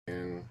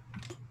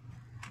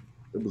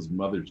It was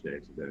Mother's Day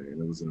today,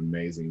 and it was an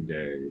amazing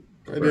day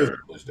It is for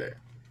Mother's Day.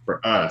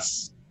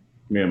 us,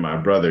 me and my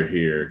brother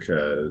here,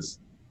 because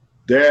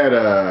Dad,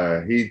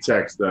 he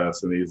texted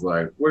us and he's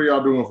like, "What are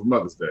y'all doing for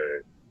Mother's Day?"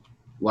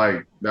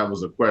 Like that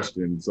was a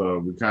question, so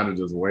we kind of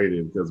just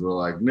waited because we're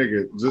like,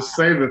 "Nigga, just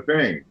say the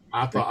thing."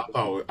 I thought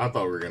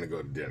we were gonna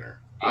go to dinner.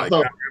 I Like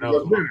thought that we were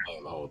was gonna go my dinner.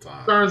 plan the whole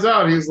time. Turns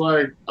out he's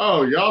like,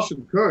 "Oh, y'all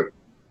should cook."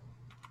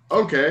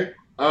 Okay.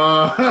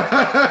 All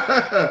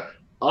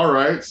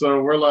right.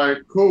 So we're like,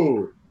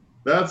 cool.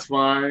 That's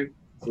fine.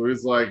 So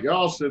he's like,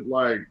 y'all should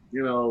like,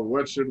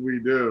 what should we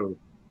do?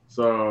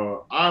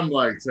 So I'm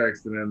like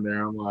texting in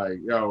there. I'm like,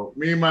 yo,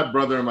 me and my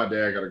brother and my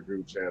dad got a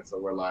group chat. So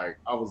we're like,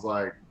 I was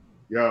like,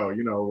 yo,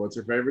 what's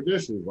your favorite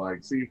dishes?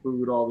 Like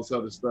seafood, all this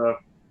other stuff.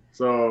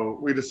 So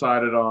we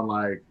decided on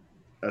like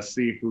a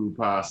seafood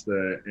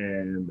pasta.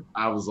 And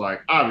I was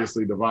like,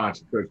 obviously Devon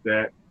should cook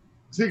that.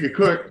 So he could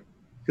cook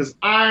because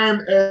I'm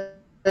a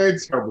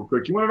terrible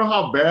cook. You want to know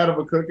how bad of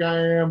a cook I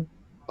am?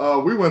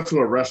 We went to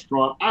a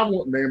restaurant. I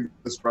won't name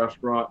this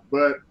restaurant,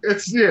 but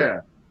it's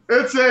a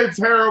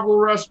terrible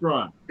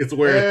restaurant. It's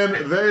where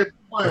it's And they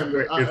won.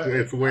 it's I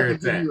where can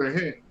it's give at. you a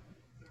hint.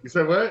 You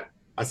said what?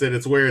 I said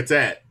it's where it's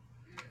at.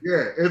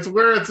 Yeah, it's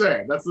where it's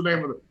at. That's the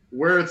name of it.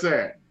 Where it's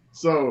at.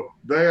 So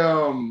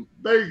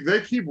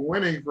they keep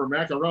winning for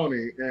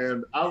macaroni,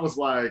 and I was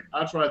like,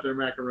 I tried their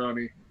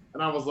macaroni,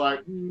 and I was like,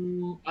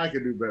 I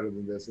could do better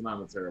than this, and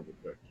I'm a terrible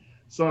cook.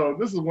 So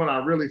this is when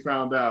I really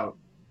found out.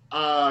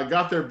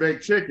 Got their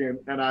baked chicken,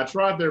 and I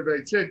tried their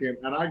baked chicken,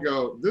 and I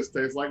go, this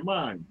tastes like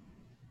mine.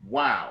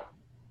 Wow,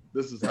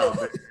 this is how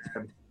bad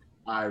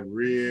I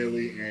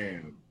really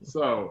am.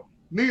 So,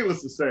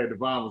 needless to say,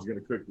 Devon was going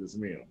to cook this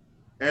meal.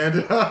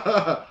 And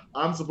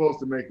I'm supposed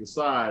to make the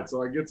sides.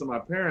 So I get to my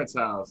parents'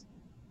 house.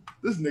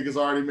 This nigga's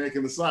already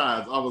making the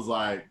sides. I was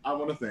like, I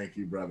want to thank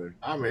you, brother.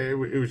 I mean, it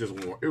was just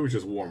it was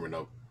just warming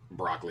up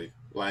broccoli.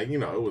 Like it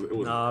was.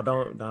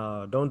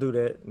 Don't do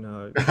that.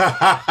 No,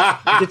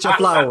 get your you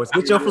flowers.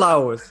 Get your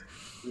flowers.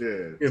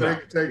 Yeah, know,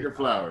 take your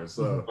flowers.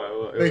 So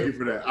thank it, you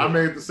for that. I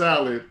made the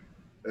salad,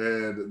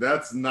 and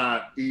that's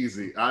not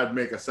easy. I'd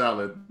make a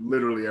salad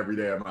literally every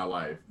day of my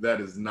life. That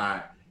is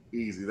not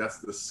easy. That's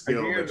the skill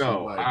again, that you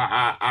though, like.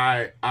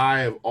 I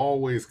have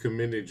always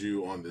commended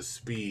you on the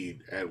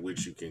speed at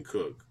which you can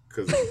cook.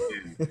 Because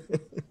again,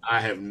 I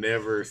have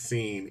never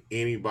seen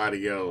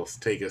anybody else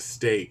take a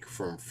steak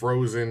from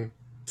frozen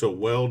to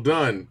well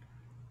done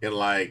in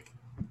like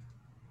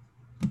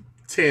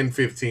 10,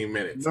 15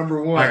 minutes.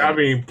 Number Like, I one,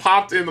 mean,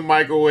 popped in the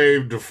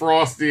microwave,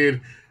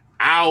 defrosted,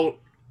 out,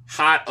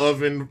 hot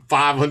oven,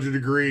 500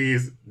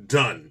 degrees,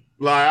 done.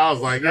 Like, I was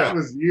like, that yeah.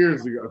 was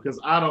years ago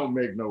because I don't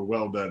make no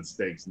well done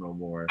steaks no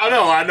more.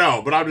 I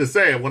know, but I'm just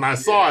saying, when I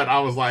saw Yeah, it, I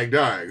was like,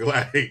 dog,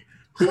 like,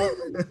 who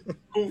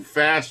who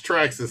fast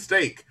tracks a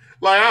steak?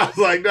 Like, I was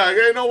like, dog,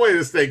 ain't no way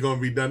this steak gonna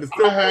be done. It's I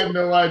still had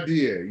no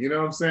idea. You know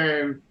what I'm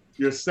saying?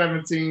 You're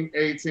 17,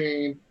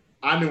 18.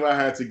 I knew I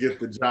had to get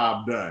the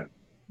job done.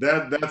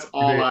 That's you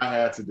all did. I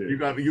had to do.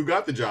 You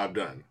got the job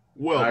done.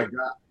 Well I done.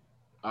 got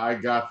I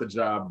got the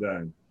job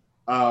done.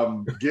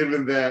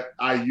 Given that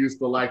I used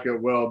to like it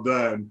well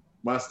done,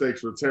 my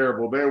steaks were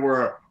terrible. They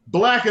were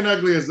black and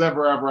ugly as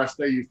ever. I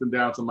stay used them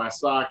down to my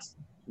socks.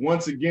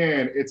 Once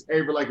again, it's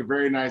Avery like a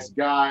very nice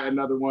guy.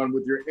 Another one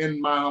with your In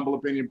My Humble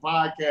Opinion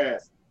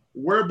podcast.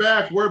 We're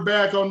back. We're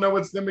back. Oh no,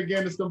 it's them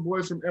again. It's them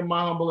boys from In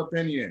My Humble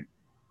Opinion.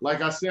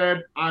 Like I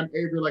said, I'm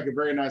Avery like a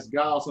very nice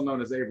guy, also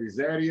known as Avery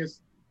Zadius.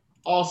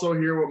 Also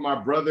here with my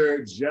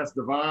brother Jess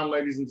Devon,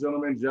 ladies and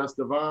gentlemen, Jess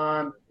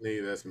Devon.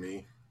 Nee, that's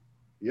me.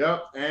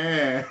 Yep.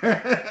 And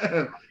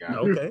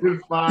Got you Okay. can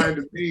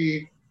find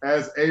me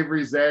as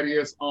Avery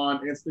Zadius on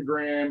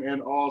Instagram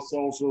and all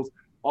socials.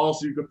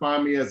 Also, you can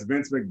find me as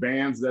Vince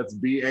McBands. That's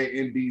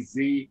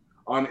BANDZ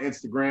on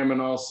Instagram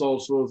and all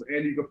socials.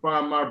 And you can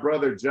find my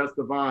brother, Just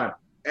Devon,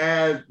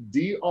 as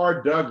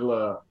Dr.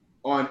 Douglas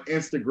on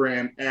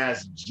Instagram,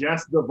 as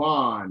Just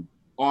Devon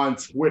on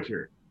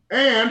Twitter.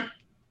 And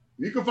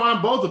you can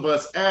find both of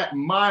us at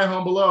My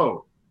Humble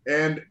O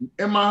and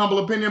In My Humble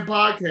Opinion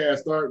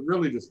podcast, or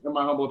really just In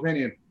My Humble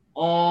Opinion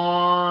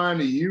on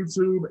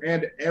YouTube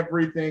and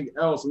everything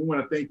else. We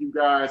want to thank you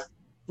guys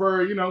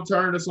for,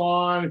 turning us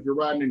on. If you're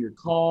riding in your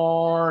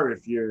car,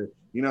 if you're,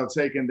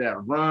 taking that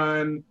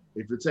run,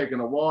 if you're taking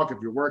a walk, if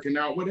you're working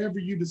out, whatever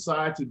you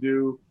decide to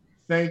do,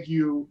 thank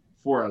you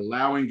for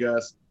allowing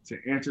us to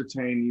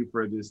entertain you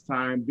for this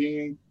time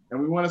being.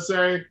 And we want to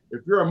say,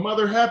 if you're a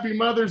mother, happy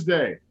Mother's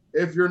Day.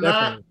 If you're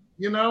not,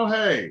 Definitely.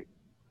 hey,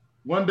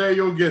 one day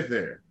you'll get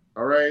there.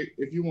 All right,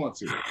 if you want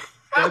to.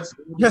 That's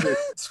your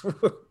decision.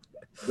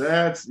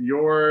 That's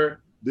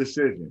your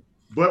decision.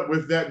 But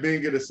with that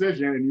being a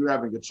decision and you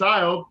having a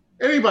child,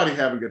 anybody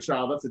having a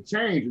child, that's a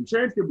change. And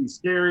change can be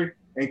scary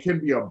and can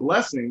be a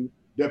blessing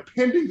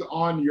depending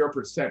on your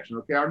perception.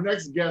 Okay, our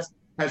next guest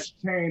has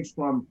changed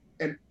from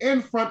an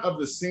in front of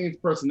the scenes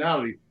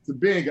personality to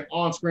being an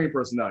on screen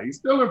personality. He's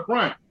still in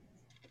front,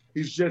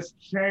 he's just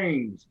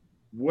changed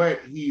what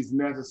he's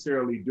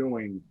necessarily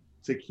doing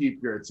to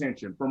keep your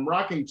attention. From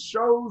rocking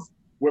shows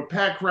with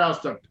packed crowds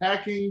to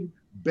packing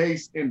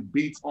bass and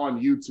beats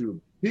on YouTube.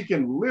 He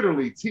can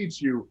literally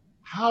teach you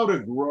how to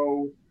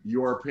grow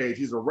your page.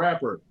 He's a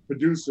rapper,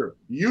 producer,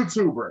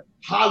 YouTuber,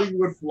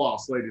 Hollywood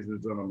floss, ladies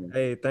and gentlemen.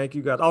 Hey, thank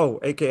you guys. Oh,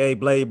 AKA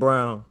Blade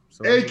Brown.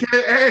 So,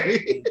 AKA.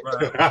 Blade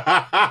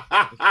Brown.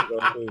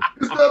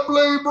 Is that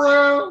Blade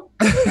Brown?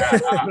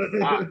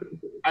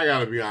 I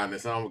gotta be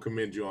honest. I'm gonna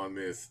commend you on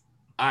this.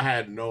 I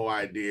had no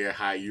idea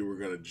how you were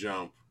gonna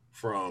jump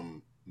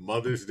from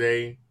Mother's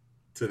Day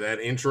to that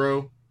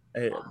intro.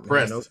 Hey,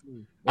 Impressed.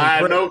 I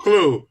had no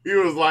clue. He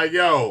was like,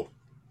 "Yo,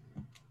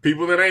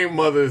 people that ain't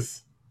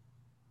mothers,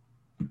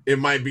 it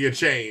might be a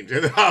change."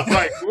 And I was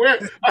like, "Where?"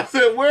 I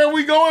said, "Where are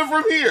we going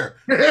from here?"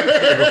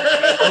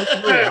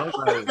 I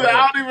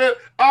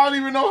don't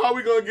even know how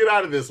we're gonna get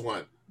out of this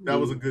one. That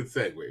was a good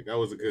segue.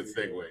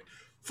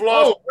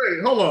 Floss. Oh,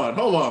 wait,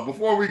 hold on.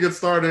 Before we get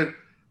started,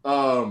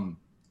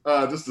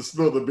 just to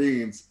spill the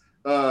beans,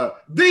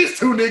 these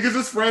two niggas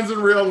is friends in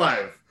real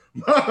life.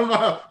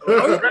 Friends.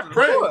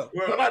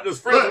 Well, not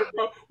just friends.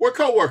 We're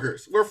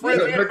co-workers. We're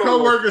friends. Yeah, they're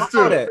co-workers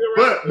too.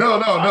 But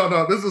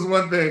no. This is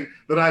one thing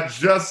that I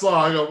just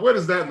saw. I go, what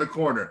is that in the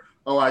corner?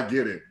 Oh, I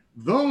get it.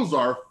 Those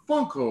are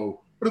Funko.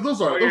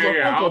 Those are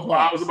Funko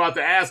Pops. I was about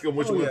to ask him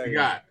which one you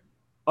got.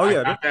 Oh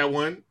yeah, I got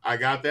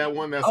that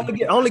one. That's I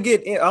only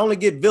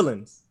get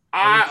villains.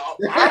 I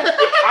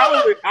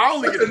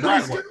only get the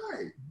black one.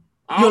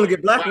 You only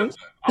get black ones?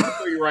 I'm gonna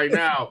tell you right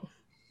now.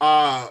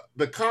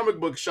 The comic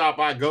book shop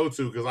I go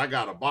to, because I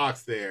got a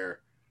box there,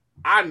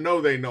 I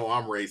know they know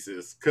I'm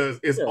racist because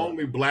it's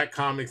only black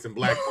comics and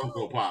black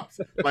Funko Pops.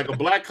 Like a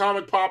black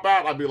comic pop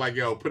out, I'd be like,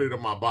 yo, put it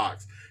in my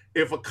box.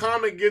 If a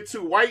comic get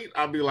too white,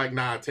 I'd be like,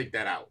 nah, take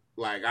that out.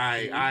 Like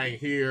I ain't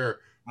here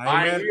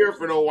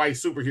for no white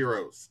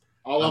superheroes.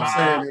 All I'm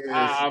saying is,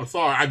 I'm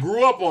sorry. I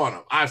grew up on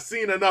them. I've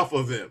seen enough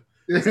of them.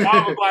 So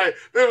I was like,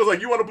 they was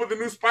like, you want to put the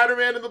new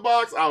Spider-Man in the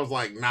box? I was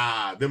like,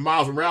 nah. Then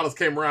Miles Morales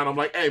came around. I'm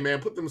like, hey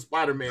man, put them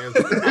Spider-Mans.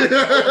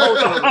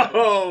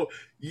 Oh,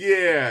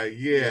 yeah,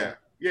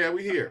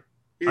 we here.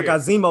 I got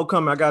Zemo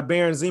coming. I got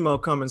Baron Zemo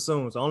coming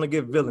soon. So I only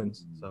get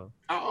villains. So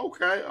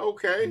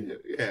okay.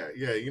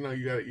 Yeah. You know,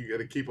 you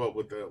gotta keep up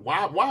with the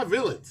why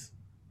villains?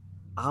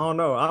 I don't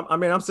know.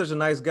 I'm such a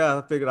nice guy.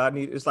 I figured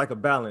it's like a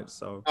balance.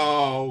 So.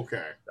 Oh,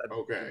 okay.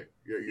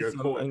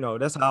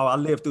 That's how I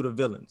live through the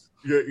villains.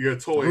 Your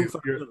toys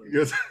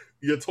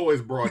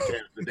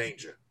broadcast the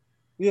danger.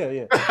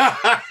 Yeah.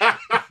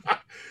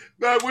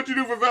 Now, what you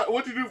do for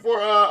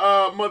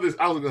Mother's?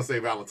 I was gonna say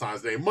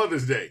Valentine's Day,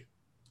 Mother's Day.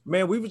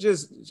 Man,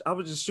 I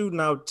was just shooting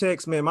out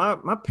texts. Man,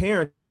 my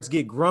parents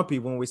get grumpy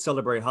when we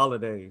celebrate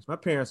holidays. My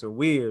parents are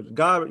weird.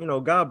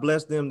 God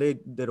bless them. They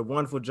did a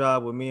wonderful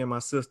job with me and my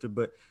sister,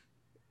 but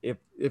if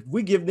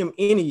we give them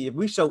if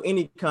we show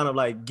any kind of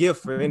like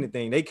gift or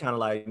anything, they kind of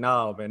like,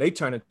 nah, man, they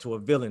turn into a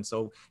villain.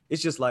 So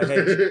it's just like, hey,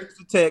 shoot us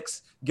a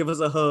text, give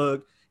us a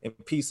hug, and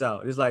peace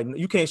out. It's like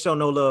you can't show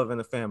no love in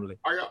the family.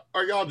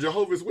 Are y'all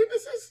Jehovah's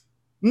Witnesses?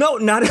 No,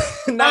 not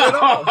at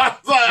all.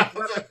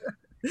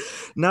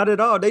 Not at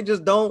all. They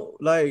just don't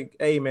like,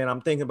 hey man,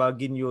 I'm thinking about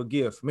getting you a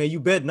gift. Man, you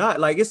bet not.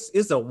 Like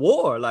it's a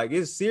war. Like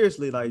it's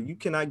seriously like you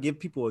cannot give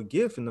people a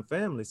gift in the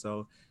family.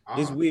 So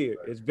it's weird.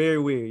 It's very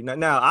weird.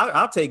 Now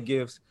I'll take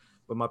gifts,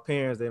 but my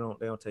parents they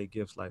don't take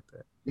gifts like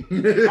that.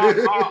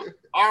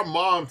 Our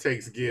mom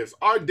takes gifts.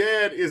 Our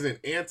dad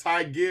isn't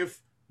anti-gift,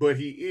 but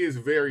he is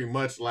very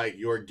much like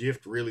your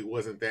gift really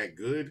wasn't that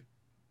good.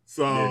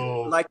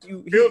 So like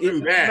he'll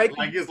do that.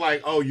 Like it's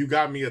like, oh, you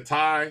got me a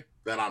tie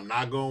that I'm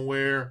not gonna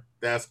wear.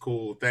 That's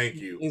cool. Thank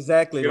you.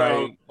 Exactly.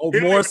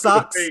 More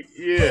socks.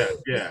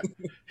 Yeah.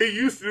 He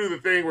used to do the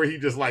thing where he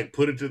just like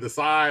put it to the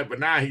side, but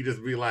now he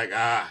just be like,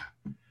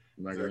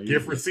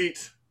 gift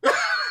receipt.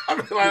 I'm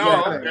like,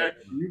 oh, okay.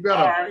 You gotta.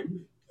 All right.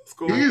 That's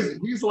cool.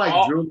 He's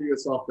like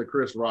Julius off the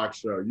Chris Rock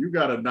show. You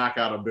gotta knock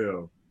out a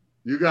bill.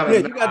 You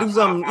gotta do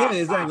something. Yeah,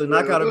 exactly.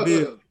 Knock out a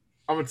bill.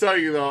 I'm gonna tell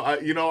you though.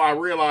 I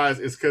realize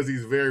it's because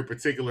he's very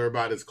particular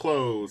about his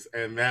clothes,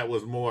 and that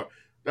was more.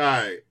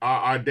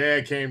 Our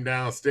dad came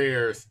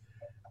downstairs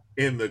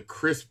in the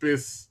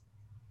crispest,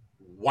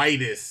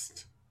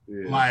 whitest,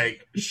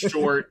 like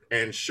short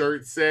and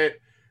shirt set.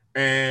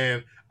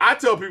 And I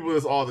tell people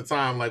this all the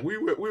time. Like we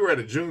were at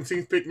a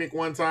Juneteenth picnic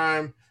one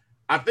time.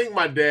 I think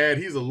my dad,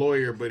 he's a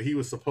lawyer, but he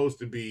was supposed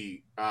to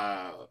be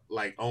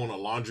like own a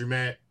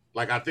laundromat.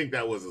 Like I think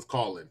that was his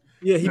calling.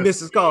 Yeah, he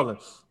missed his calling.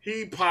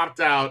 He popped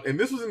out, and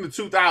this was in the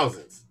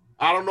 2000s.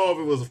 I don't know if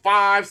it was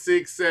 5,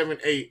 6, 7,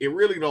 8. It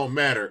really don't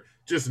matter.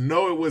 Just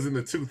know it was in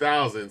the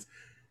 2000s.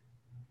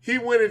 He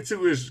went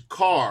into his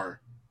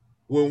car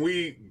when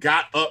we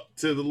got up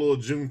to the little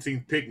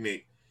Juneteenth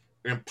picnic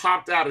and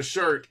popped out a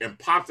shirt and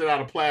popped it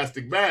out of a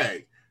plastic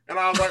bag. And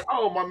I was like,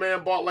 oh, my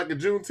man bought like a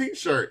Juneteenth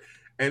shirt.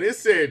 And it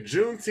said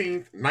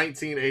Juneteenth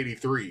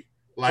 1983,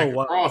 like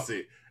across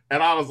it.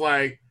 And I was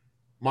like,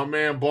 my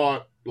man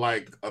bought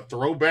like a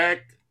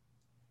throwback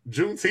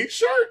Juneteenth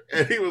shirt?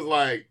 And he was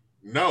like,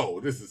 no,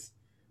 this is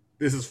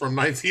from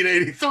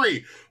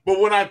 1983. But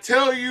when I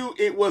tell you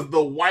it was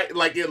the white,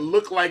 like it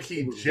looked like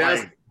he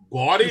just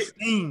bought it.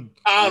 Pristine.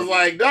 I was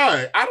like,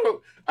 no,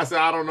 I said,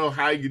 I don't know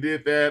how you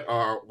did that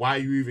or why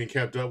you even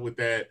kept up with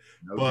that.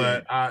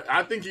 But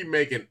I think you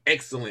make an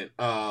excellent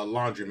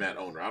laundromat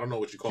owner. I don't know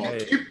what you call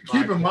it.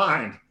 Keep in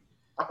mind,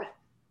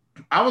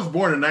 I was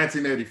born in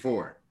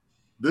 1984.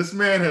 This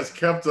man has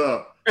kept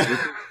up with this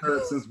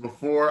shirt since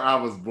before I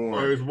was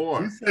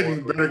born. He's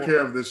taking better care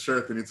of this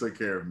shirt than he took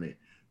care of me.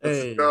 That's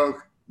a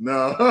joke.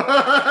 No.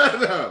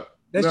 No.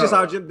 That's just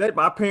how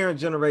my parent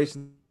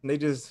generation,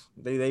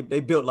 they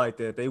built like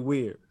that. They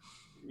weird.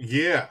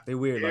 Yeah. They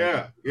weird.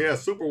 Yeah,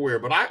 super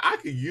weird. But I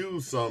could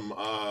use some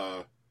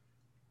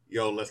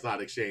let's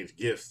not exchange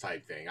gifts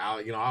type thing.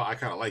 I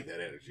kind of like that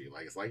energy.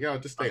 Like it's like, yo,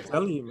 just stay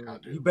home.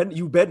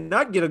 You better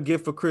not get a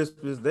gift for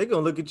Christmas. They're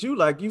gonna look at you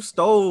like you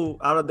stole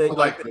out of their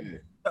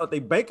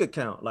bank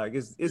account. Like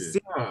it's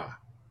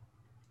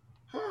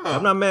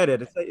I'm not mad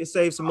at it. It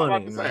saves some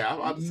money. I'm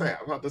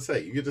about to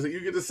say, you get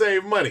to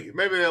save money.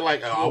 Maybe they're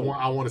like, oh,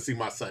 I want to see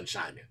my son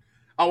shining.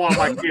 I want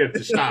my kids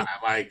to shine.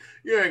 Like,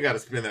 you ain't got to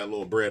spend that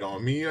little bread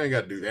on me. You ain't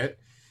got to do that.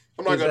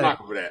 I'm not gonna knock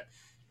him for that.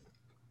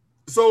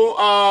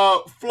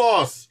 So,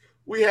 Floss,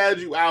 we had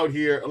you out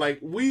here. Like,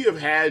 we have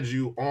had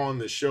you on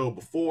the show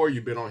before.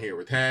 You've been on here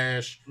with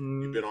Hash.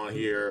 You've been on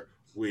here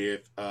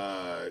with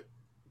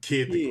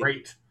Kid the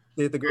Great.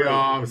 Kid the Great. You know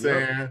what I'm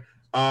saying?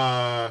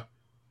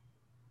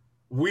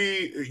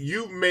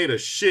 You made a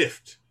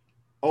shift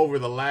over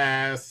the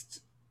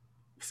last,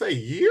 say,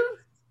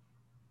 year?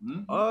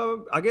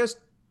 I guess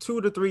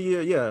 2 to 3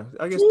 years. Yeah,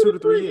 I guess 2 to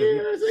 3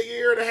 years. A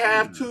year and a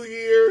half, 2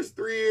 years,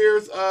 3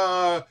 years.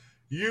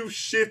 You've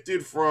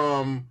shifted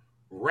from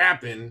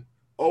rapping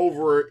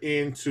over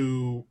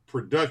into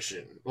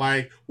production.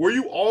 Like, were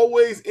you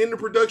always into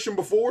production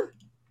before?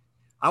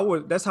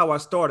 That's how I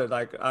started.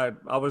 Like,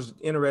 I was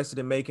interested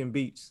in making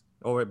beats.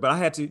 But I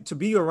had to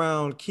be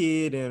around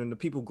Kid and the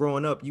people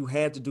growing up. You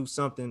had to do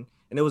something,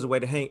 and it was a way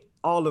to hang.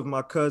 All of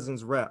my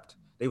cousins rapped.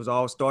 They was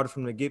all started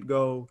from the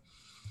get-go.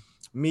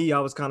 Me, I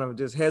was kind of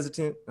just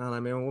hesitant. I'm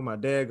like, man, what my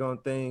dad gonna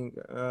think?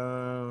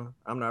 I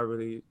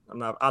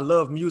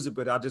love music,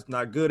 but I'm just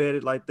not good at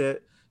it like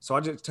that. So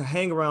to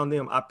hang around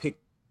them, I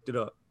picked it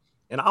up.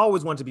 And I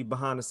always wanted to be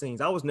behind the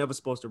scenes. I was never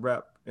supposed to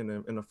rap in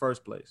the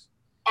first place.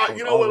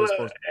 You know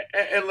what?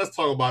 And let's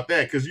talk about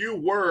that, because you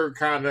were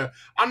kind of,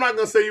 I'm not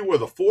going to say you were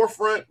the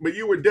forefront, but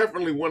you were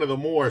definitely one of the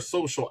more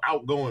social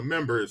outgoing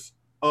members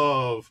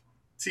of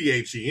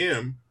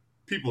THEM.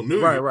 People knew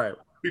you. Right.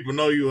 People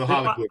know you in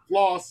Hollywood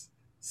Floss.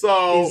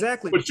 So,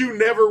 exactly. But you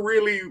never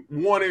really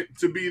wanted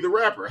to be the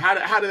rapper. How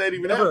did that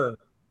even happen?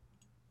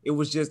 It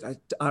was just,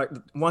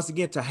 once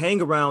again, to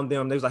hang around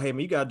them. They was like, hey,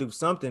 man, you got to do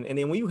something. And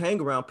then when you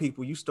hang around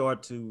people, you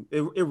start to,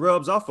 it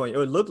rubs off on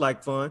you. It looked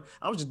like fun.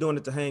 I was just doing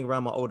it to hang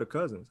around my older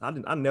cousins.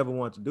 I never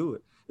wanted to do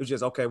it. It was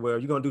just, okay, well,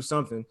 you're going to do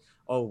something.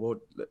 Oh, well,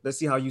 let's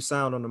see how you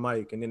sound on the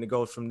mic. And then it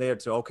goes from there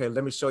to, okay,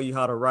 let me show you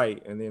how to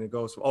write. And then it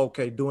goes from,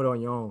 okay, do it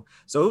on your own.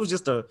 So it was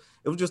just a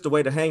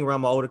way to hang around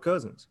my older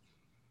cousins.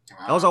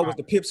 I was always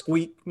the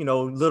pipsqueak,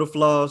 little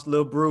Floss,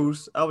 little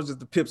Bruce. I was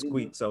just the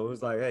pipsqueak. So it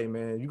was like, hey,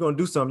 man, you're going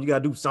to do something. You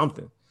got to do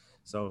something.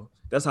 So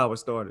that's how it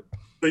started.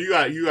 So you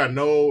got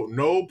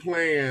no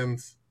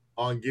plans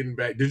on getting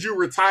back. Did you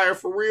retire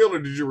for real, or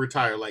did you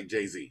retire like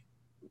Jay-Z?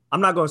 I'm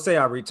not gonna say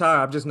I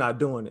retired. I'm just not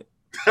doing it.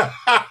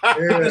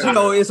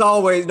 It's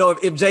always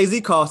if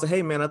Jay-Z calls,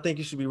 hey man, I think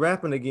you should be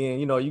rapping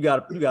again. You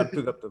got to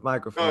pick up the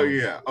microphone. Oh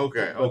yeah,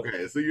 okay.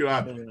 So you're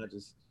not.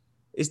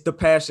 It's the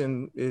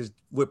passion is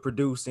with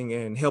producing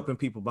and helping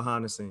people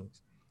behind the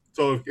scenes.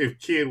 So if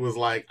Kid was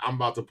like, I'm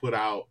about to put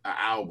out an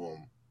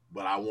album,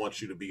 but I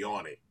want you to be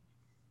on it,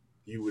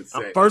 you would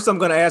say, first I'm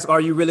going to ask,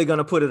 are you really going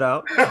to put it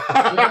out?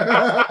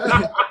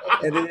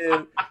 And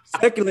then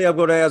secondly, I'm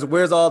going to ask,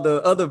 where's all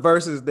the other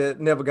verses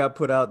that never got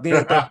put out?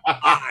 Then all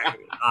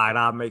right,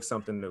 I'll make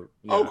something new.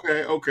 Yeah.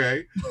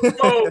 Okay.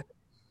 So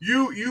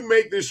you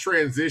make this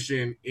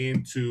transition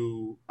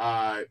into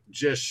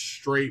just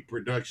straight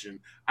production.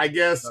 I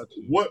guess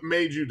what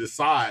made you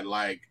decide,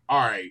 like,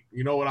 all right,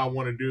 you know what I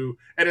want to do?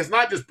 And it's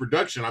not just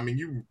production. I mean,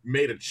 you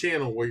made a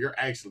channel where you're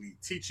actually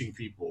teaching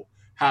people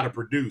how to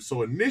produce.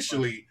 So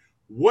initially,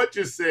 what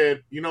just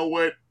said, you know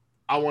what,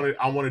 I want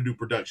to do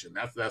production.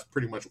 That's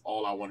pretty much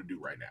all I want to do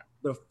right now.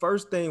 The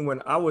first thing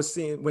when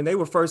they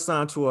were first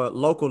signed to a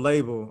local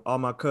label, all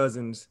my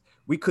cousins,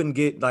 we couldn't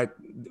get, like,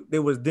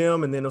 there was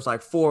them and then there was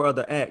like 4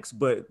 other acts,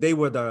 but they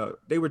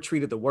were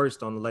treated the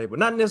worst on the label.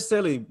 Not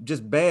necessarily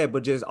just bad,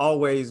 but just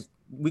always,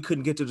 we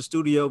couldn't get to the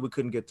studio, we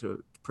couldn't get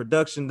to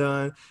production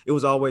done. It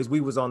was always, we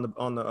was on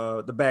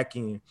the back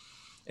end.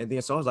 And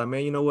then so I was like,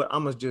 man, you know what?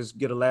 I'm gonna just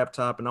get a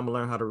laptop and I'm gonna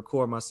learn how to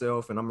record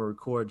myself and I'm gonna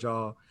record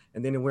y'all.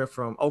 And then it went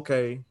from,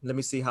 okay, let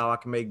me see how I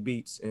can make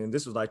beats. And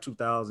this was like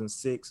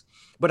 2006,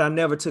 but I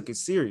never took it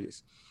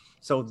serious.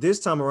 So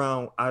this time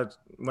around, I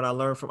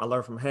learned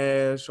from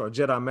Hash or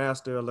Jedi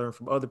Master, I learned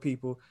from other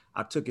people.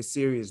 I took it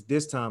serious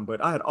this time,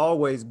 but I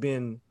always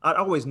knew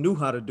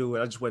how to do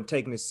it. I just wasn't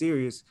taking it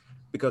serious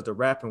because the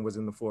rapping was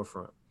in the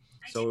forefront.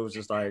 So it was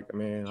just like,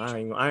 man,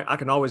 I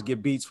can always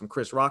get beats from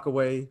Chris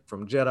Rockaway,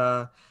 from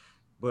Jedi,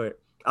 but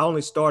I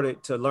only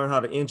started to learn how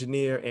to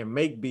engineer and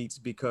make beats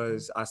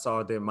because I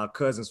saw that my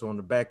cousins were on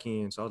the back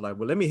end. So I was like,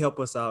 well, let me help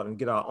us out and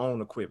get our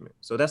own equipment.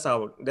 So that's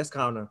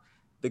kind of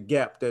the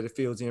gap that it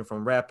fills in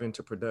from rapping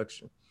to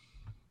production.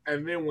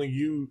 And then when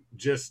you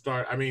just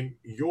start, I mean,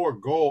 your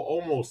goal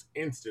almost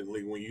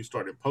instantly when you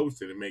started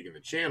posting and making the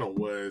channel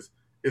was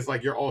it's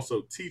like you're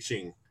also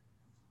teaching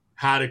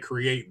how to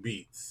create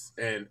beats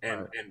Right.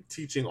 and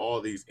teaching all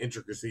these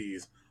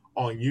intricacies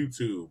on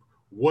YouTube.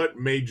 What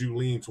made you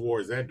lean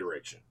towards that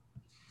direction?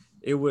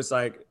 It was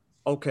like,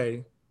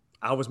 okay,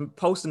 I was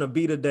posting a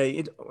beat a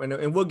day,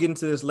 and we'll get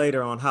into this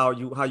later on how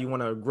you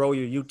want to grow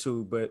your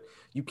YouTube, but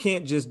you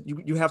can't just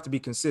you have to be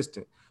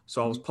consistent.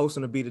 So I was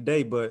posting a beat a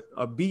day, but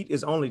a beat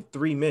is only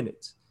 3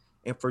 minutes.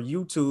 And for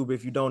YouTube,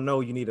 if you don't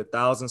know, you need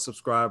 1,000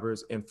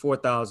 subscribers and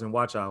 4,000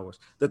 watch hours.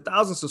 The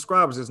 1,000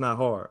 subscribers is not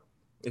hard.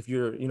 If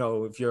you're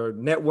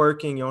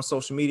networking, you're on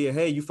social media,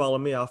 hey, you follow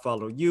me, I'll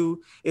follow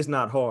you. It's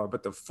not hard.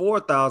 But the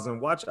 4,000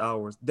 watch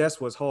hours,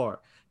 that's what's hard.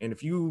 And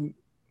if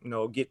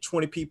get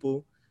 20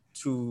 people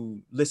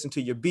to listen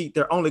to your beat,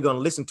 they're only going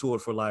to listen to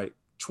it for like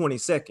 20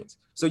 seconds.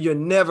 So you're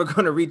never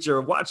going to reach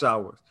your watch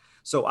hours.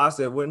 So I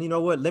said, well, you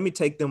know what? Let me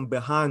take them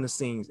behind the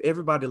scenes.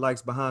 Everybody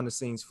likes behind the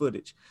scenes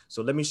footage.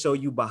 So let me show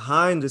you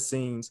behind the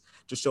scenes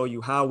to show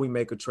you how we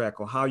make a track,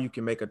 or how you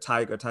can make a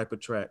Tyga type of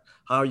track,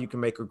 how you can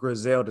make a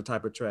Griselda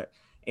type of track.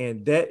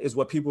 And that is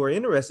what people are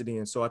interested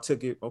in. So I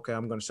took it, okay,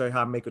 I'm going to show you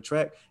how to make a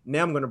track.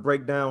 Now I'm going to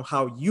break down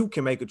how you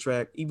can make a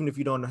track, even if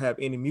you don't have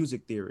any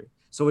music theory.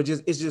 So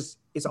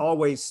it's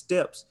always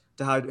steps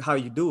to how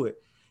you do it.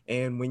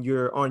 And when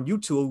you're on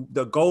YouTube,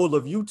 the goal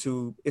of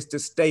YouTube is to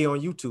stay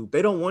on YouTube.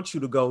 They don't want you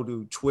to go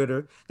to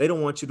Twitter. They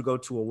don't want you to go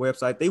to a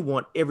website. They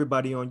want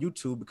everybody on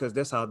YouTube because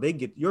that's how they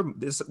get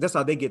that's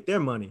how they get their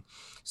money.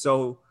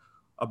 So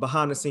a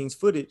behind the scenes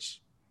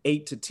footage,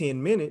 8 to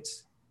 10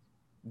 minutes,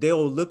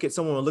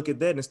 someone will look at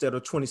that instead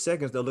of 20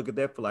 seconds, they'll look at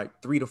that for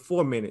like 3 to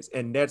 4 minutes.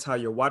 And that's how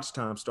your watch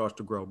time starts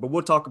to grow. But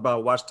we'll talk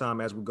about watch time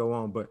as we go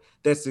on. But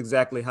that's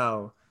exactly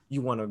how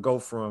you want to go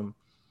from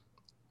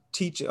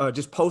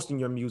just posting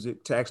your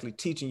music to actually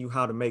teaching you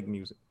how to make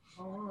music.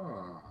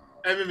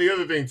 And then the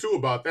other thing too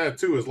about that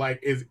too is like,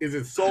 is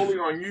it solely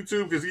on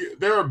YouTube? Because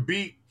there are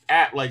beat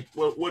at like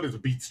what is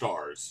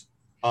BeatStars?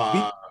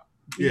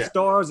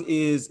 BeatStars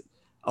is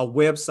a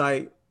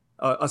website,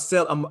 a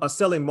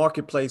selling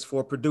marketplace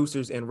for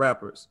producers and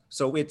rappers.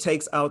 So it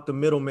takes out the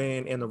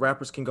middleman, and the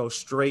rappers can go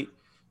straight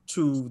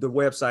to the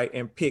website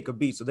and pick a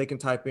beat. So they can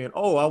type in,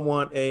 oh, I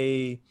want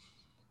a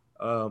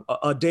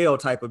Adele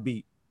type of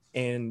beat,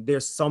 and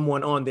there's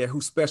someone on there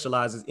who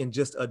specializes in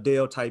just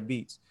Adele type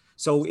beats.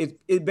 So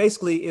it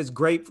basically is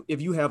great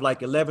if you have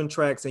like 11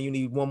 tracks and you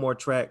need one more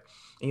track,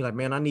 and you're like,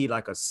 man, I need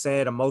like a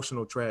sad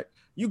emotional track.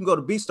 You can go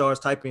to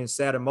BeatStars, type in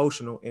sad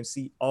emotional, and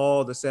see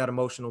all the sad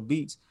emotional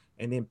beats,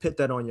 and then put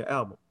that on your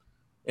album.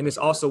 And it's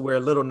also where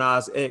Lil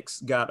Nas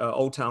X got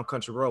Old Town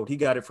Country Road. He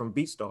got it from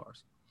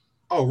BeatStars.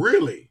 Oh,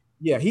 really?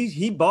 Yeah,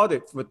 he bought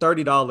it for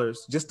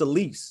 $30 just a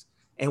lease.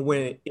 And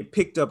when it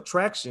picked up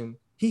traction,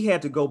 he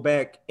had to go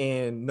back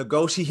and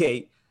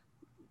negotiate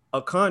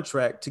a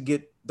contract to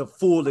get the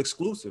full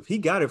exclusive. He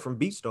got it from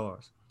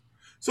BeatStars.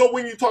 So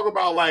when you talk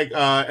about like,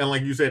 and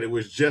like you said, it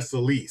was just a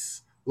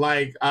lease.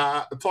 Like,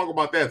 talk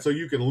about that. So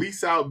you can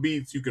lease out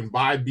beats, you can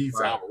buy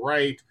beats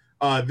outright.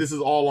 This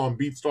is all on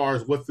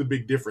BeatStars. What's the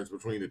big difference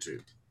between the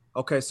two?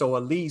 Okay, so a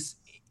lease,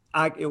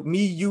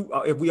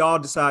 if we all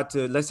decide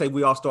to, let's say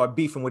we all start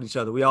beefing with each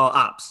other, we all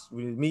ops,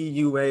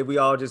 we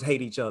all just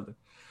hate each other.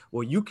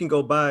 Well, you can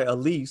go buy a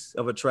lease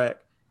of a track,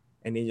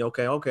 and then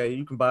okay,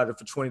 you can buy it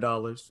for $20,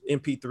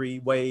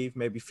 MP3, Wave,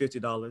 maybe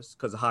 $50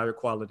 because of higher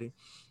quality.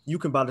 You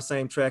can buy the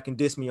same track and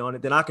diss me on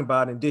it. Then I can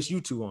buy it and diss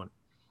you two on it.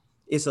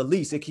 It's a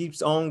lease. It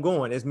keeps on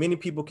going. As many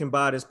people can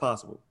buy it as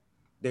possible.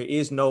 There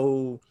is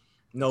no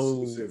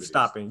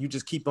stopping. You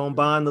just keep on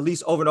buying the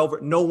lease over and over.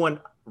 No one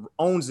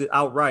owns it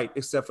outright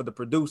except for the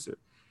producer.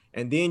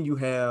 And then you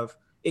have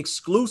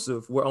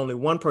exclusive where only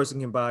one person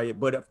can buy it,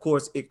 but of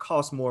course it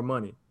costs more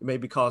money. It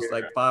maybe costs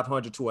like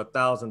 $500 to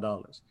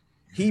 $1,000.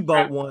 He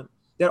bought one.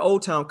 That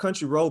Old Town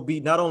Country Road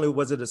beat, not only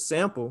was it a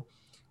sample,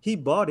 he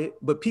bought it,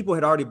 but people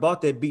had already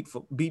bought that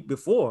beat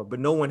before, but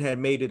no one had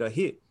made it a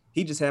hit.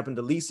 He just happened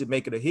to lease it,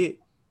 make it a hit,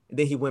 and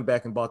then he went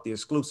back and bought the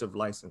exclusive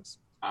license.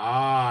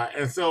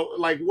 And so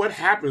like what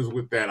happens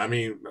with that? I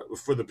mean,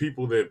 for the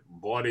people that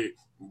bought it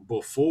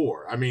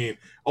before, I mean,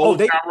 Old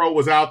Town Road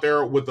was out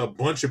there with a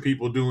bunch of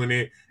people doing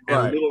it,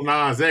 and Lil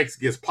Nas X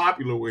gets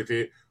popular with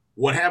it.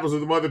 What happens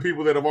with the other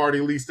people that have already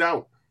leased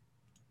out?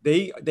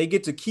 They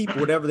get to keep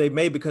whatever they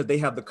made because they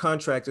have the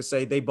contract to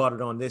say they bought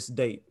it on this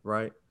date,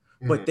 right?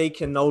 Mm-hmm. But they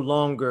can no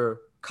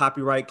longer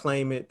copyright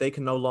claim it. They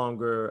can no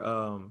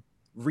longer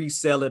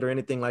resell it or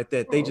anything like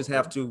that. They just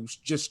have to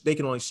they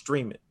can only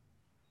stream it.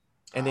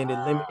 And then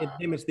it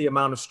limits the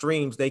amount of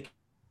streams the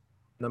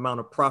amount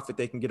of profit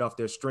they can get off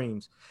their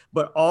streams.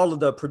 But all of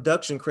the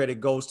production credit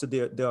goes to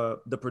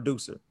the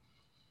producer.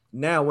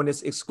 Now, when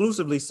it's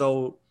exclusively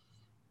sold,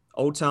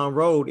 Old Town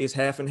Road is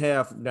half and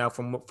half. Now,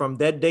 from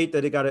that date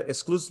that it got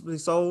exclusively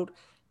sold,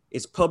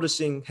 it's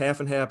publishing half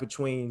and half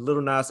between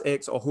Lil Nas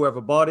X or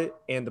whoever bought it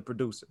and the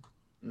producer.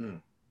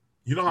 You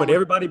know, but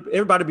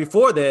everybody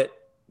before that,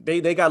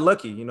 they got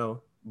lucky, you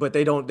know, but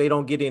they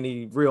don't get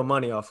any real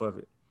money off of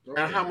it.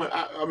 And how much?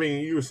 I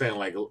mean, you were saying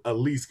like a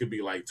lease could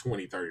be like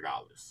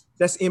 $20-$30.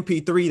 That's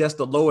MP3. That's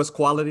the lowest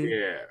quality.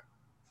 Yeah.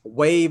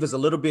 Wave is a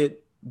little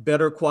bit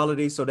better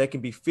quality, so that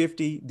can be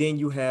 50. Then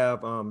you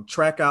have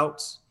track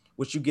outs,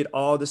 which you get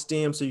all the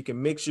stems, so you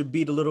can mix your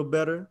beat a little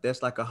better.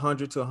 That's like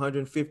 100 to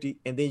 150,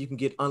 and then you can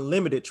get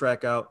unlimited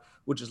track out,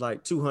 which is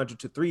like 200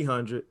 to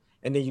 300,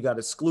 and then you got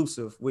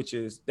exclusive, which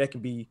is that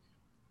can be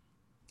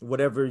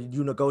whatever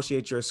you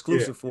negotiate your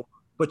exclusive for,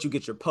 but you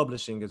get your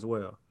publishing as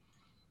well.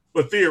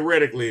 But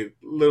theoretically,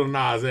 Lil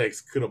Nas X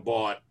could have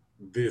bought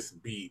this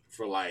beat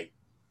for like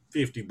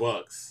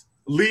 $50,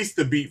 leased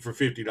the beat for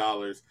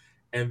 $50,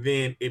 and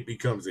then it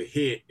becomes a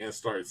hit and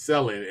starts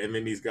selling, and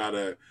then he's got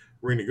to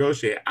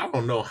renegotiate. I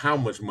don't know how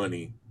much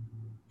money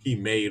he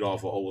made off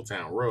of Old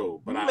Town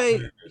Road, but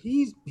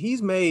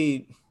he's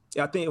made.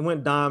 I think it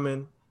went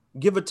diamond,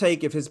 give or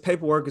take. If his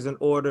paperwork is in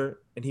order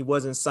and he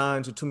wasn't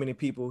signed to too many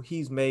people,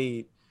 he's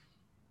made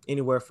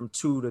anywhere from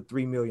 $2 to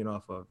 $3 million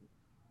off of it.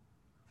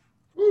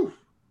 Woo.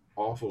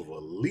 Off of a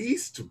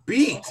leased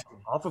beat.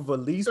 Off of a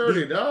leased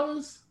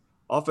 $30.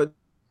 Off of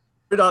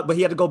 $30, but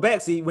he had to go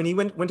back. See, when he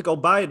went to go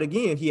buy it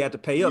again, he had to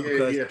pay up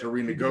because he had to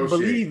renegotiate. He didn't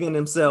believe in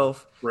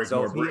himself.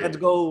 So he had to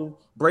go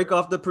break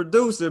off the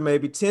producer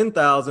maybe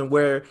 $10,000.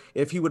 Where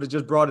if he would have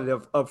just brought it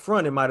up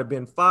front, it might have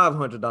been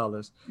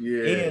 $500.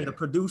 Yeah, and the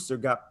producer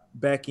got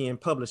back in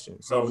publishing.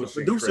 So the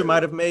producer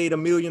might have made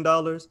 $1 million,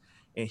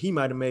 and he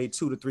might have made $2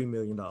 to $3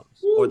 million,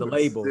 or the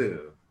label.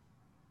 Still.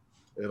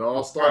 It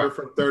all started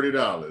from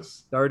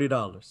 $30.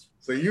 $30.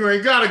 So you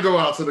ain't got to go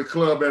out to the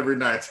club every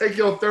night. Take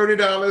your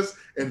 $30,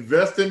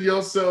 invest in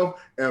yourself,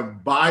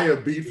 and buy a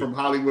beat from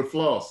Hollywood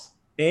Floss.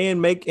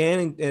 And make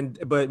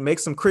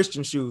some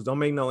Christian shoes. Don't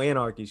make no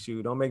anarchy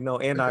shoes. Don't make no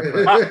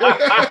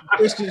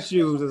Christian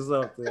shoes or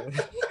something.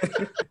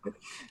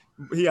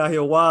 He out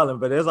here wilding,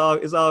 but it's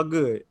all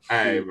good.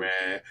 Hey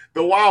man,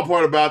 the wild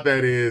part about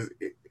that is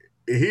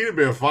he'd have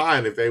been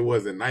fine if they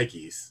wasn't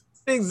Nikes.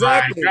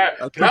 Exactly.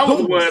 Like, that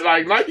was what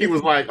like Nike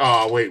was like.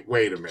 Oh wait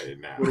a minute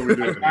now. What are we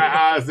doing?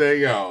 I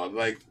say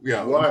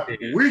what?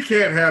 We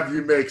can't have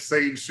you make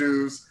Satan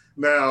shoes.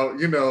 Now,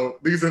 you know,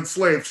 these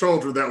enslaved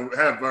children that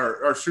have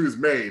our shoes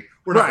made.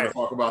 We're not going to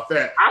talk about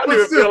that. I don't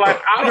even feel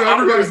like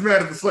everybody's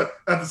mad at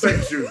the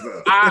Satan shoes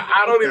though.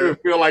 I don't even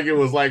feel like it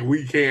was like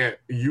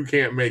you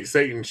can't make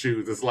Satan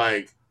shoes. It's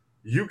like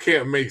you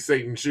can't make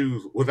Satan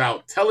shoes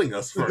without telling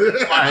us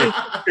first. Like,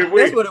 if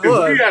we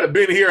had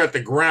been here at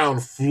the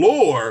ground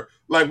floor,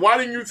 like, why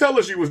didn't you tell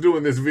us you was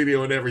doing this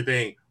video and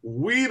everything?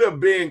 We'd have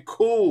been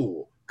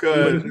cool.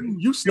 Cause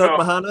you snuck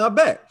behind our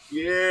back.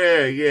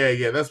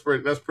 Yeah. That's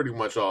pretty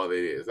much all it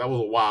is. That was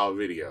a wild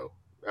video.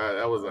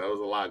 That was a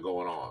lot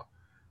going on.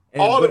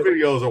 And the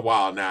videos are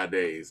wild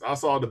nowadays. I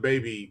saw the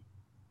baby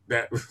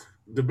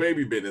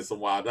been in some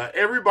wild. Now,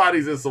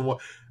 everybody's in some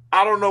wild.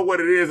 I don't know what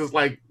it is. It's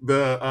like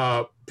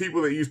the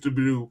people that used to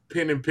do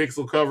pen and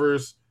pixel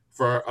covers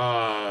for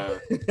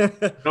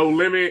No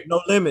Limit.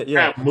 No Limit,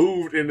 yeah. Have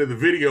moved into the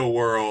video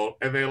world,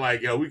 and they're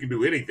like, yo, we can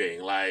do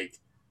anything. Like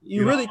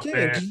you really can,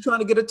 because you're trying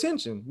to get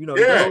attention. You know,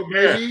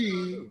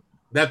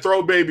 that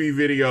Throw Baby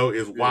video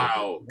is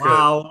wild.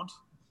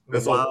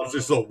 That's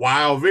just a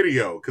wild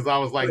video. Because I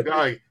was like,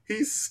 dog,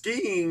 he's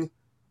skiing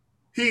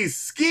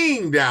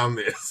down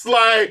this.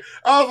 Like,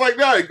 I was like,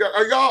 dog,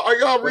 are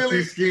y'all really? What's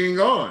he skiing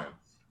on?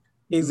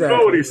 Exactly.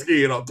 Nobody's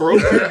skiing on Throw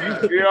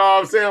Baby. You know what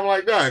I'm saying? I'm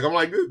like, dog. I'm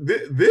like,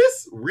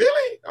 this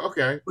really?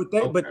 Okay.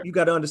 But you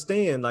got to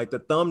understand, like the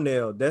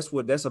thumbnail.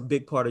 That's a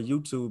big part of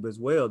YouTube as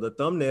well. The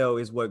thumbnail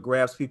is what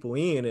grabs people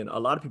in, and a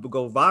lot of people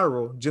go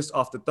viral just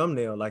off the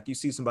thumbnail. Like you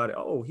see somebody,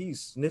 oh,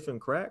 he's sniffing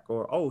crack,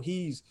 or oh,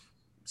 he's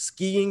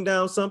skiing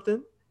down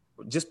something,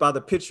 just by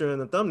the picture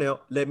and the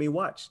thumbnail. Let me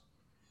watch.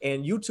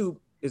 And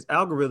YouTube's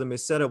algorithm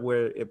is set up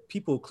where if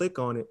people click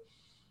on it,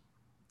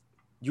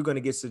 you're going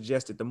to get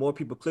suggested. The more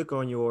people click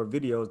on your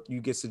videos,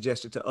 you get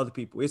suggested to other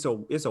people. It's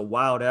a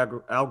wild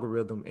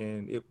algorithm,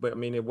 and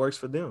it works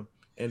for them,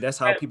 and that's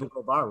how people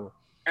go viral.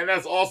 And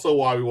that's also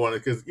why we want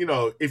it, because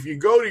if you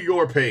go to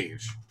your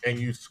page and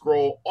you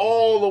scroll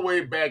all the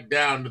way back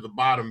down to the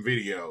bottom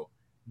video,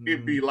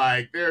 it'd be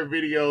like there are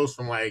videos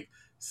from like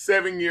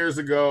 7 years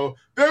ago.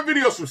 There are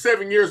videos from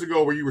 7 years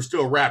ago where you were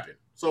still rapping,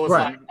 so it's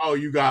like, oh,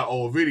 you got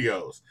old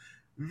videos.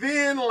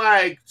 Then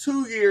like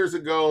 2 years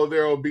ago,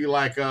 there will be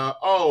like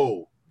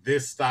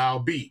this style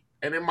beat,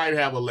 and it might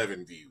have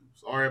 11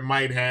 views, or it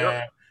might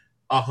have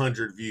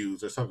 100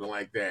 views or something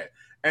like that.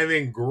 And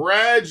then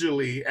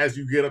gradually, as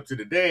you get up to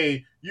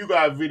today, you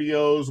got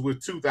videos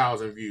with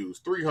 2,000 views,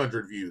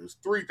 300 views,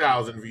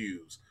 3,000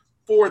 views,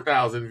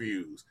 4,000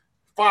 views,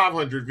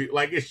 500 views.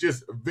 Like, it's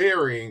just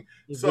varying.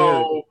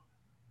 So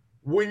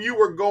when you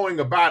were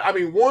going about,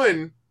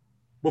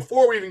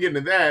 before we even get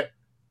into that,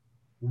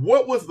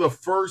 what was the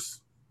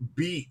first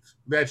beat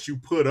that you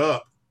put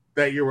up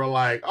that you were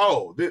like,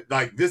 oh,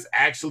 this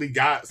actually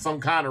got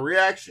some kind of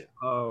reaction?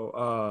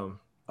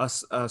 A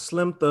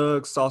Slim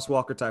Thug, Sauce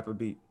Walker type of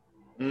beat.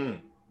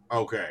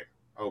 Okay.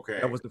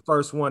 That was the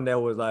first one that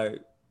was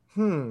like,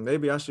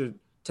 maybe I should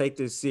take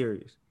this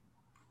serious.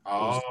 It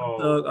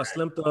was a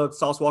Slim Thug,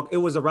 Sauce Walker. It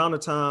was around the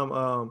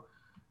time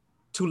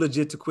Too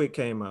Legit to Quit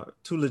came out.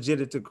 Too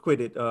Legit to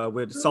Quit It,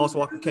 where Sauce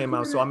Walker came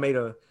out. So I made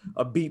a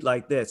beat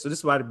like that. So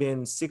this might have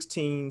been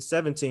 16,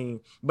 17,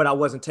 but I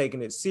wasn't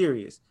taking it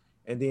serious.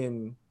 And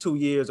then 2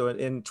 years, or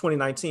in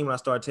 2019, when I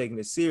started taking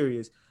it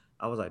serious,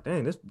 I was like,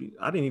 dang, this beat,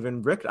 I didn't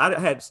even I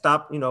had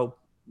stopped,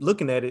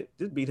 looking at it.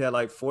 This beat had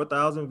like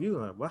 4,000 views.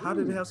 I'm like, well, how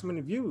did it have so many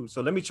views?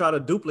 So let me try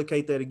to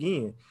duplicate that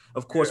again.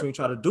 Of course, when you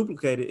try to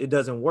duplicate it, it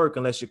doesn't work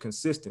unless you're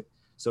consistent.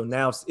 So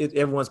now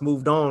everyone's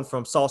moved on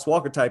from Sauce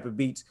Walker type of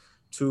beats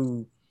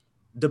to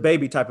the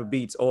Baby type of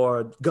beats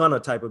or Gunna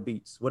type of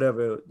beats,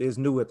 whatever is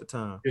new at the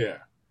time. Yeah.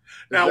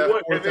 Now,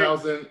 what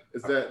 4,000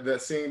 is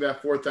that seeing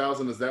that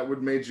 4,000, is that what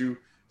made you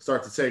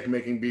start to take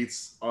making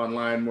beats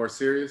online more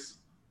serious?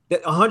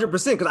 100%,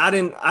 because I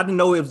didn't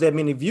know it was that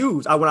many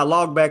views. When I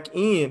logged back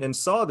in and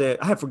saw that,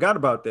 I had forgot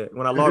about that.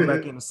 When I logged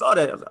back in and saw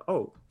that, I was like,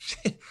 oh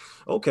shit,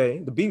 okay,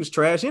 the beat was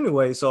trash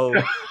anyway, so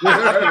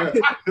I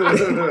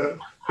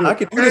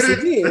could do this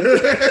again.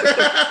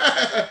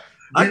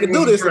 I could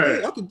do this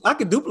again. I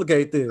could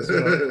duplicate this.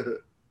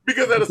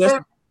 Because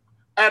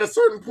at a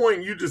certain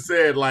point, you just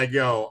said like,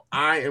 yo,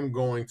 I am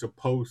going to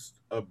post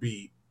a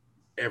beat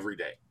every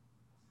day.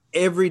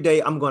 Every day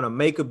I'm gonna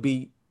make a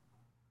beat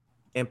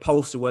and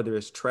post it, whether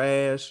it's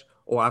trash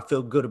or I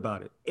feel good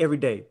about it, every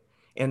day.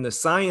 And the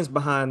science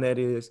behind that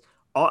is,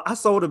 I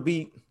sold a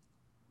beat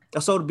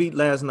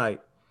last night,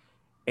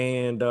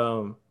 and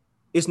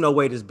it's no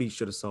way this beat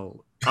should have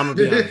sold. I'm gonna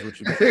be honest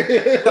with you.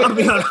 I'm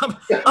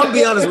gonna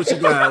be honest with you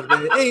guys,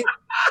 man.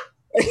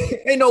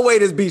 Ain't no way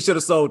this beat should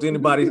have sold to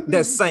anybody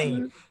that's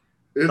sane.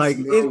 No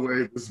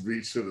way this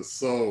beat should have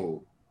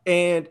sold.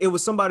 And it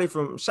was somebody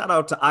from, shout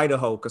out to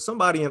Idaho, because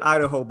somebody in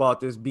Idaho bought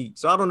this beat.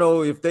 So I don't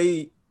know if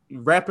they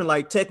rapping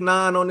like Tech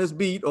Nine on this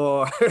beat,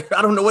 or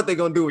I don't know what they're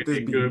gonna do with this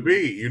beat. It could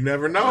be. You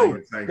never know.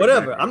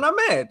 Whatever. I'm not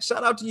mad.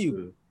 Shout out to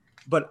you.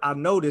 But I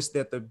noticed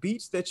that the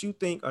beats that you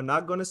think are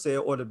not gonna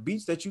sell, or the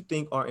beats that you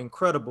think are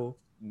incredible,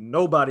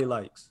 nobody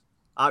likes.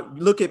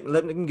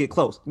 Let me get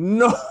close.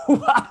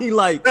 Nobody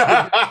likes.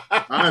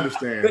 I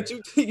understand.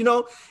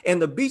 That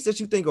and the beats that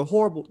you think are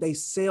horrible, they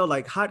sell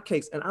like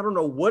hotcakes. And I don't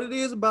know what it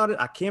is about it.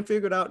 I can't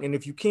figure it out. And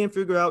if you can't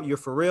figure it out, you're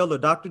Pharrell or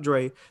Dr.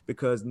 Dre,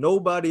 because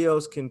nobody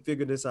else can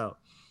figure this out.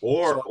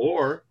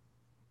 Or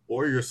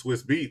your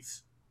Swiss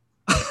Beats.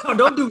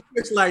 Don't do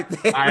Swiss like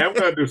that. I am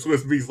gonna do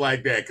Swiss Beats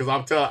like that, because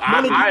I'm telling.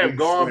 I have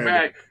gone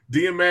back.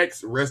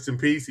 DMX, rest in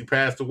peace. He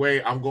passed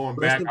away. I'm going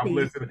back. I'm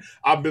listening.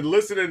 I've been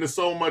listening to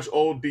so much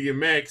old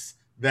DMX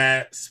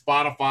that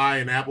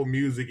Spotify and Apple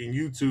Music and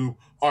YouTube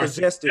are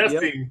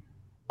suggesting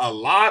a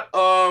lot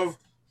of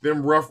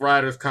them Rough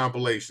Riders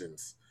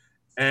compilations.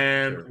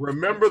 And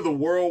remember the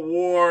World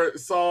War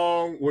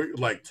song?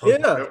 Like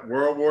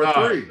World War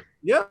III.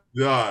 Yeah.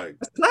 Dog.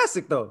 That's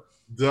classic though.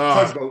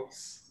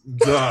 Tugboats.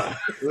 Done.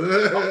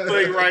 I'm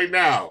saying right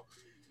now,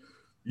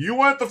 you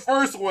weren't the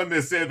first one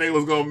that said they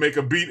was gonna make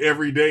a beat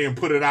every day and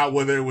put it out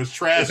whether it was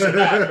trash or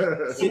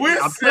not.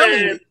 Swiss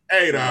said,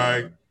 "Hey,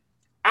 dog,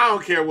 I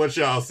don't care what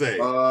y'all say.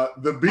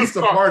 The beats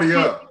a party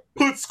up.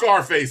 Put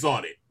Scarface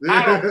on it.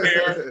 I don't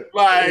care.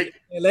 Like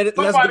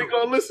somebody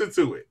gonna listen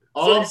to it."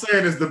 All I'm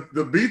saying is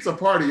the beats a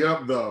party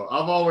up though.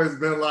 I've always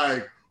been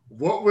like,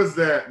 what was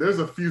that? There's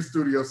a few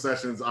studio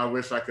sessions I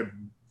wish I could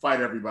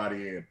fight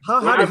everybody in.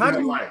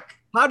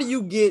 How do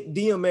you get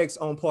DMX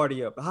on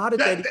Party Up? How did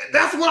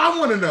that's what I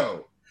want to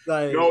know.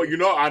 Like, no,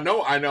 I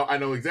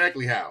know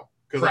exactly how.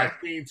 Because I've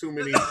seen too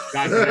many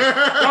documentaries.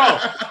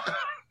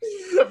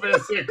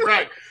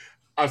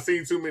 I've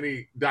seen too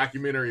many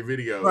documentary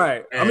videos.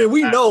 Right. I mean,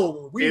 we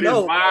know. It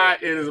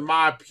is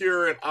my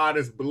pure and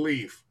honest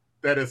belief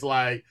that it's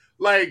like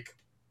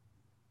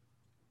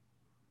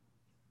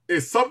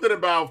it's something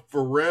about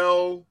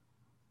Pharrell,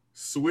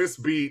 Swiss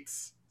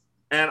Beats,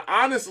 and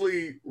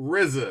honestly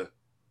RZA.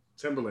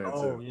 Timbaland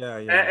too. Yeah.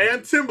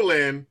 And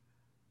Timbaland,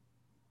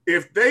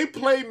 if they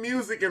play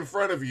music in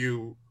front of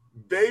you,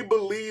 they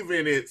believe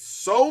in it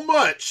so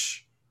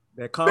much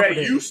that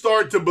you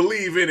start to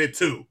believe in it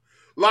too.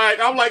 Like,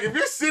 I'm like, if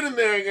you're sitting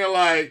there and you're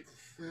like,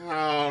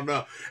 I don't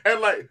know.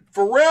 And like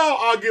Pharrell,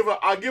 I'll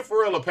give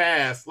Pharrell a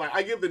pass. Like,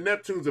 I give the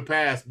Neptunes a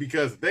pass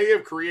because they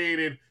have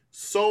created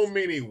so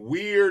many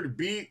weird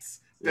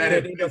beats that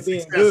have been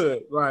being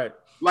good. Right.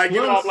 Like,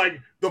 like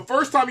the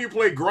first time you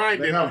play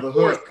Grinding, of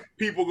course,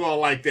 people gonna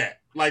like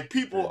that. Like,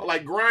 people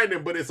like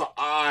Grinding, but it's an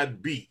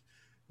odd beat.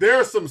 There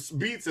are some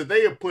beats that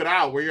they have put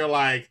out where you're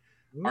like,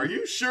 are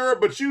you sure?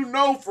 But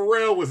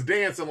Pharrell was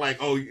dancing like,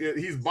 oh,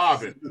 he's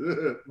bobbing.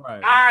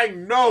 Right. I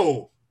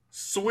know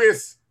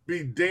Swiss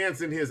be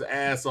dancing his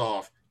ass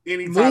off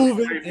anytime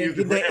he plays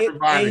music for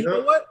everybody. And you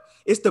know what?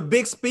 It's the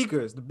big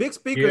speakers. The big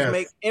speakers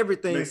make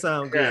everything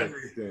sound good.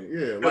 Everything.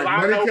 Yeah, like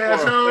Money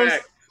Cash Homes,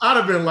 I'd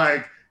have been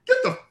like, get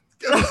the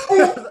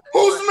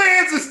whose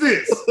man's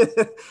chance is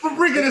this for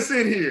bringing us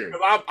in here?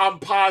 I'm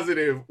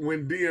positive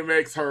when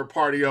DMX heard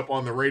 "Party Up"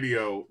 on the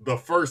radio the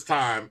first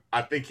time,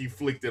 I think he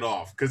flicked it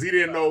off because he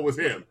didn't know it was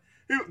him.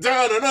 I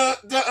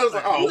was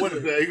like, "Oh, what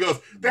is that?" He goes,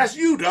 "That's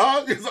you,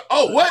 dog." He's like,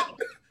 "Oh, what?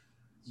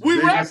 We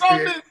rapped on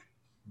this."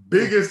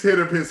 Biggest hit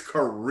of his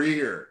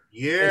career.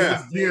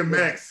 Yeah.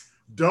 DMX,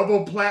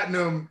 double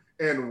platinum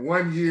in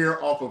 1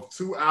 year off of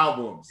 2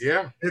 albums.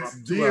 Yeah. It's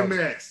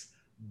DMX.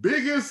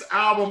 Biggest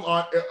album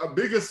on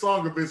biggest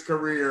song of his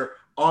career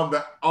on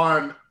the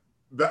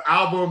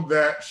album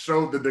that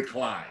showed the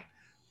decline.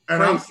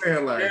 And I'm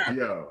saying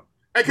yo.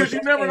 Because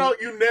you never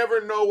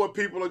know what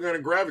people are going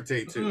to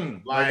gravitate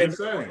to.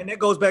 And that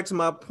goes back to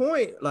my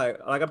point. Like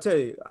I'm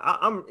telling you,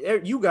 I'm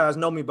you guys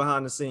know me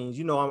behind the scenes.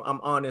 You know, I'm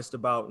honest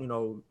about, you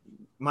know,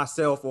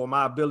 myself or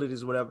my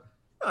abilities or whatever.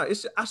 No, I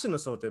shouldn't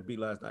have sold that beat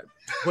last night.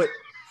 But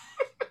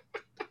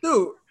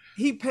dude,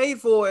 he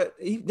paid for it.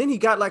 Then he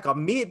got like a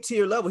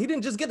mid-tier level. He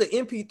didn't just get the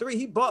MP3.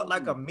 He bought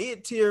like a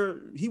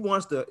mid-tier. He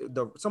wants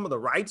some of the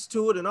rights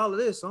to it and all of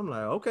this. So I'm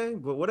like, okay,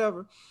 but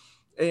whatever.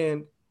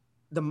 And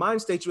the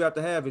mind state you have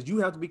to have is you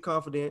have to be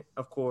confident,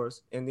 of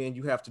course, and then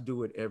you have to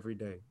do it every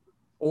day,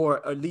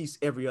 or at least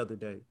every other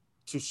day,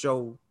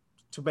 to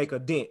make a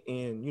dent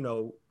in, you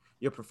know,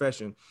 your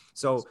profession.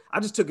 So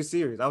I just took it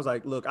serious. I was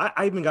like, look,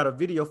 I even got a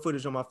video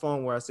footage on my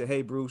phone where I said,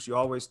 hey, Bruce, you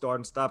always start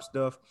and stop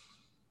stuff.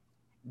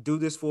 Do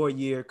this for a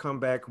year, come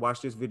back,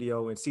 watch this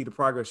video and see the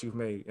progress you've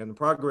made. And the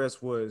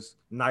progress was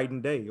night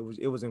and day.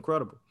 It was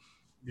incredible.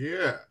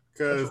 Yeah,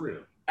 because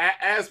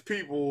as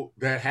people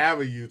that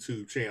have a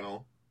YouTube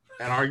channel,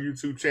 and our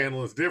YouTube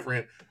channel is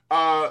different,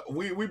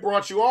 we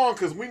brought you on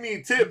because we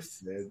need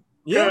tips.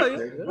 Yeah.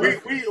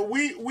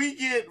 We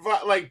get,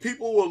 like,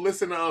 people will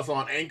listen to us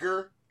on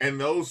Anchor, and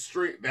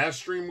that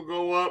stream will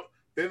go up,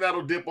 then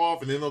that'll dip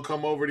off, and then they'll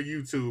come over to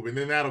YouTube, and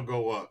then that'll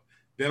go up.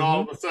 Then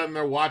all of a sudden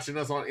they're watching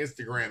us on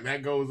Instagram.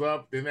 That goes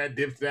up, then that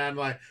dips down.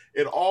 Like,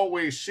 it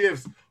always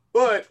shifts.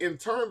 But in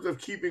terms of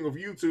keeping with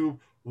YouTube,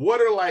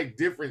 what are like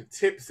different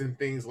tips and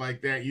things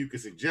like that you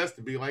could suggest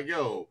to be like,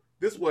 yo,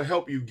 this will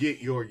help you get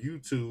your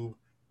YouTube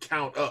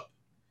count up?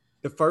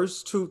 The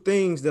first 2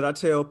 things that I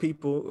tell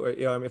people,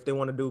 if they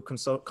want to do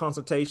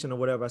consultation or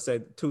whatever, I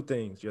say 2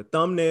 things: your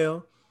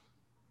thumbnail,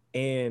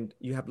 and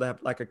you have to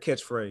have like a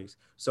catchphrase.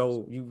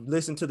 So you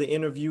listen to the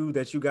interview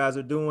that you guys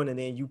are doing, and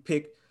then you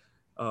pick,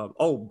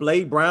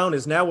 Blade Brown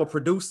is now a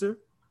producer.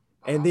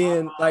 And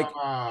then like,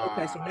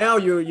 okay, so now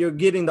you're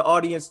getting the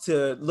audience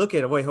to look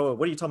at it. Wait, hold on,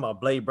 what are you talking about?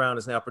 Blade Brown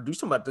is now a producer.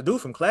 Talking about the dude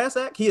from Class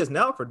Act? He is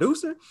now a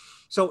producer.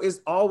 So it's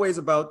always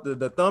about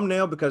the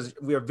thumbnail, because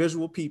we are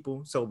visual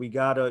people. So you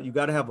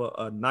gotta have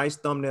a nice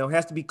thumbnail. It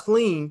has to be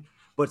clean,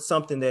 but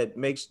something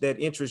that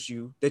interests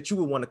you, that you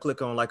would want to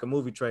click on, like a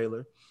movie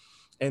trailer.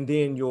 And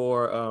then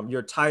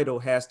your title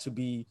has to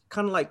be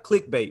kind of like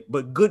clickbait,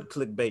 but good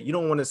clickbait. You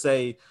don't want to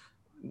say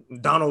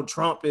Donald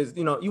Trump is,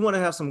 you know, you want to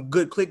have some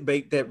good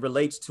clickbait that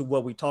relates to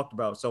what we talked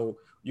about. So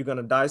you're going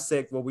to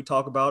dissect what we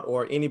talk about,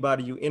 or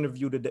anybody you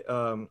interviewed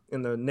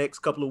in the next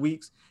couple of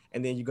weeks,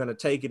 and then you're going to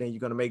take it and you're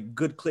going to make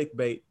good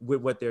clickbait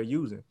with what they're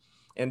using.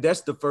 And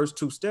that's the first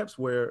 2 steps,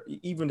 where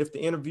even if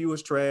the interview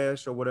is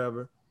trash or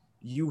whatever,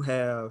 you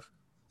have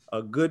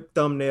a good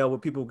thumbnail where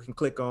people can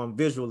click on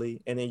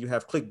visually, and then you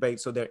have clickbait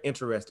so they're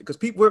interested. Because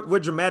we're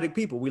dramatic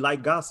people. We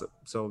like gossip.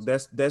 So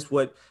that's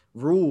what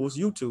rules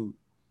YouTube.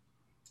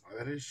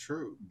 That is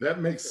true.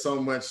 That makes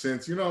so much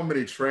sense. You know how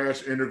many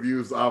trash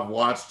interviews I've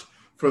watched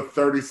for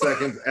 30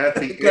 seconds at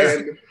the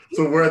end,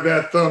 to where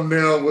that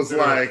thumbnail was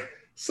like,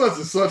 such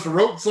and such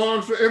wrote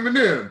songs for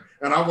Eminem.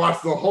 And I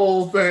watched the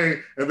whole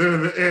thing. And then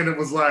in the end, it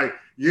was like,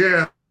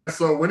 yeah,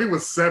 so when he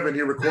was 7,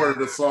 he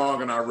recorded a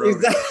song and I wrote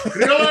it. And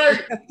you're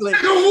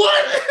like,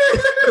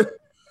 what?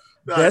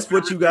 That's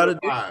what you got to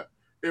do.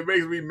 It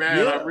makes me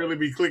mad. I really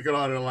be clicking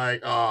on it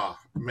like, oh,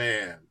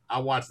 man. I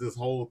watched this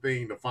whole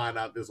thing to find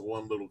out this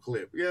one little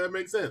clip. Yeah, that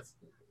makes sense.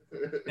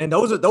 And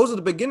those are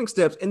the beginning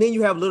steps. And then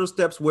you have little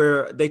steps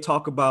where they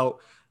talk about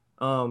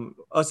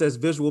us as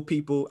visual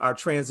people, our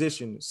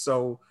transition.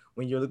 So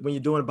when you're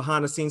doing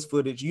behind the scenes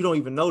footage, you don't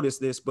even notice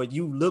this, but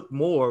you look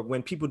more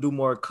when people do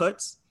more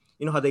cuts.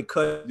 You know how they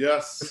cut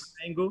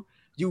angle?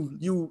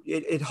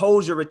 It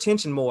holds your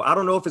attention more. I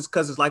don't know if it's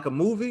because it's like a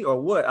movie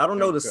or what. I don't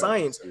know the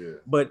science,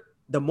 but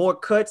the more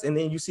cuts and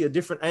then you see a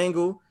different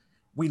angle,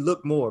 we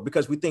look more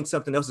because we think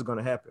something else is going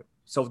to happen.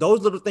 So those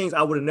little things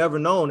I would have never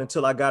known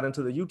until I got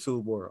into the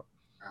YouTube world.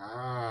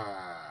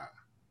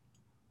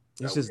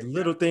 It's just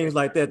little things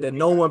like that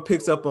no one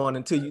picks up on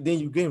until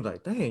you get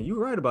like, dang, you're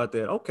right about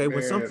that. Okay,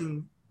 when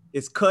something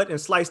is cut and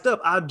sliced up,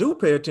 I do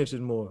pay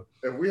attention more.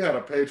 If we had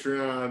a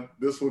Patreon,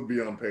 this would be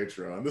on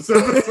Patreon. This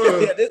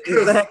episode.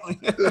 Exactly.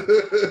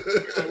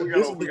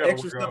 This is the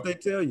extra stuff they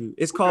tell you.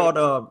 It's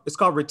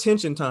called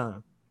retention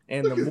time.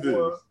 And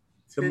the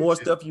more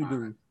stuff you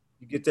do,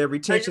 you get that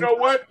retention. Hey, you know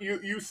what?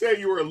 You said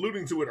you were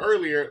alluding to it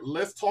earlier.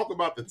 Let's talk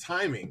about the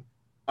timing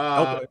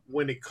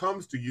when it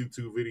comes to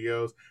YouTube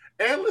videos.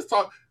 And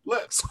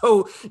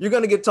So you're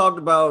going to get talked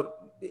about,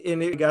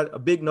 and they got a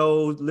big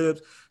nose,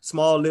 lips,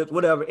 small lips,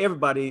 whatever.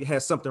 Everybody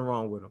has something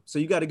wrong with them. So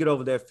you got to get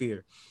over that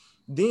fear.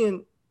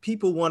 Then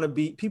people want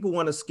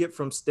to skip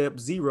from step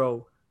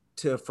 0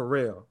 to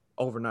Pharrell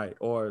overnight,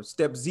 or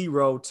step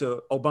 0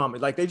 to Obama.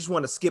 Like they just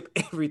want to skip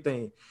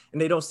everything,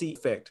 and they don't see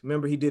effect.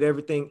 Remember, he did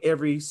everything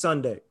every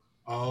Sunday.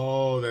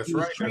 Oh, that's He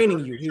was right.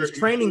 training you. He was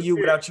training you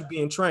without you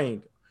being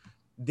trained.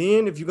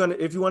 Then if you want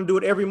to do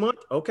it every month,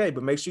 okay,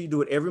 but make sure you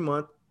do it every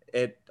month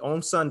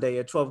on Sunday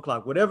at 12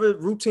 o'clock. Whatever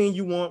routine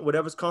you want,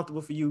 whatever's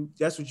comfortable for you,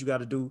 that's what you got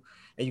to do.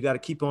 And you got to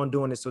keep on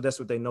doing it. So that's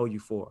what they know you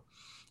for.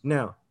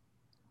 Now,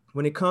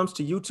 when it comes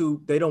to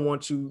YouTube,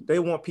 they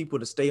want people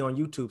to stay on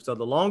YouTube. So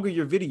the longer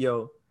your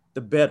video,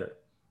 the better.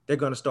 They're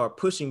going to start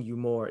pushing you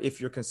more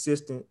if you're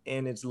consistent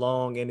and it's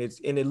long and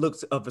it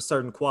looks of a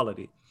certain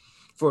quality.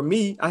 For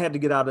me, I had to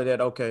get out of that.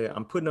 Okay,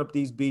 I'm putting up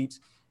these beats.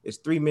 It's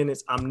 3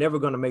 minutes. I'm never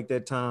going to make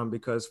that time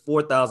because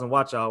 4,000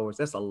 watch hours,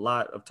 that's a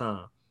lot of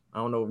time. I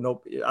don't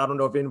know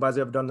if anybody's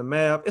ever done the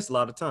math. It's a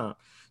lot of time.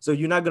 So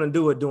you're not going to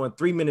do it doing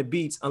 3-minute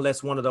beats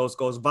unless one of those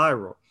goes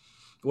viral.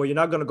 Well, you're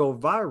not going to go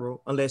viral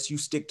unless you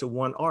stick to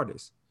one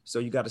artist. So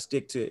you got to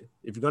stick to it.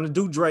 If you're going to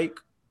do Drake,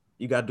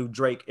 you got to do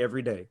Drake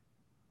every day.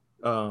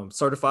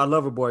 Certified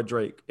Lover Boy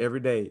Drake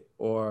every day,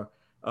 or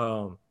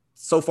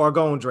So Far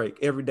Gone Drake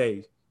every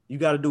day. You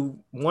got to do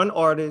one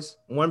artist,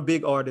 one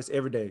big artist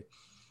every day.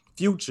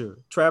 Future,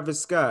 Travis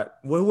Scott,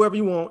 whoever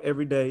you want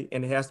every day,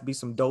 and it has to be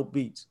some dope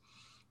beats.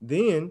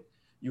 Then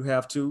you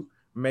have to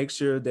make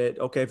sure that,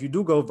 okay, if you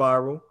do go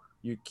viral,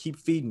 you keep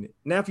feeding it.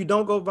 Now, if you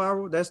don't go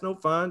viral, that's no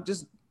fun.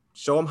 Just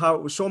show them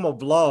a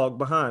vlog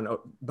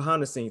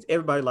behind the scenes.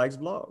 Everybody likes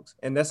vlogs,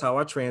 and that's how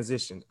I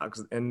transitioned.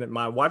 And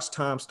my watch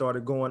time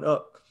started going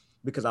up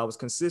because I was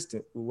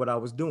consistent with what I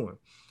was doing.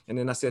 And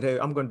then I said, hey,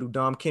 I'm going to do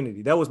Dom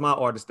Kennedy. That was my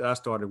artist that I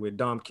started with,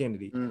 Dom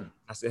Kennedy.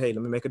 I said, hey,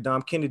 let me make a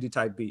Dom Kennedy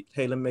type beat.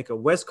 Hey, let me make a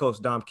West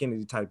Coast Dom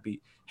Kennedy type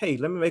beat. Hey,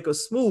 let me make a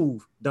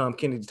smooth Dom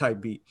Kennedy type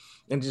beat.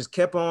 And just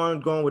kept on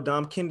going with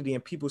Dom Kennedy,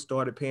 and people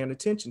started paying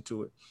attention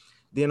to it.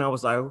 Then I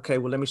was like, okay,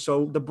 well, let me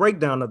show the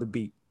breakdown of the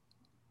beat.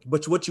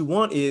 But what you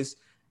want is,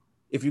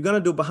 if you're going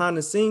to do behind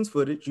the scenes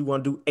footage, you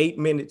want to do 8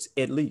 minutes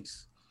at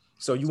least.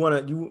 So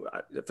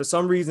for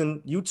some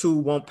reason,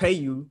 YouTube won't pay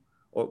you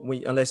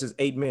unless it's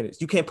 8 minutes.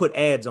 You can't put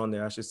ads on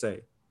there, I should say.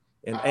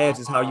 And ads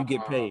is how you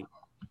get paid.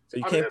 So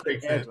you can't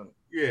put ads on it.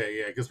 Yeah.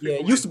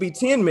 It used to be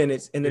 10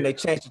 minutes, and then they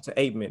changed it to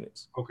 8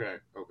 minutes. Okay.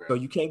 So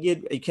you can't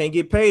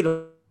get paid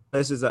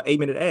unless it's an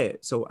 8-minute ad.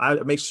 So I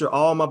make sure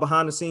all my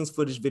behind the scenes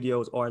footage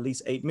videos are at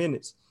least 8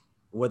 minutes,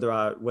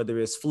 whether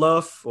it's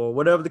fluff or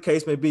whatever the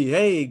case may be.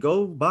 Hey,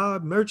 go buy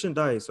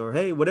merchandise, or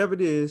hey, whatever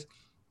it is,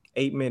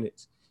 8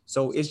 minutes.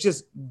 So it's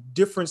just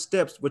different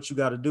steps what you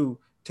got to do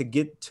to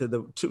get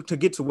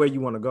to where you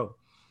want to go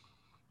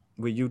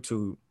with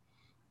YouTube.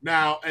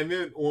 Now, and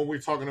then when we're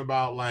talking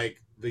about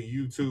like the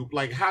YouTube,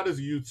 like how does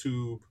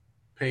YouTube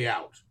pay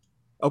out?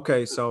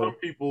 Okay, so some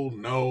people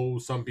know,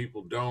 some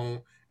people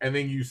don't, and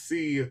then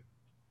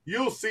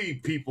you'll see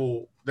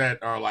people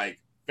that are like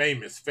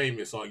famous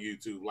on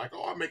YouTube, like,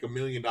 oh, I make $1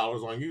 million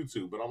on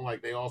YouTube, but I'm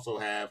like, they also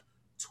have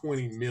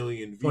 20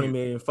 million views, 20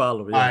 million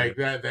followers, like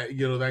that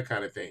that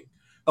kind of thing.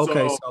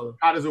 Okay, so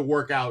how does it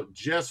work out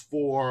just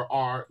for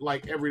our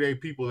like everyday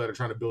people that are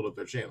trying to build up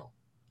their channel?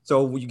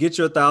 So you get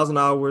your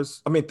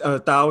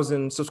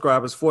 1,000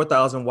 subscribers,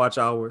 4,000 watch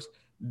hours.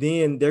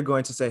 Then they're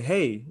going to say,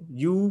 hey,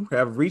 you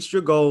have reached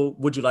your goal.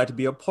 Would you like to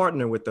be a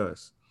partner with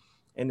us?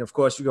 And of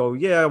course you go,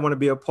 yeah, I want to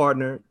be a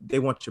partner. They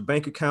want your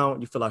bank account.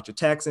 You fill out your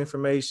tax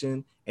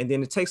information. And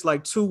then it takes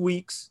like 2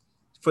 weeks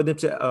for them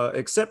to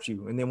accept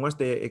you. And then once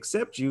they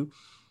accept you,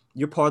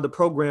 you're part of the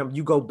program.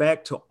 You go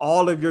back to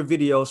all of your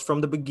videos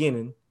from the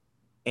beginning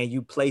and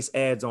you place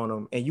ads on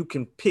them, and you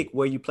can pick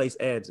where you place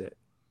ads at.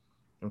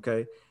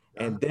 Okay.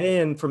 And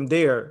then from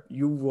there,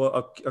 you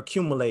will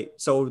accumulate.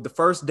 So the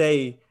first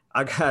day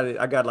I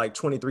got like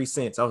 23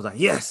 cents. I was like,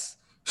 yes,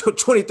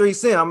 23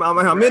 cents.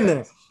 I'm in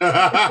there.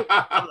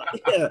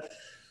 Yeah.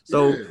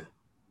 So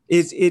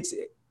it's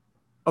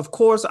of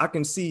course I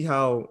can see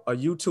how a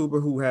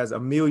YouTuber who has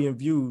 1 million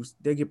views,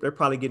 they're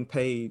probably getting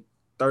paid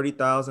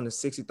 30,000 to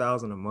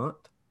 60,000 a month,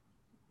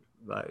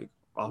 like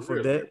off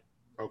of that.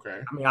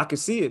 Okay. I mean, I can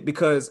see it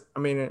because I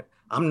mean,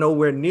 I'm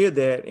nowhere near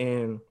that,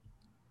 and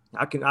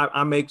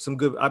I make some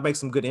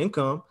good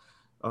income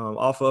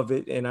off of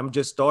it, and I'm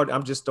just starting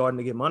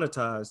to get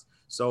monetized.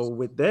 So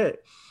with that,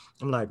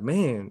 I'm like,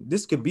 man,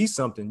 this could be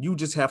something. You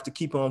just have to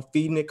keep on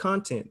feeding it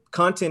content.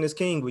 Content is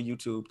king with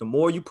YouTube. The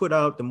more you put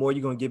out, the more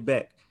you're gonna get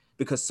back,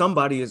 because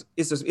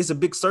it's a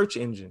big search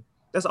engine.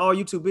 That's all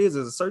YouTube is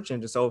a search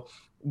engine. So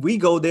we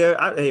go there.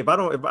 If I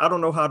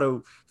don't know how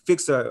to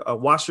fix a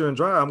washer and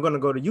dryer, I'm gonna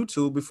go to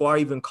YouTube before I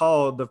even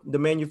call the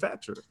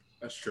manufacturer.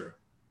 That's true.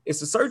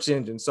 It's a search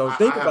engine. So I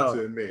have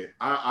to admit,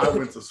 I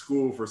went to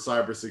school for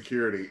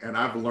cybersecurity, and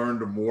I've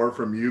learned more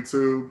from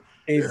YouTube.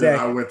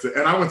 Exactly.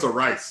 I went to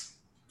Rice.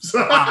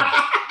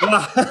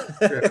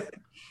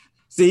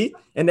 See,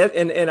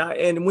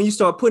 and when you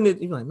start putting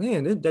it, you're like,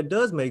 man, that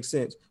does make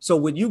sense. So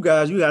with you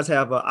guys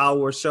have an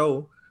hour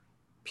show.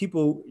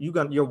 people,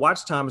 your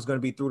watch time is going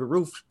to be through the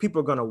roof.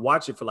 People are going to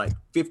watch it for like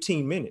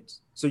 15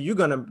 minutes. So you're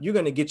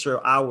gonna get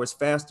your hours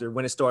faster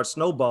when it starts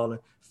snowballing,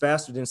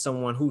 faster than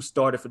someone who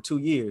started for 2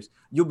 years.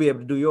 You'll be able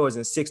to do yours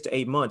in 6 to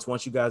 8 months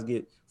once you guys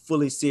get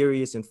fully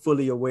serious and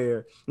fully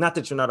aware. Not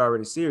that you're not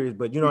already serious,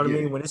 but you know what I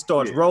mean? When it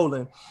starts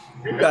rolling,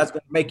 you guys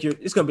gonna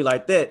it's gonna be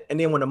like that. And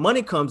then when the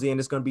money comes in,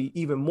 it's gonna be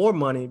even more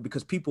money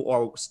because people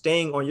are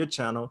staying on your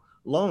channel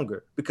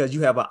longer because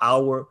you have an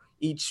hour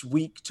each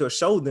week to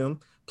show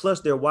them.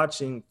 Plus they're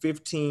watching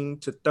 15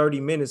 to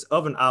 30 minutes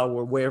of an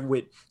hour, where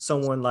with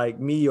someone like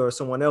me or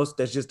someone else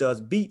that just does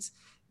beats,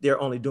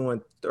 they're only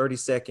doing 30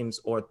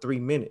 seconds or 3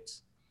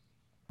 minutes.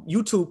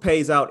 YouTube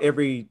pays out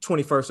every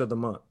 21st of the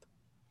month.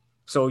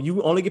 So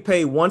you only get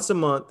paid once a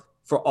month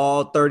for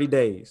all 30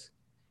 days.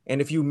 And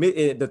if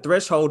the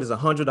threshold is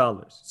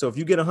 $100. So if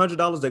you get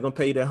 $100, they're going to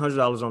pay you that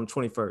 $100 on the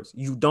 21st.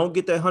 You don't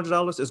get that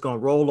 $100, it's going to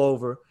roll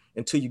over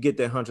until you get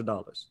that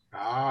 $100.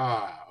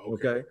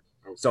 Okay.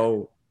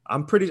 So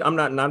I'm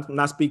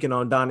not speaking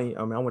on Donnie.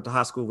 I mean, I went to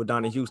high school with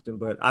Donnie Houston,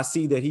 but I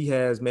see that he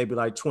has maybe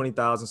like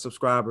 20,000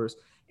 subscribers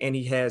and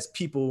he has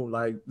people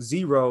like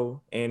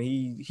zero, and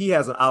he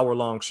has an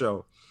hour-long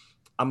show.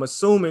 I'm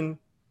assuming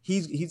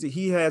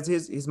he has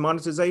his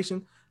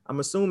monetization. I'm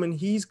assuming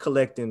he's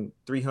collecting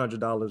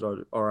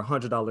 $300 or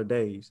 $100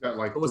 days. Got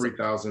like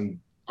 3,000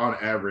 on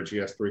average. He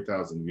has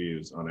 3,000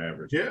 views on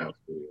average.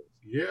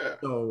 Yeah.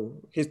 So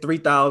his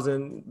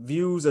 3,000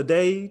 views a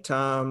day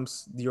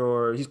times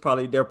they're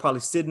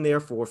probably sitting there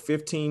for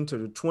 15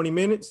 to 20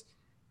 minutes.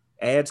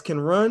 Ads can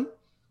run.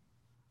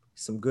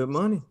 Some good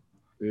money.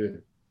 Yeah.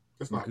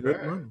 That's not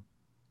bad. Money.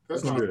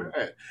 That's not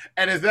bad.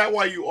 And is that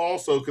why you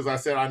also, because I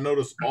said I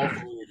noticed also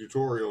in your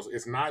tutorials,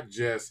 it's not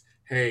just,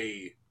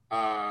 hey,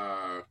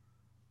 YNF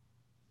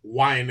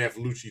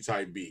Lucci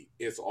type beat.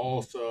 It's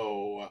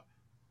also,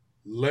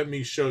 let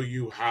me show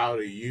you how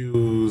to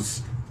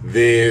use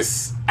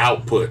this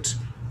output,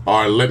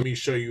 or let me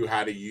show you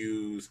how to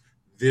use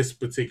this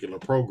particular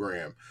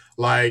program.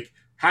 Like,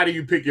 how do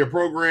you pick your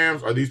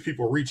programs? Are these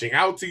people reaching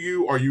out to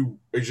you?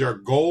 Is your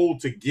goal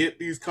to get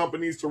these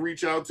companies to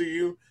reach out to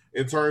you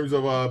in terms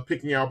of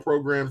picking out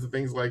programs and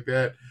things like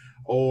that?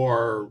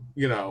 Or,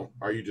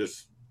 are you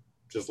just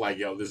like,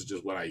 yo, this is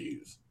just what I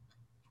use?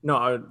 No,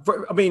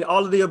 I mean,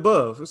 all of the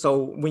above.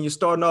 So when you're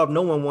starting off,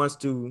 no one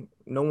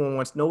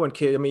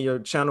cares. I mean, your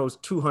channel is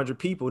 200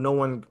 people. No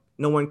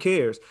one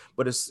cares,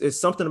 but it's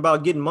something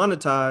about getting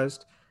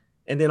monetized.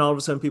 And then all of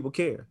a sudden people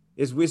care.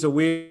 It's a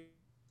weird,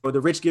 or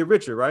the rich get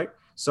richer, right?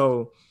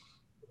 So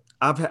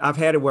I've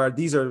had it where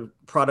these are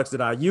products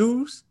that I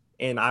use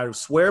and I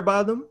swear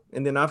by them.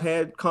 And then I've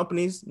had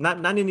companies,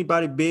 not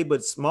anybody big,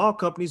 but small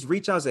companies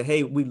reach out and say,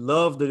 hey, we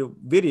love the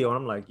video. And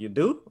I'm like, you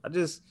do? I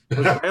just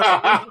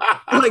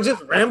was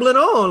just rambling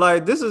on.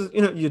 Like, this is,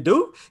 you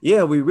do?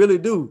 Yeah, we really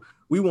do.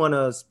 We want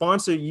to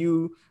sponsor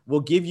you.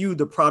 We'll give you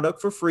the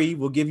product for free.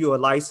 We'll give you a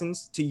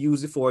license to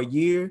use it for a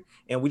year.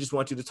 And we just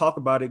want you to talk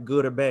about it,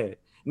 good or bad.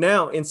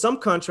 Now, in some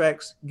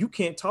contracts, you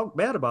can't talk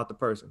bad about the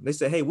person. They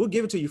say, hey, we'll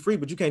give it to you free,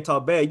 but you can't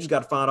talk bad. You just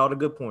got to find all the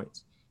good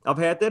points. I've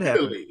had that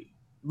happen.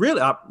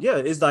 Really? Yeah.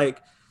 It's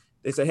like,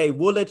 they say, hey,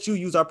 we'll let you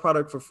use our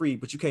product for free,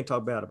 but you can't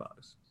talk bad about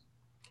us.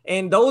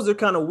 And those are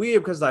kind of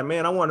weird because, like,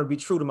 man, I want to be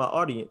true to my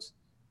audience.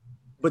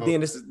 But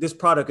then this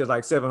product is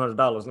like $700.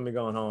 Let me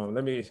go on home.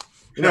 Let me,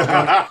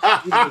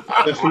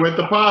 Let's with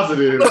the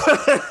positives.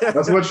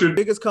 That's what your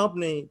biggest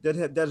company that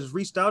has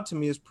reached out to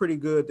me is pretty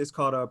good. It's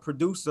called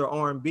Producer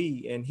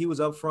R&B, and he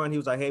was up front. He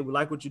was like, "Hey, we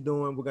like what you're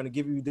doing. We're gonna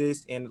give you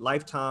this and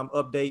lifetime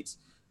updates,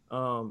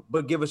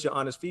 but give us your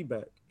honest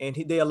feedback." And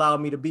they allowed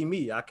me to be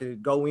me. I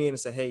could go in and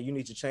say, "Hey, you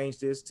need to change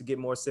this to get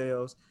more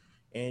sales,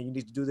 and you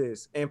need to do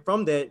this." And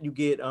from that, you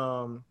get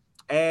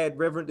ad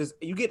revenue.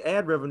 You get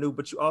ad revenue,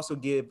 but you also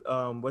give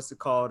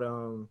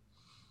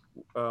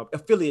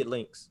affiliate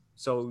links.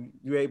 So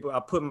I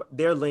put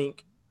their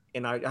link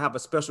and I have a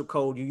special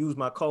code. You use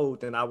my code,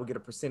 then I will get a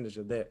percentage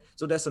of that.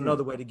 So that's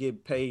another way to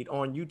get paid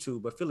on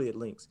YouTube, affiliate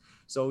links.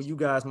 So you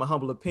guys, my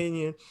humble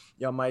opinion,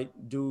 y'all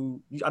might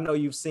do, I know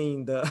you've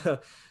seen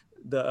the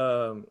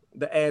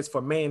ads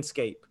for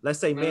Manscaped. Let's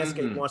say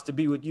Manscaped wants to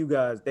be with you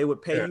guys. They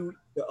would pay you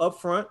the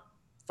upfront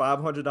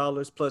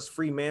 $500 plus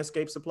free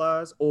Manscaped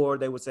supplies, or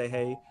they would say,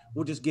 hey,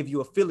 we'll just give you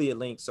affiliate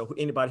links. So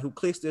anybody who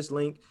clicks this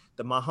link,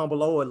 the My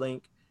Humble Oa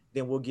link,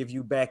 then we'll give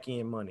you back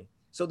end money.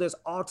 So there's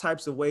all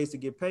types of ways to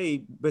get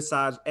paid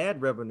besides ad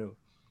revenue.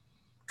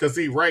 Because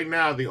see, right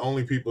now, the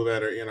only people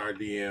that are in our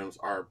DMs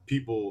are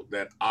people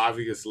that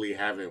obviously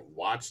haven't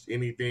watched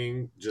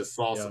anything, just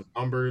saw some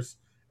numbers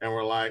and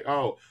were like,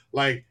 oh,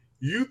 like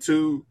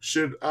YouTube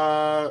should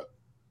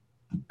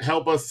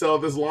help us sell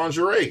this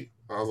lingerie.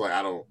 I was like,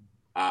 I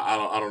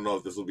don't know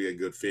if this will be a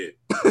good fit.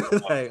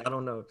 Hey, I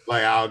don't know.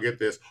 Like, I'll get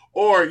this.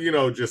 Or,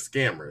 just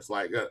scammers.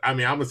 Like, I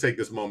mean, I'm going to take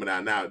this moment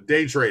out now.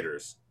 Day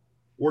traders,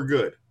 we're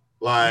good.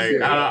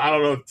 Like, I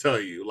don't know what to tell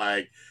you.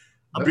 Like,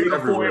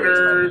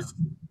 Bitcoiners,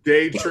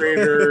 day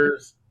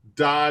traders,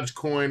 Dodge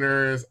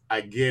coiners,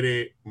 I get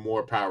it.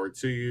 More power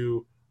to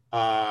you.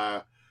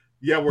 Yeah,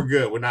 we're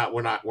good. We're not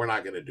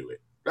going to do it.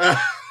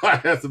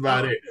 That's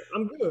about it.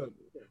 I'm good.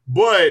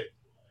 but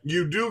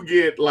you do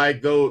get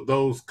like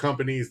those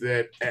companies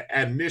that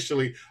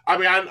initially, I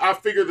mean, I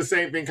figure the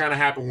same thing kind of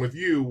happened with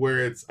you,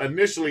 where it's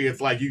initially it's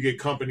like you get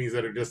companies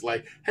that are just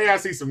like, hey, I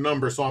see some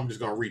numbers, so I'm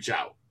just gonna reach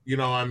out. You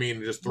know what I mean?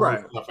 And just throw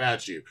Right. stuff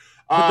at you.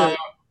 But the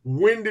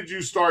When did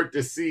you start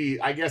to see,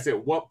 I guess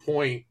at what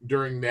point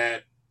during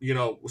that, you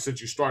know,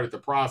 since you started the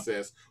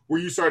process, where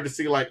you started to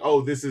see like,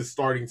 oh, this is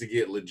starting to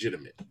get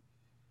legitimate?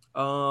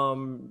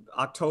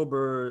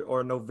 October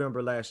or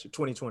November last year,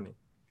 2020.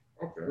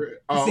 Okay.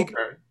 Oh, See, okay.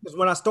 because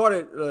when I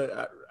started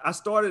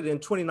in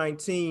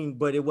 2019,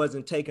 but it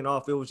wasn't taking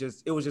off. It was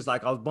just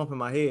like I was bumping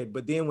my head.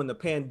 But then when the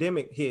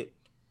pandemic hit,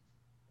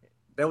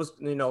 that was,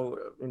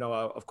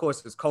 of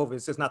course, it's COVID.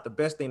 It's just not the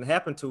best thing to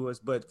happen to us.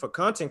 But for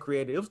content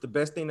creators, it was the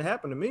best thing to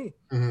happen to me,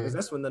 because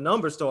that's when the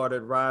numbers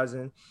started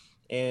rising,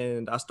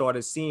 and I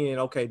started seeing,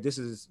 okay, this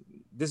is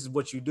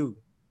what you do.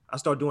 I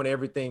started doing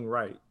everything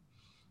right,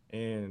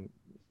 and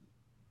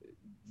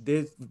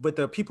but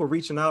the people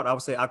reaching out, I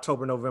would say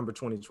October, November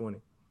 2020.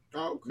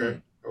 Oh, okay.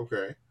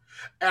 Okay.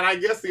 And I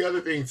guess the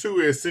other thing too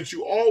is, since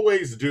you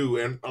always do,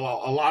 and a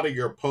lot of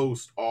your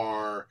posts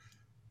are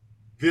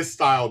this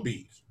style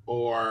beat,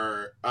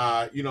 or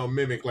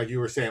mimic, like you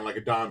were saying, like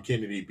a Dom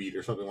Kennedy beat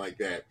or something like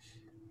that.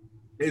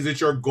 Is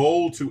it your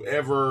goal to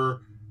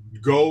ever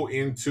go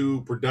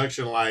into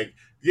production like,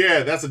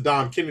 yeah, that's a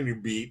Dom Kennedy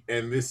beat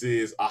and this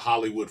is a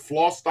Hollywood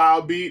Floss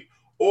style beat?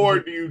 Or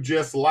do you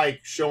just like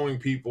showing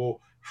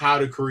people how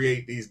to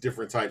create these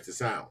different types of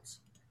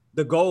sounds?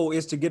 The goal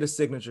is to get a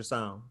signature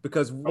sound,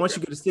 because once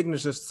you get a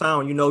signature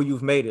sound,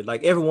 you've made it.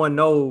 Like everyone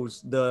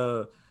knows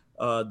the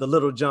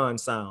Little John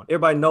sound.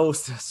 Everybody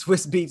knows the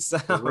Swiss Beat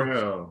sound. For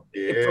real.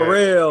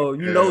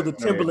 You know the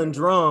Timberland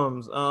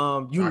drums.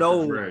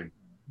 Dre.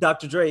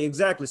 Dr. Dre,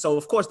 exactly. So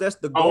of course that's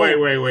the goal.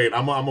 Oh, wait.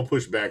 I'm gonna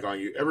push back on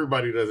you.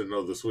 Everybody doesn't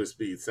know the Swiss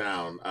Beat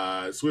sound.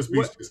 Swiss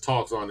Beats just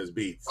talks on his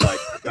beats. Like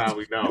now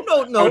we know.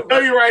 No. I'll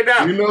tell you right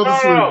now. You know the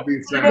Swiss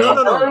Beat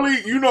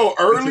sound.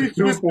 Early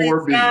Swiss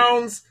Beat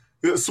sounds.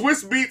 The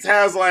Swiss Beats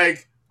has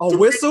like a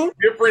whistle,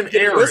 different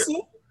eras.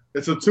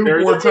 It's a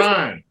 2/4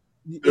 time.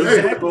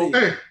 Exactly.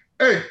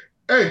 Hey.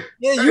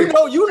 Yeah, you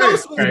know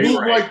Swiss Beats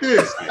like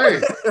this.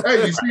 Hey,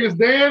 you see his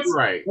dance?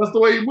 Right. That's the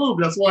way he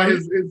moved. That's why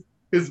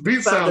his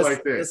beats sound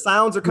like that. The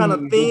sounds are kind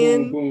of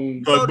thin.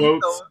 Boom.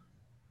 Tugboats.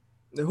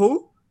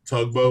 Who?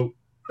 Tugboat.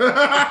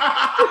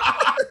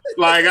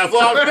 Like that's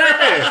what I'm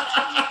saying.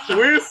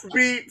 Swiss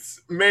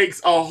Beats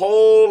makes a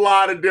whole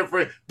lot of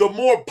different. The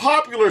more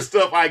popular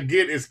stuff I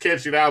get is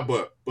catching out,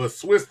 but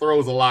Swiss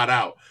throws a lot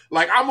out.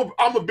 Like I'm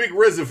a big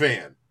RZA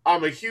fan.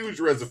 I'm a huge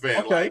RZA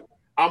fan. Okay. Like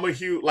I'm a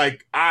huge,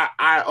 like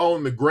I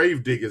own the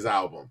Gravediggers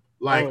album.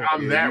 Like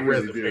I'm that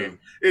RZA fan.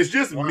 It's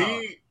just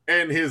me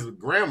and his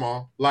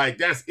grandma. Like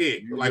that's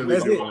it. Like we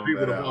don't want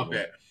people to want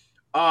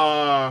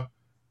that.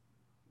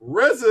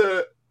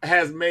 RZA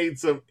has made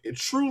some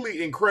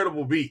truly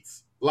incredible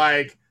beats,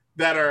 like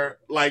that are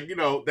like,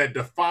 that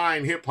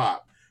define hip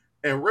hop.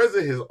 And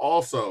RZA has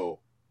also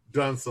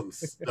done some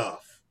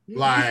stuff.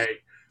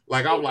 like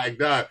I'm like,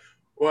 duh,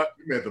 what?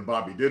 You meant the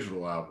Bobby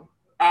Digital album.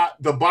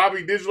 The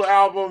Bobby Digital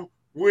album,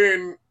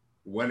 when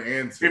 1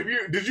 and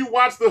 2. Did you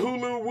watch the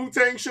Hulu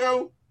Wu-Tang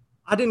show?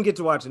 I didn't get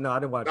to watch it. No, I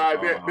didn't watch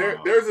it.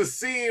 There's a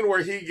scene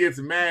where he gets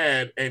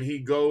mad and he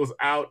goes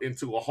out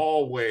into a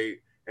hallway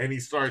and he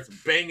starts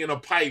banging a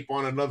pipe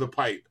on another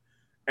pipe.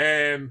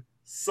 And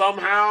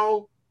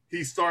somehow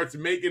he starts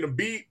making a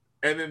beat,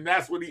 and then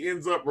that's what he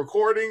ends up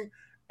recording.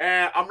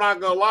 And I'm not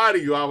going to lie to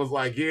you, I was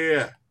like,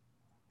 yeah,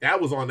 that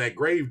was on that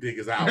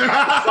Gravediggers album.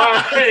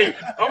 Like,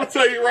 I'm going to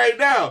tell you right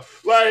now,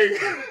 like...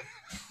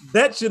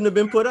 that shouldn't have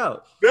been put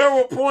out. There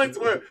were points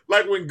where,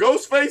 like, when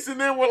Ghostface and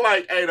them were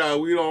like, hey, no,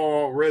 we don't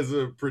want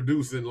RZA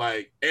producing,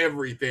 like,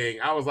 everything.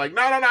 I was like,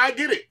 no, I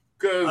get it.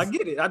 I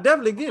get it. I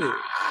definitely get it.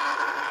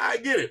 I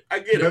get it.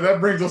 Yeah,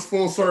 that brings us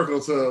full circle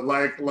to,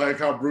 like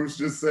how Bruce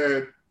just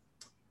said,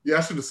 yeah,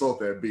 I should have sold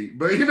that beat.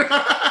 But,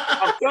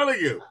 I'm telling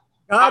you.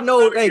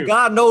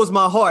 God knows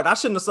my heart. I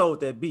shouldn't have sold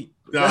that beat.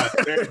 And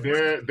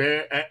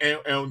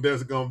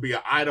there's gonna be an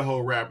Idaho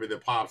rapper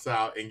that pops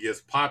out and gets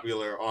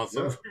popular on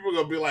some. People are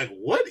gonna be like,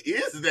 "What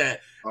is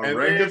that?" And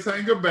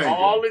then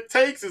all it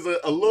takes is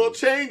a little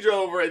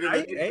changeover, and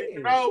then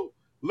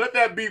let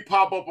that beat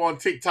pop up on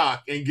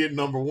TikTok and get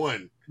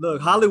 #1.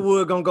 Look,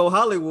 Hollywood gonna go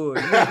Hollywood.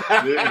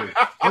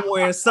 I'm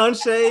wearing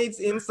sunshades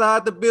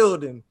inside the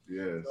building.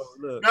 Yes. So,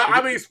 look. Now,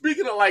 I mean,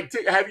 speaking of like,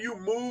 have you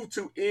moved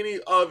to any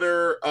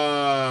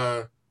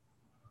other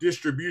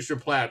distribution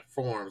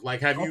platforms? Like,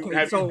 have you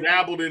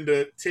dabbled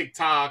into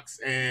TikToks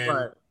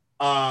and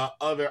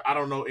other? I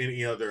don't know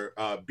any other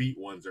beat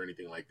ones or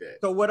anything like that.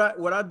 So what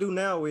I do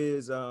now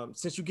is,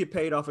 since you get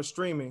paid off of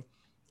streaming,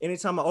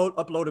 anytime I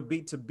upload a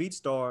beat to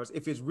BeatStars,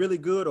 if it's really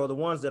good or the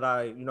ones that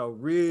I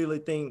really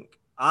think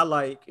I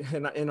like,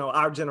 and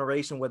our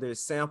generation, whether it's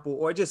sample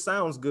or it just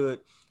sounds good,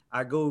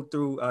 I go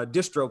through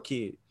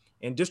DistroKid.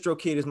 And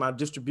DistroKid is my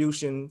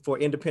distribution for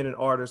independent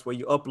artists, where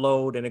you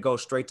upload and it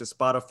goes straight to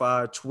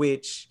Spotify,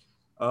 Twitch,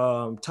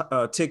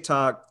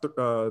 TikTok,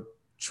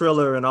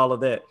 Triller, and all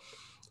of that.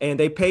 and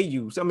they pay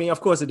you. So, I mean,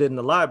 of course, it didn't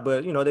a lot,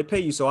 but you know, they pay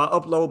you. So I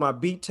upload my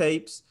beat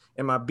tapes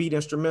and my beat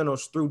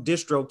instrumentals through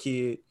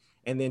DistroKid,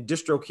 and then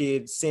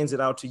DistroKid sends it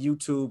out to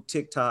YouTube,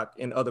 TikTok,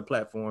 and other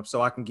platforms,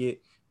 so I can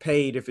get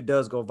paid if it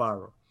does go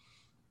viral.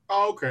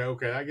 Oh,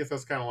 okay. I guess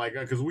that's kind of like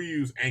because we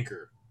use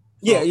Anchor.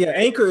 So yeah.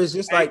 Anchor is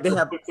just like they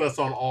have puts us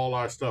on all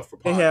our stuff for.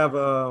 They have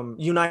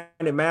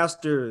United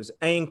Masters,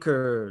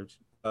 Anchor,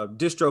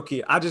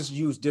 DistroKid. I just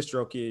use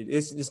DistroKid.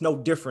 It's no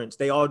difference.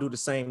 They all do the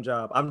same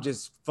job. I'm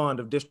just fond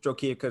of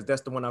DistroKid because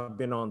that's the one I've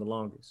been on the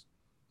longest.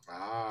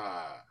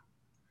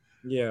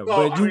 Yeah,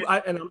 well,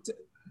 but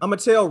I'm gonna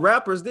tell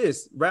rappers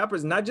this: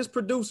 rappers, not just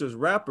producers,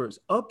 rappers,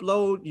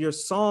 upload your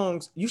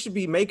songs. You should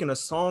be making a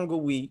song a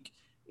week,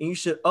 and you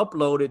should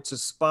upload it to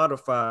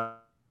Spotify,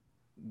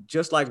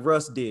 just like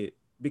Russ did,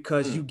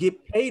 because you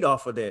get paid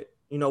off of that.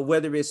 You know,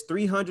 whether it's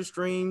 300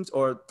 streams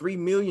or 3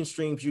 million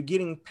streams, you're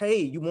getting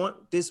paid. You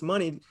want this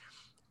money.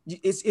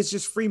 It's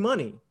just free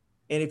money.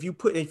 And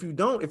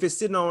if it's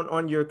sitting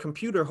on your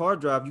computer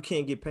hard drive, you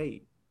can't get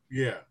paid.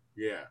 Yeah.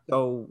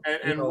 So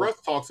and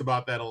Russ talks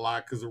about that a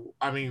lot because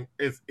I mean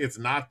it's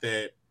not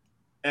that.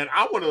 And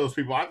I'm one of those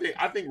people. I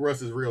think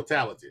Russ is real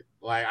talented.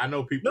 Like I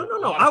know people.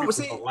 No. I would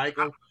say don't like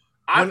him.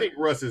 I think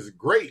Russ is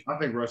great. I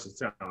think Russ is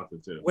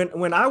talented too.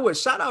 When I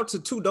was shout out to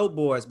Two Dope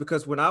Boys,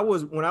 because when I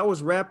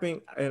was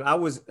rapping and I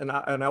was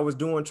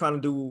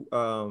trying to do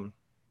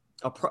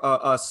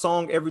a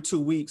song every 2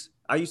 weeks,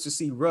 I used to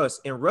see Russ,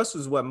 and Russ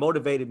was what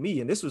motivated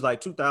me. And this was like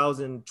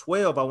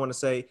 2012, I want to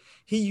say.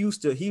 He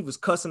was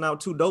cussing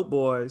out Two Dope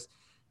Boys,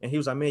 and he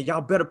was like, "Man,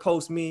 y'all better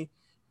post me."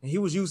 And he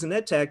was using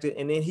that tactic,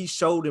 and then he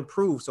showed and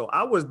proved. So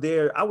I was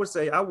there. I would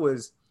say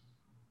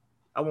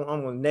I'm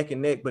on neck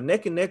and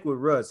neck with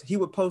Russ. He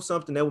would post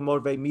something that would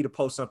motivate me to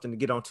post something to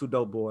get on Two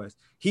Dope Boys.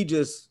 He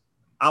just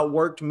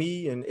outworked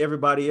me and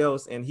everybody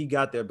else, and he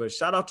got there. But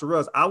shout out to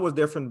Russ. I was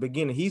there from the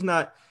beginning. He's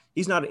not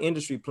an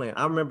industry plant.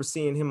 I remember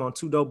seeing him on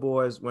Two Dope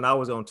Boys when I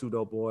was on Two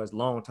Dope Boys a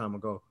long time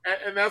ago.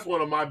 And that's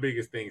one of my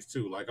biggest things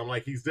too. Like I'm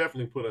like, he's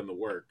definitely put in the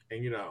work.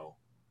 And you know,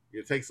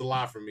 it takes a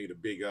lot for me to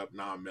big up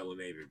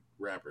non-melanated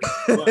rappers.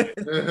 But,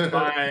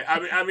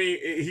 I mean,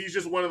 he's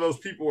just one of those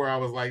people where I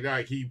was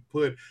like he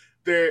put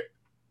there.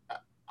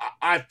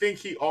 I think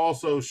he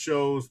also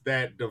shows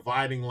that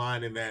dividing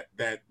line and that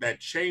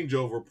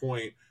changeover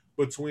point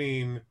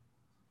between.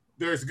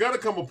 There's gonna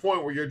come a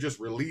point where you're just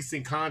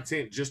releasing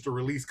content just to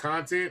release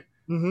content,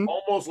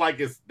 almost like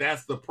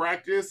that's the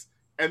practice,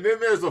 and then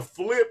there's a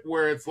flip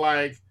where it's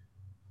like,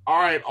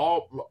 all right,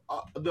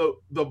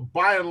 the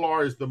by and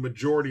large, the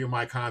majority of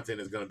my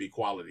content is gonna be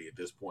quality at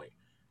this point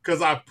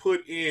because I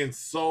put in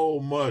so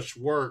much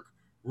work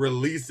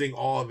releasing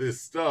all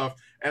this stuff,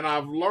 and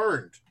I've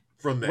learned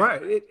from that.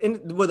 Right,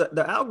 and with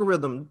the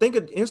algorithm, think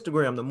of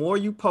Instagram. The more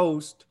you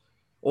post.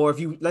 Or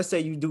if let's say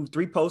you do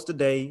 3 posts a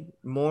day,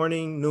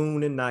 morning,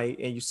 noon, and night,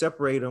 and you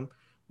separate them,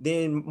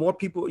 then more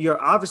people,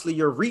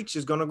 your reach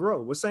is going to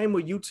grow. Well, same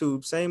with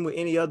YouTube, same with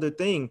any other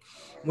thing.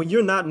 When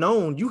you're not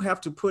known, you have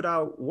to put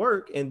out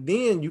work, and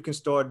then you can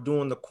start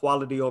doing the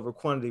quality over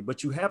quantity. But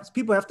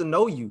people have to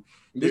know you.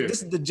 Yeah.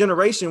 This is the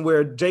generation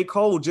where J.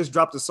 Cole just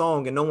dropped a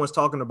song and no one's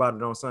talking about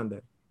it on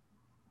Sunday.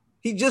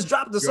 He just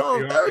dropped the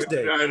song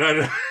Thursday.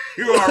 No.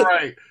 You are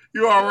right.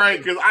 You are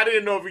right, because I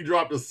didn't know if he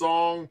dropped a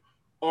song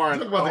or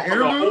the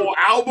whole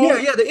album.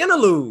 Yeah, the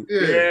interlude.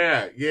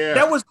 Yeah.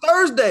 That was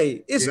Thursday.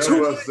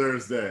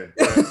 Thursday.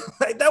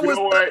 You know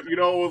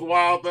what was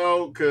wild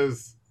though?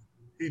 Because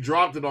he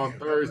dropped it on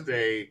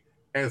Thursday,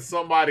 and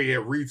somebody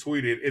had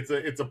retweeted.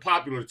 It's a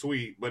popular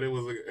tweet, but it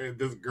was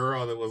this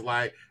girl that was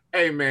like,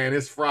 "Hey man,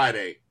 it's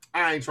Friday.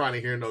 I ain't trying to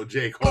hear no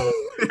J. Cole."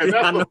 And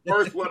that's the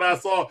first one I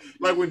saw.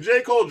 Like when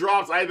J. Cole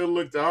drops, I either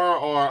looked at her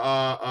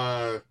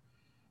or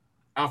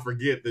I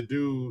forget the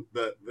dude,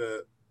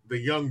 the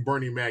young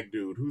Bernie Mac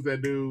dude. Who's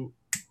that dude?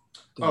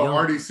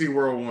 RDC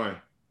World 1.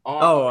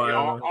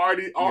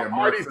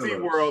 RDC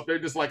World. They're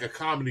just like a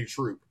comedy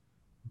troupe,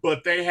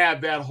 but they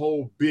have that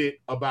whole bit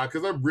about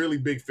because they're really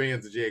big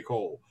fans of J.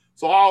 Cole.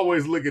 So I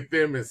always look at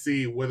them and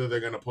see whether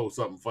they're gonna post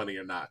something funny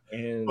or not.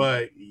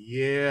 But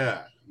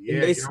you're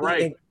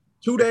right.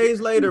 2 days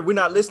later, we're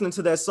not listening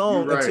to that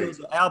song until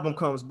the album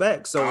comes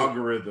back. So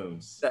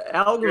the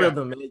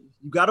algorithm,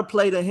 you got to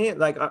play the hand.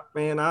 Like,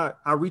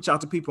 I reach out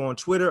to people on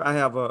Twitter. I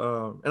have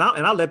and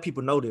I let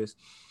people know this.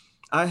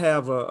 I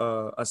have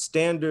a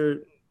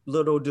standard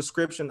little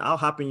description. I'll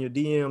hop in your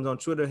DMs on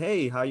Twitter.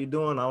 Hey, how you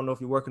doing? I don't know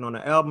if you're working on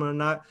an album or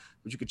not,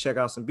 but you can check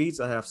out some beats.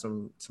 I have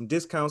some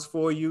discounts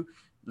for you.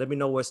 Let me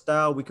know what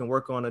style we can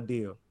work on a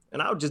deal. And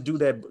I'll just do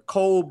that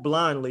cold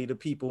blindly to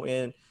people.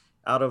 And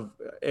out of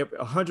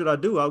 100 I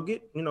do, I'll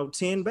get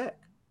 10 back,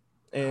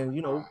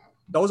 and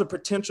those are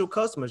potential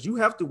customers. You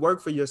have to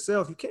work for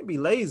yourself. You can't be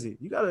lazy.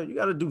 You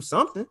gotta do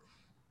something.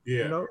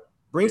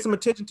 Bring some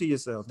attention to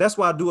yourself. That's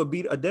why I do a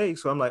beat a day.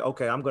 So I'm like,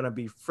 okay, I'm gonna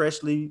be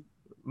freshly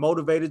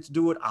motivated to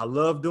do it. I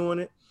love doing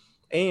it,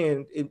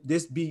 and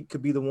this beat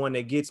could be the one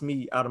that gets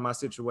me out of my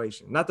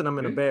situation. Not that I'm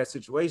in a bad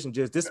situation,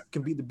 just this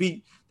can be the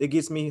beat that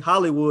gets me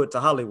Hollywood to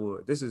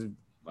Hollywood. This is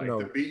Like you know,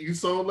 the beat you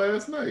sold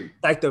last night.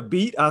 like the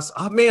beat. I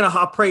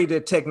pray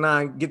that Tech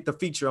Nine get the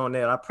feature on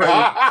that. I pray.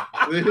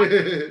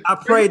 I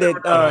pray that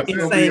It's gonna be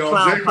Insane on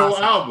Clown J. Cole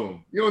Posse.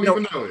 album. You don't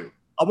even know it.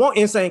 I want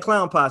Insane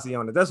Clown Posse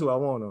on it. That's who I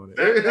want on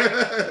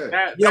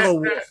it. Yellow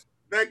Wolf.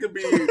 That could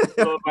be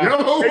Yellow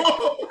Wolf.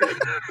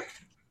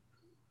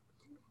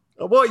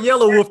 I want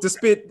Yellow Wolf to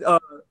spit a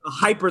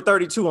Hyper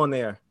 32 on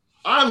there.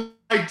 I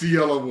like the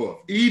Yellow Wolf.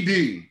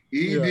 ED.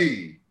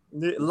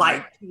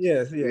 Like,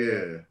 yeah.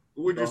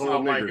 Would you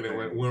stop liking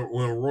it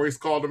when Royce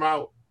called him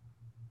out?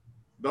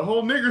 The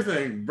whole nigger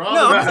thing, bro.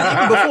 No,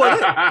 even before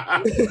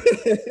that.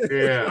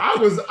 Yeah.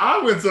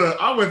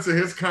 I went to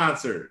his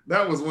concert.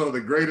 That was one of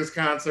the greatest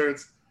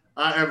concerts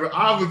I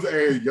was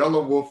a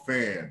Yellow Wolf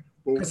fan.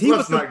 But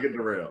let's not get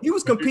derailed. He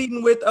was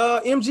competing with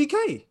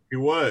MGK. He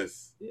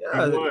was.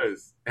 Yeah. He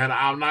was. And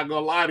I'm not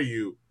gonna lie to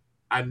you,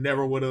 I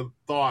never would have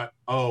thought,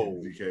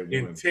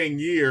 in 10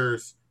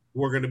 years,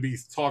 we're gonna be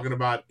talking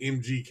about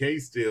MGK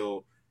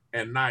still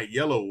and not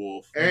Yellow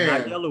Wolf. And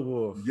not Yellow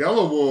Wolf.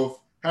 Yellow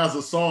Wolf has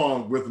a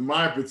song with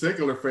my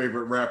particular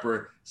favorite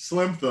rapper,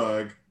 Slim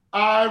Thug.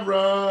 I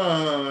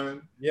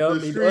run the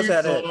streets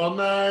all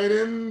night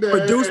and day.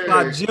 Produced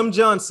by Jim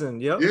Johnson.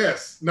 Yep.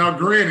 Yes. Now,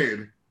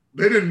 granted,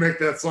 they didn't make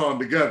that song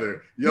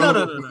together.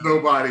 Yellow Wolf was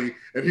nobody,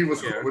 and he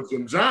was with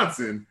Jim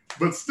Johnson.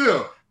 But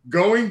still,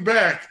 going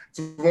back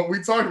to what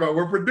we talked about,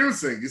 we're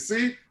producing. You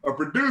see, a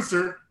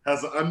producer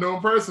has an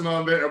unknown person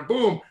on there, and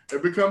boom,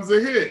 it becomes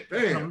a hit.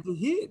 Damn, a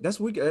hit. That's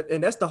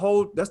the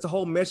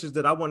whole message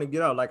that I want to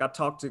get out. Like I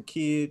talk to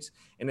kids,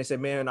 and they say,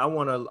 "Man, I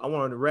want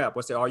to rap."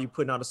 I say, "Are you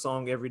putting out a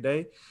song every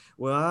day?"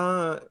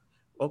 Well,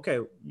 okay,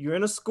 you're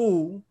in a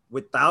school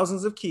with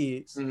thousands of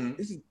kids.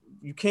 Mm-hmm.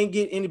 You can't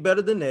get any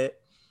better than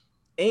that,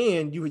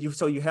 and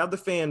you have the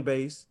fan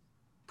base.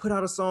 Put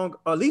out a song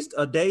at least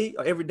a day,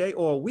 or every day,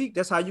 or a week.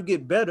 That's how you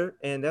get better,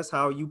 and that's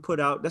how you get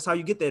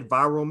that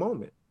viral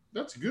moment.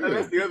 That's good. And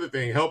that's the other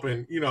thing,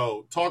 helping,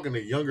 talking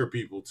to younger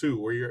people too,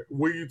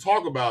 where you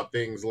talk about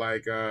things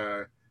like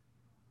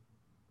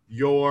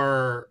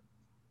your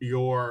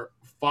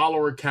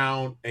follower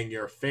count and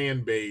your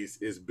fan base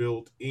is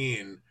built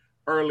in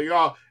early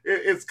on.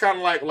 It's kind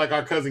of like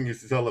our cousin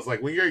used to tell us,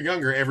 like when you're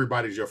younger,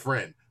 everybody's your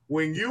friend.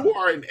 When you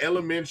are in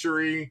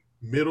elementary,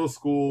 middle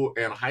school,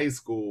 and high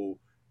school,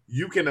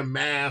 you can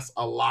amass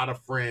a lot of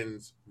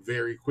friends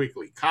very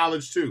quickly.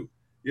 College too.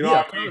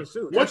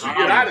 Once you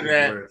get out of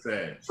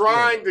that,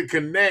 trying to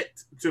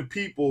connect to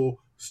people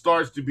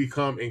starts to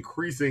become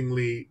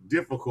increasingly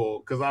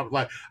difficult. Because I'm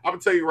gonna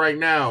tell you right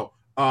now,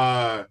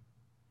 and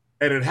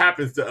it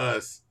happens to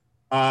us.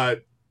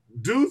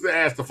 Dudes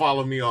ask to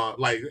follow me on,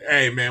 like,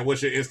 "Hey man,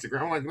 what's your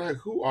Instagram?" I'm like,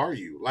 who are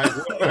you? Like,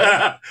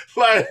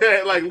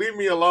 like, leave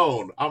me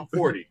alone. I'm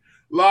 40.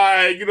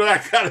 Like,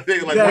 that kind of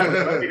thing. Like,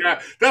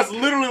 that's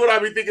literally what I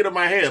be thinking in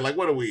my head. Like,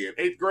 what are we in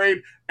 8th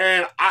grade?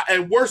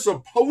 And we're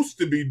supposed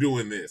to be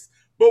doing this.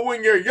 But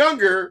when you're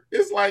younger,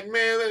 it's like,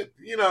 man,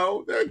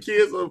 there are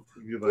kids of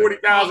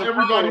 40,000.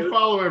 Everybody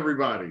follow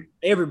everybody.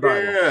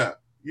 Everybody. Yeah.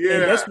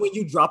 And that's when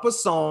you drop a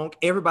song,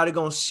 everybody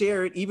gonna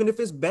share it. Even if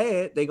it's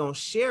bad, they gonna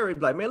share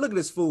it. Like, man, look at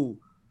this fool.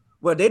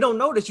 Well, they don't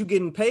know that you're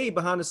getting paid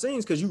behind the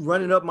scenes because you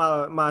running up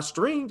my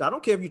streams. I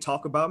don't care if you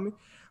talk about me.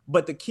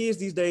 But the kids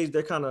these days,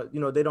 they're kind of,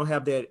 they don't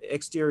have that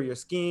exterior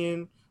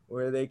skin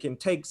where they can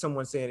take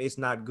someone saying it's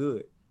not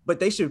good.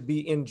 But they should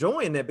be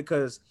enjoying that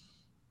because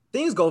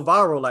things go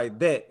viral like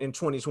that in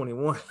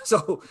 2021.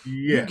 So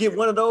you get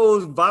one of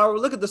those viral.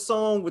 Look at the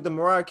song with the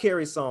Mariah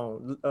Carey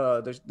song,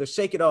 the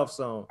Shake It Off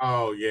song.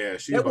 Oh yeah,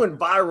 that went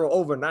viral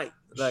overnight.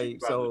 Like,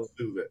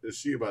 is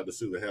she about to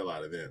sue the hell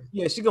out of them?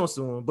 Yeah, she gonna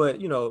sue him. But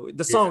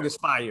the song is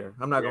fire.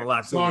 I'm not gonna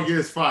lie. The song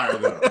is fire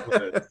though.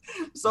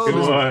 So it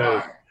was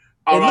fire.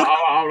 I'm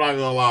not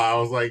gonna lie. I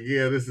was like,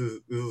 yeah, this is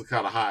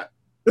kind of hot.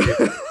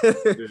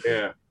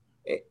 Yeah.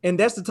 And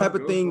that's the type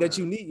of thing that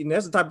you need. And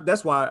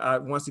that's why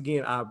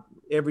I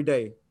every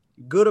day,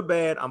 good or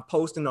bad, I'm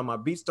posting on my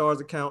BeatStars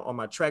account, on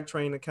my Track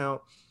Train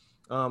account.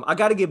 I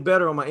got to get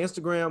better on my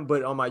Instagram,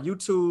 but on my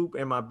YouTube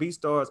and my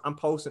BeatStars, I'm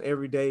posting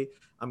every day.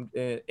 I'm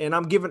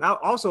giving out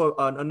also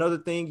another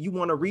thing. You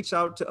want to reach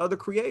out to other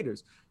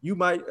creators. You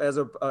might, as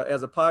a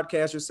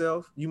podcast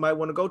yourself, you might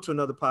want to go to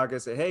another podcast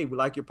and say, hey, we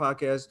like your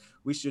podcast.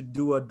 We should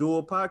do a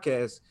dual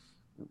podcast.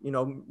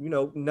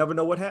 Never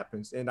know what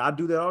happens. And I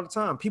do that all the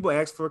time. People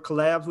ask for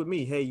collabs with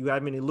me. Hey, you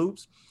have any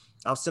loops?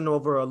 I'll send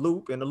over a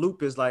loop, and the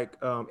loop is like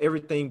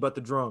everything but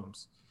the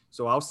drums.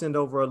 So I'll send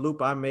over a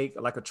loop I make,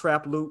 like a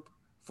trap loop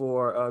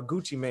for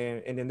Gucci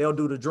Mane, and then they'll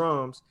do the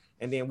drums,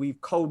 and then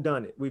we've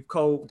co-done it.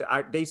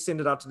 They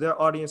send it out to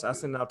their audience, I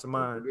send it out to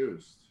mine.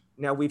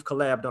 Now we've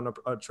collabed on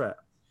a trap.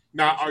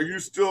 Now, are you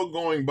still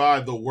going by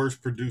the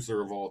worst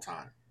producer of all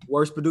time?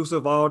 Worst producer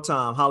of all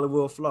time,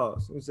 Hollywood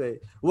Floss. Let me say,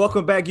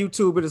 welcome back,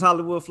 YouTube. It is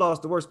Hollywood Floss,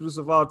 the worst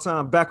producer of all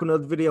time. Back with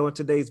another video. In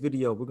today's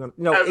video, we're gonna,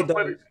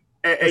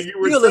 and you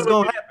were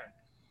gonna happen.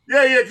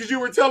 Yeah, because you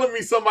were telling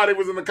me somebody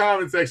was in the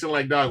comment section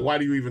like, dog, why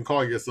do you even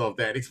call yourself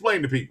that?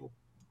 Explain to people.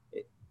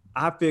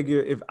 I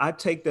figure if I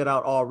take that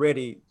out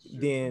already,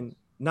 then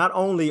not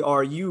only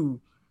are you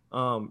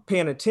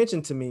paying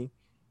attention to me,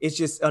 it's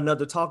just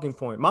another talking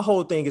point. My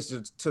whole thing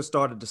is to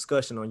start a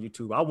discussion on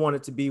YouTube. I want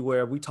it to be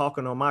where we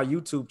talking on my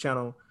YouTube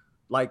channel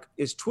like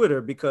it's Twitter,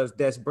 because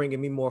that's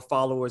bringing me more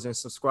followers and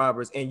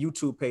subscribers, and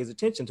YouTube pays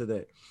attention to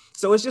that.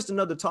 So it's just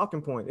another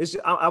talking point. It's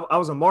just, I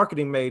was a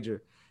marketing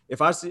major.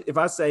 If I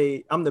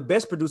say I'm the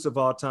best producer of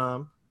all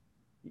time,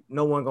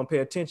 no one gonna pay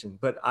attention.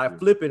 But I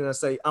flip it and I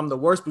say I'm the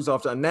worst producer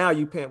of all time. Now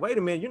you paying. Wait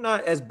a minute, you're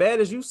not as bad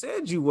as you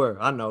said you were.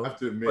 I know. I have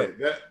to admit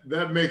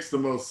that makes the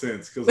most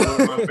sense, because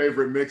one of my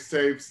favorite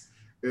mixtapes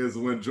is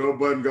when Joe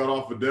Budden got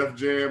off of Def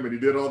Jam and he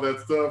did all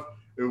that stuff.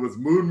 It was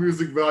Mood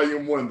Music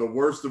Volume 1, the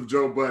worst of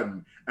Joe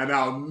Budden. And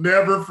I'll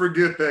never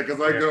forget that,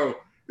 because I go,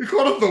 you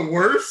called it the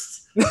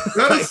worst?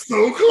 That is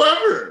so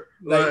clever.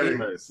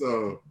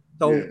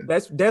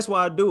 That's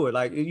why I do it.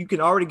 Like, you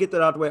can already get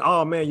that out the way.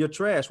 Oh man, you're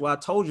trash. Well, I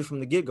told you from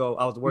the get-go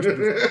I was the worst.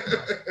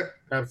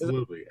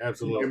 Absolutely.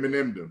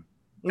 Eminem them.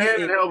 And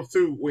it helps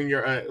too when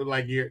you're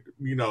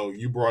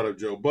you brought up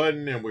Joe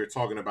Budden, and we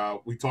talked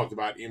about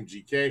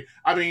MGK.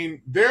 I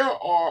mean,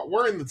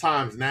 we're in the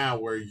times now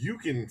where you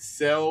can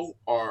sell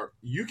or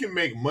you can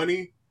make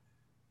money,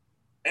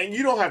 and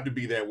you don't have to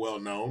be that well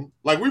known.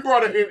 Like, we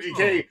brought up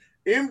MGK.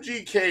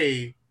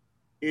 MGK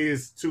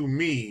is, to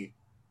me,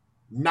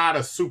 not a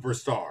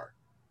superstar.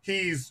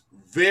 He's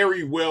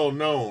very well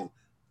known,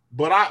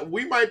 but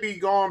we might be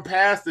gone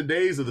past the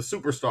days of the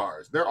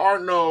superstars. There are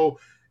no.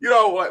 You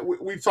know what, we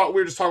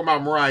were just talking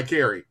about Mariah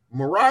Carey.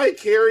 Mariah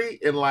Carey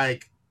in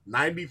like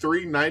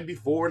 93,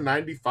 94,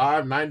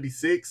 95,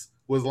 96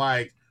 was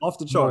like off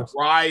the charts.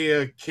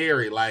 Mariah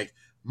Carey. Like,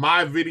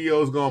 my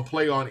video is going to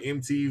play on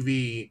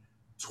MTV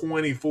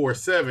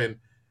 24/7.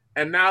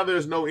 And now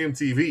there's no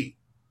MTV.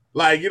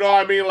 Like, you know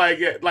what I mean? Like,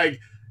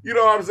 you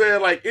know what I'm saying?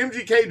 Like,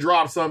 MGK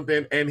dropped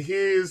something and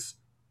his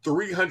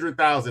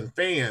 300,000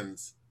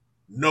 fans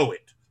know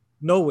it.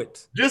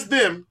 Just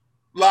them.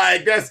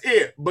 Like, that's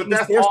it. But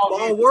that's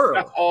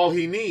all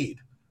he need.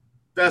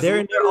 They're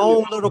in their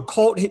own little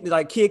cult.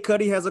 Like, Kid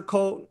Cudi has a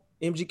cult.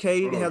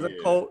 MGK has a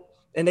cult.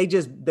 And he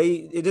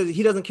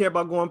doesn't care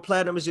about going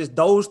platinum. It's just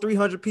those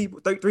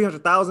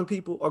 300,000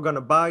 people are going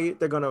to buy it.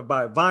 They're going to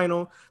buy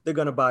vinyl. They're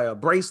going to buy a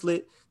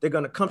bracelet. They're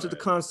going to come to the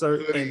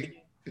concert. And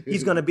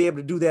he's going to be able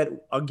to do that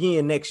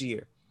again next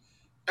year.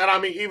 And I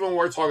mean, even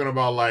we're talking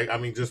about, like, I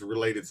mean, just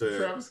related to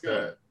Travis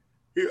Scott.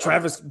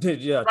 Travis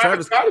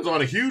Scott is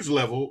on a huge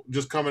level,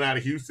 just coming out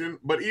of Houston.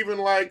 But even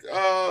like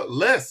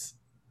Les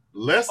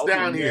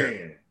down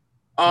here.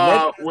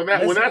 When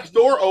that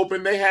store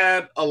opened, they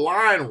had a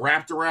line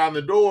wrapped around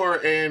the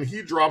door, and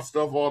he drops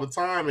stuff all the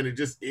time, and it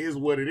just is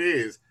what it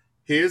is.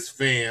 His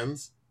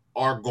fans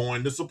are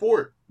going to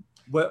support.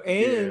 Well,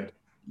 and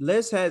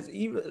Les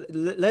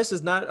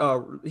is not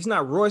he's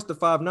not Royce the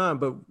 5'9",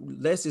 but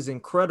Les is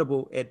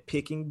incredible at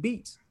picking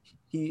beats.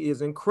 He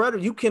is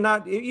incredible. You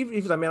cannot, even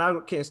if I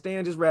can't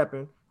stand his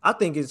rapping. I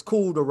think it's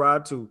cool to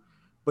ride to,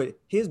 but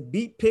his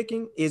beat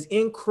picking is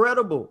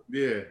incredible.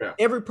 Yeah.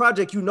 Every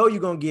project, you're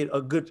gonna get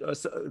a good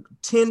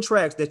 10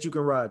 tracks that you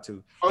can ride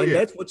to,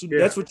 that's what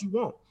you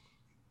want.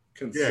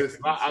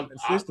 Consistent.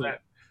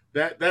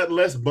 That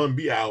Les Bun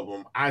B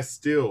album, I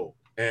still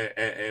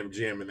am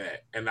jamming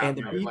that, and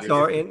the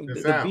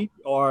beats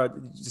are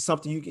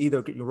something you can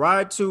either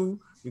ride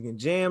to. You can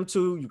jam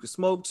to, you can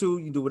smoke to,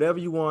 you do whatever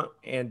you want,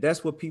 and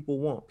that's what people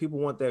want. People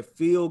want that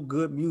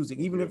feel-good music,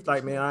 even if,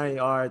 like, man, I ain't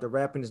all right, the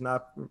rapping is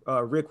not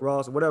Rick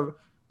Ross or whatever,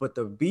 but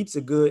the beats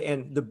are good,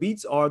 and the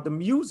beats are the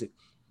music,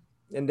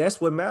 and that's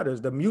what matters.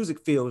 The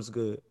music feels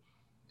good.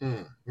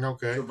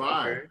 Okay. The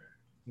vibe.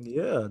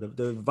 Yeah,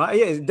 the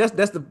vibe. Yeah,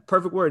 that's the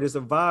perfect word. There's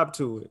a vibe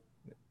to it.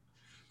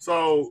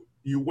 So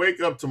you wake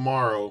up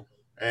tomorrow,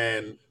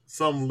 and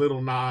some Lil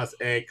Nas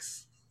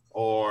X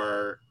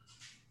or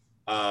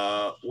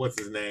what's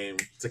his name,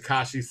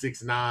 Tekashi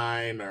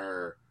 6ix9ine,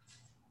 or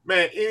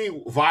man, any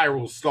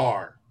viral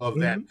star of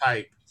that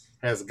type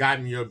has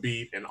gotten your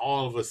beat, and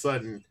all of a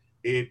sudden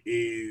it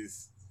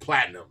is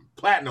platinum.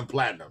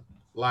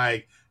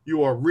 Like,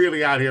 you are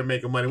really out here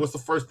making money. What's the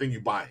first thing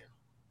you buying?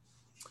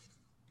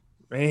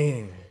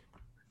 Man,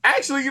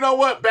 actually, you know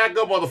what? Back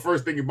up on the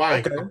first thing you're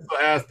buying. Okay. I'm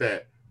gonna ask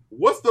that.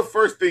 What's the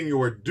first thing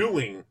you are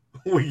doing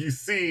when you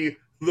see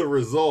the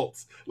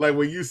results? Like,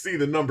 when you see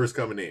the numbers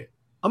coming in?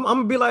 I'm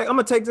gonna be like, I'm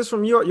gonna take this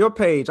from your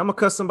page. I'm gonna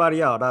cuss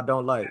somebody out I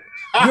don't like.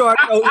 You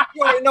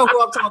already know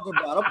who I'm talking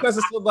about. I'm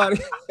cussing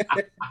somebody.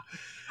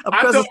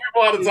 I tell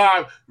people all the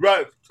time,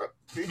 right?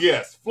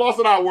 Yes, Floss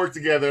and I work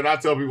together, and I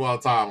tell people all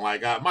the time,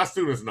 like, my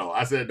students know.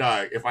 I said,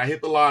 dog, if I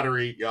hit the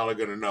lottery, y'all are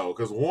gonna know,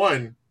 because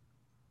one,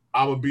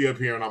 I'm gonna be up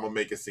here and I'm gonna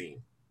make a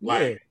scene.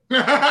 Like,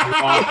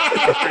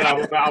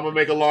 I'm gonna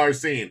make a large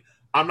scene.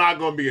 I'm not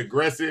gonna be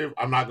aggressive.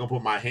 I'm not gonna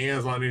put my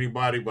hands on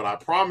anybody, but I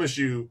promise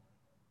you,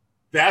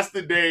 that's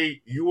the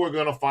day you are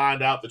going to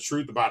find out the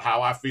truth about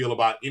how I feel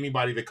about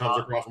anybody that comes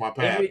across my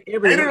path. They're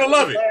going to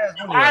love it.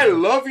 If I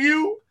love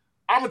you,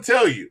 I'm going to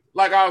tell you.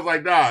 Like, I was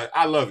like, dog,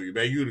 I love you,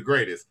 man. You're the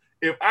greatest.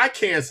 If I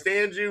can't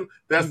stand you,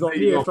 that's the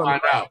day you're going to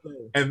find out.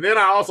 And then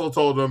I also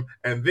told them,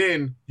 and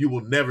then you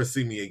will never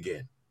see me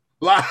again.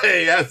 Like,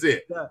 that's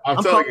it.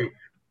 I'm telling you.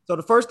 So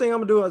the first thing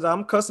I'm gonna do is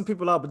I'm cussing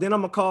people out, but then I'm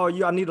gonna call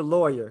you. I need a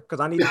lawyer because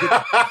I need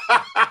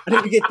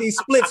to get these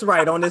splits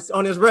right on this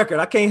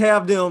record. I can't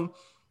have them.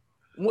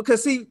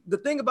 Because see, the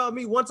thing about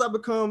me, once I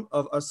become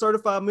a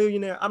certified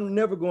millionaire, I'm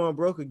never going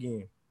broke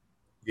again.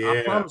 Yeah.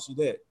 I promise you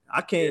that.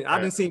 I can't. I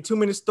didn't see too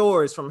many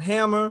stories from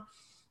Hammer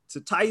to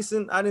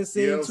Tyson. I didn't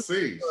see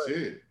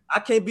shit. I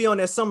can't be on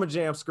that Summer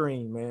Jam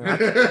screen, man.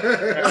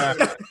 I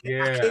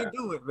can't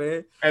do it,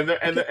 man. And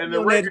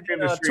the record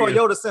industry,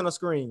 Toyota Center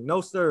screen,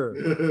 no sir.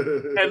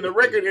 And the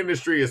record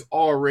industry is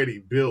already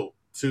built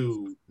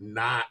to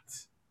not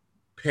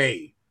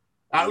pay.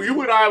 You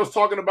and I was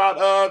talking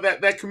about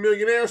that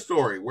Chamillionaire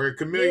story where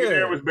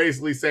Chamillionaire was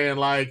basically saying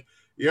like,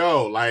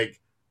 "Yo, like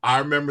I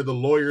remember the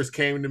lawyers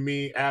came to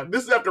me.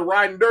 This is after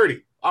Riding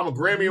Dirty. I'm a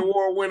Grammy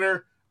Award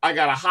winner. I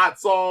got a hot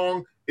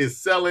song. It's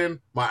selling.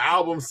 My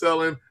album's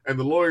selling. And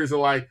the lawyers are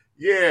like,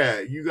 yeah,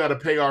 you got to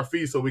pay our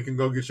fee so we can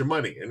go get your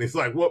money." And he's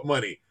like, "What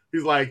money?"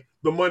 He's like,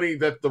 "The money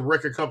that the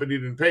record company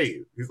didn't pay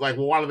you." He's like,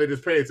 "Well, why don't they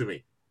just pay it to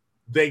me?"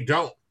 They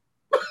don't.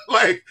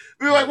 Like,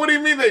 they're like, "What do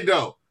you mean they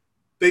don't?"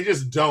 They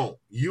just don't.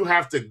 You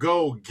have to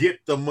go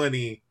get the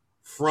money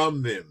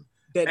from them.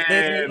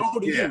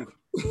 Yeah.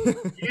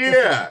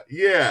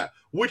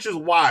 Which is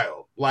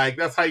wild. Like,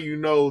 that's how you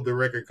know the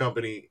record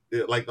company,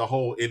 like the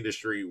whole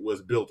industry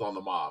was built on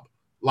the mob.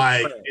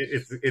 Like,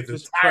 it's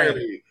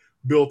entirely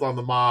built on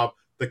the mob.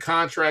 The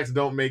contracts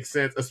don't make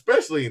sense,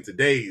 especially in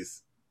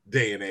today's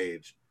day and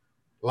age.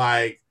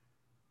 Like,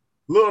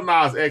 Lil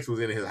Nas X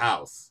was in his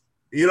house.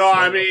 You know what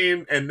I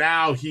mean? And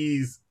now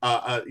he's,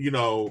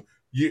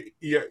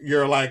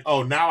 you're like,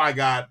 oh, now I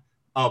got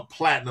a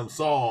platinum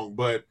song.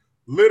 But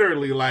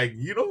literally, like,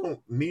 you don't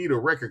need a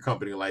record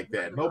company like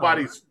that.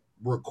 Nobody's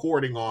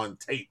recording on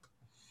tape.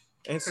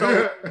 And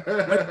so,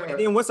 and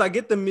then once I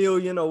get the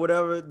million or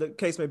whatever the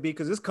case may be,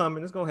 because it's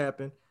coming, it's gonna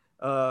happen.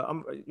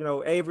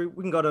 Avery,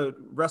 we can go to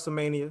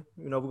WrestleMania.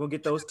 We're gonna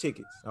get those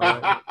tickets. All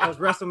right, those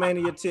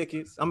WrestleMania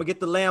tickets. I'm gonna get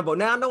the Lambo.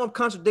 Now I know I'm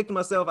contradicting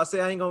myself. I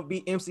say I ain't gonna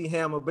be MC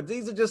Hammer, but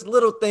these are just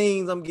little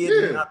things I'm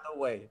getting out the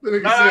way. We're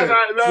gonna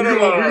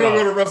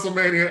go to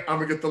WrestleMania. I'm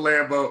gonna get the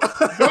Lambo.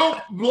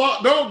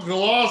 Don't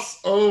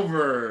gloss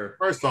over.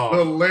 First off,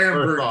 the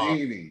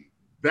Lamborghini.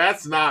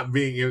 That's not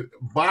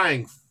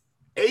buying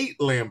 8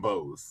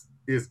 Lambos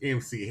is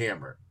MC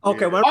Hammer.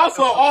 Okay. Well,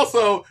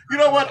 also, you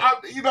know what?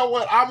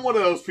 I'm one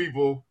of those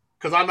people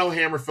because I know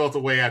Hammer felt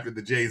away after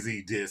the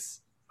Jay-Z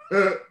diss.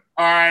 All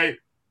right,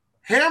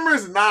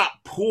 Hammer's not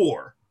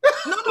poor.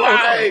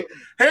 No.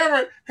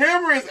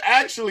 Hammer is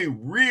actually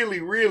really,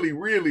 really,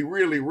 really,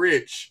 really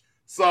rich.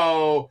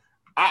 So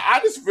I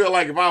just feel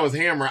like if I was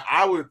Hammer,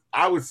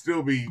 I would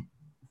still be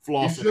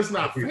flossing. He's just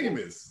not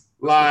famous.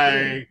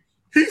 Like,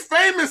 he's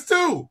famous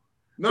too.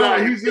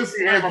 No, he's just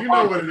like, you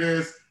know what it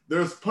is.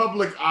 There's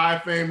public eye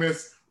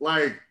famous.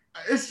 Like,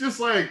 it's just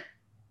like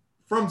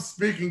from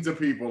speaking to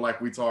people,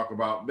 like we talk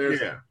about. There's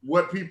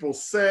what people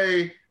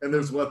say and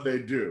there's what they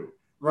do.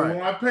 Right.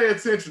 When I pay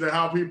attention to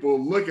how people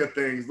look at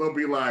things, they'll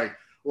be like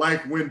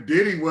when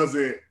Diddy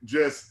wasn't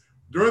just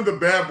during the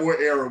Bad Boy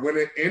era, when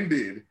it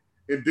ended,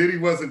 and Diddy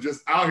wasn't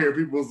just out here,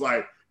 people was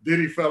like,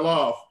 Diddy fell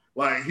off.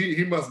 Like,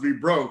 he must be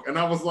broke. And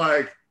I was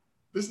like,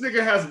 this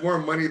nigga has more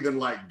money than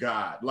like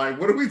God. Like,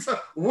 what are we talking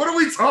about? What are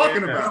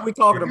we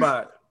talking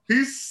about?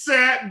 He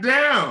sat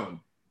down.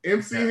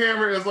 MC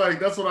Hammer is like,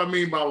 that's what I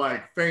mean by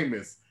like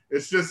famous.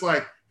 It's just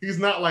like, he's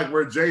not like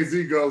where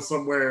Jay-Z goes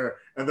somewhere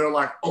and they're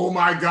like, oh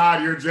my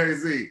God, you're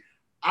Jay-Z.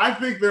 I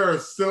think there are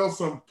still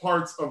some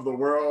parts of the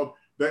world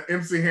that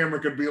MC Hammer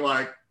could be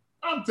like,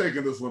 I'm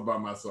taking this one by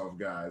myself,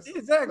 guys.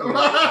 Exactly.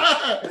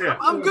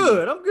 I'm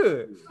good.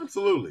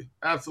 Absolutely.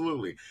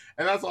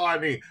 And that's all I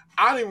need.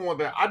 I don't even want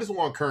that. I just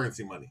want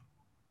currency money.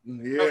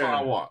 Yeah. That's all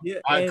I want. Yeah,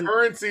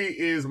 currency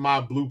is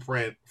my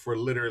blueprint for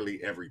literally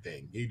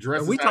everything. He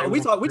dresses. We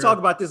talk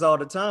about this all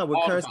the time with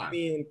currency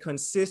being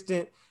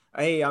consistent.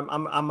 Hey,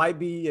 I might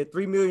be at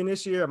 3 million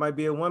this year. I might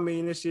be at 1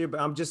 million this year, but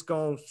I'm just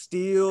gonna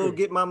still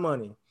get my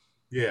money.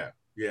 Yeah.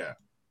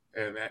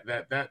 And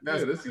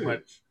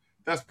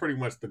that's pretty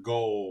much the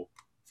goal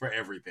for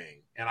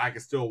everything. And I can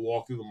still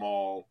walk through the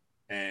mall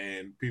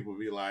and people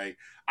be like,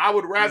 I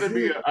would rather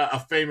be a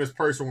famous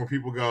person where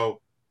people go,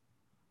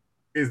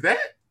 is that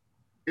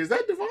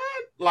Devon?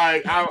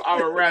 Like, I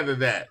would rather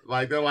that.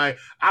 Like, they're like,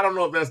 I don't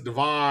know if that's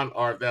Devon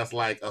or if that's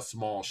like a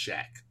small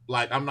shack.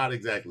 Like, I'm not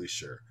exactly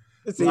sure.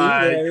 See,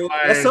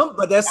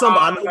 that's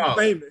somebody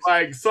famous.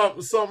 Like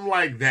something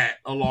like that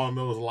along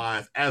those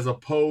lines, as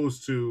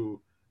opposed to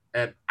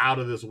an out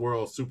of this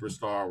world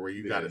superstar where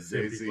you got to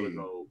send people to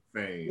go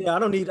fame. Yeah, I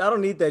don't need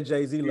that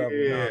Jay-Z level.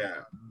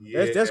 Yeah,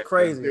 that's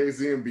crazy.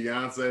 Jay-Z and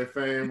Beyonce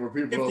fame where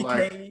people are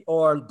like,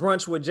 or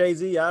brunch with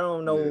Jay-Z. I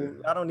don't know. Yeah.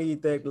 I don't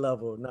need that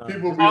level. No.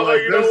 People be like,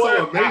 they're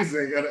so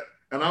amazing,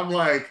 and I'm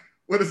like,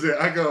 what is it?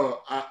 I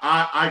go,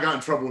 I got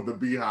in trouble with the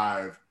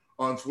Beehive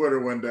on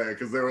Twitter one day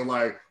because they were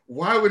like,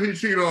 why would he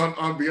cheat on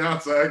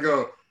Beyonce? I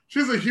go,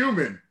 she's a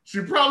human.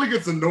 She probably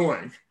gets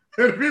annoying.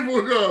 And people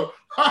would go,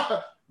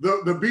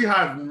 the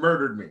Beehive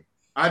murdered me.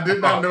 I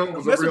did not know it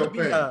was a real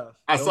thing.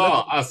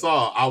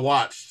 I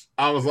watched.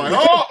 I was like,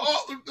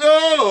 oh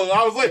no!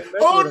 I was like,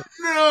 oh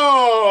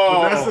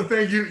But that's no! the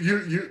thing.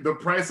 You the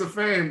price of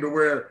fame to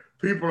where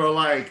people are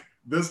like,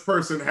 this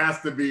person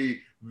has to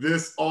be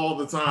this all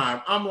the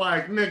time. I'm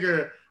like,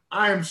 nigga,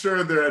 I am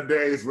sure there are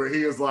days where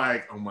he is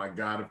like, oh my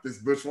God, if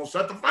this bitch won't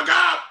shut the fuck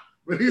up.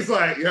 But he's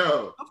like,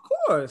 yo. Of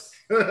course.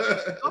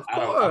 Of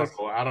course.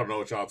 I don't know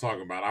what y'all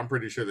talking about. I'm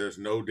pretty sure there's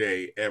no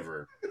day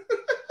ever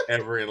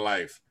in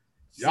life.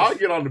 Y'all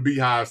get on the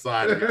Beehive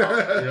side,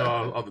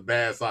 y'all, on the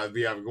bad side of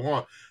the Beehive and go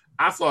on.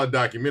 I saw a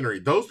documentary.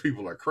 Those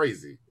people are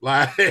crazy.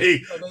 Like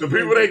the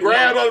people they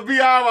grabbed on the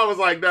Beehive, I was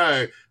like,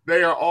 dang,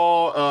 they are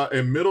all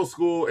in middle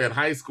school and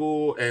high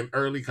school and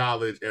early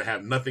college and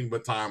have nothing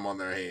but time on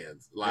their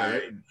hands.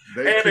 Like, and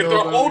if they're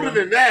older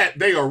than that,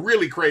 they are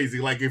really crazy.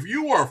 Like if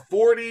you are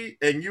 40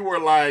 and you were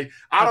like,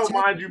 I don't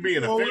mind you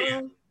being a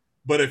fan,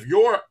 but if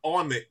you're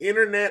on the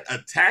internet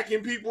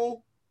attacking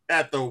people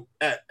at the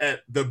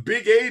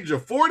big age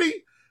of 40,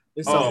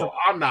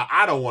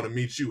 I don't want to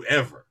meet you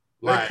ever.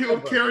 Like, they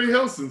killed Carrie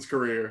Hilson's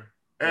career.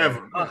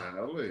 Ever.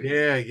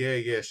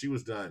 Yeah. She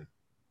was done.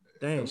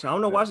 Dang, I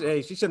don't know why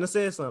she shouldn't have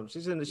said something.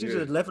 She should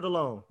have left it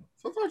alone.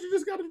 Sometimes you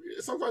just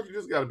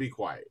gotta be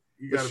quiet.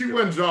 But she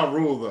wasn't Ja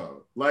Rule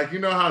though. Like, you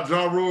know how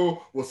Ja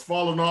Rule was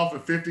falling off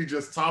and 50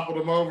 just toppled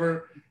him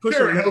over?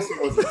 Carrie Hilson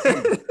was a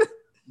team.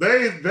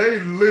 They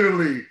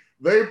literally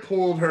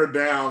pulled her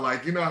down.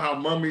 Like, you know how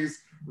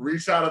mummies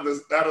reach out of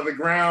the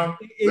ground.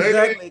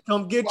 Exactly.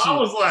 Come get you. I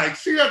was like,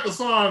 she had the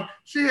song.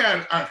 She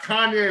had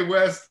Kanye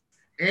West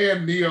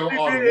and Neo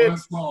on one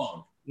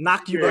song.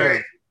 Knock you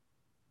out.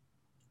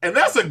 And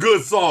that's a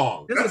good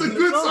song. That's a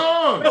good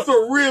song. That's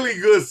a really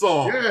good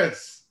song.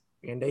 Yes.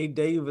 And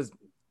they was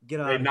get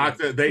out.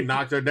 They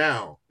knocked her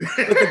down.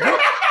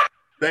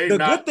 The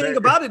good thing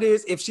about it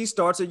is, if she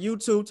starts a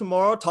YouTube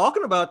tomorrow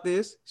talking about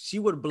this, she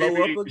would blow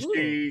up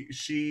again.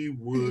 She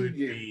would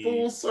be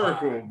full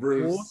circle,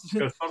 Bruce.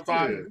 Because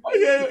sometimes,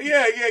 Carrie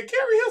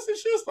Hilson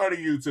should start a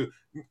YouTube.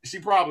 She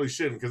probably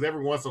shouldn't, because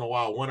every once in a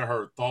while, one of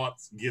her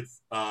thoughts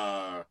gets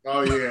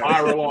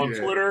viral on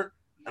Twitter,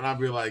 and I'd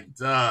be like,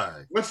 duh.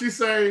 What'd she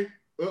say?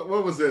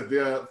 What was it?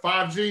 The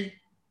 5G?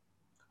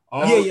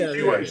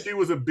 Oh, she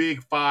was a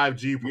big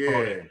 5G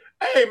proponent.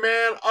 Hey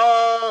man,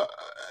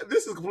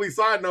 this is a complete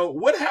side note.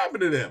 What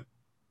happened to them?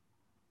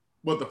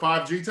 What, the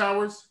 5G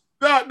towers?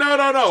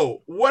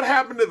 No. What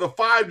happened to the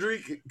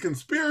 5G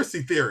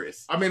conspiracy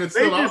theorists? I mean, it's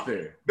still out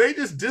there. They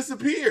just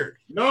disappeared.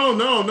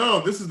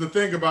 No. This is the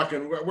thing about,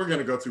 we're going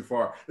to go too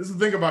far. This is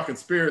the thing about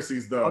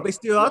conspiracies, though. Are they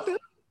still out there?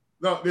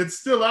 No, it's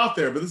still out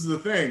there, but this is the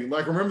thing.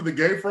 Like, remember the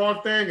gay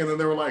frog thing? And then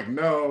they were like,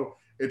 no,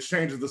 it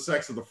changes the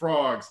sex of the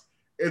frogs.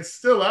 It's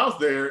still out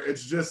there.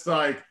 It's just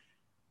like,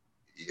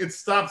 it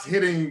stops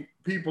hitting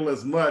people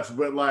as much,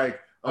 but like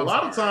a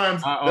lot of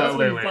times that's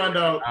when you find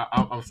out.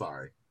 I'm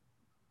sorry.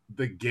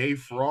 The gay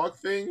frog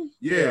thing?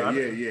 Yeah.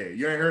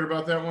 You ain't heard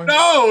about that one?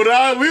 No.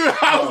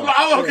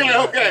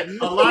 Okay.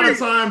 A lot of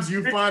times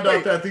you find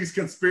out that these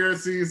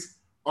conspiracies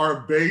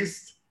are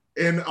based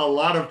in a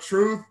lot of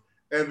truth,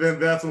 and then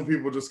that's when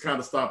people just kind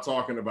of stop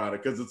talking about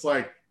it, because it's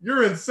like,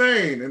 you're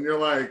insane, and you're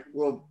like,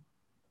 well,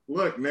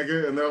 look,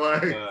 nigga, and they're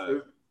like,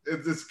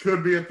 this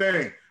could be a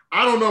thing.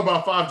 I don't know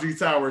about 5G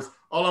towers.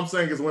 All I'm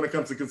saying is, when it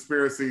comes to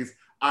conspiracies,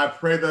 I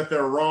pray that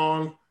they're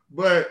wrong,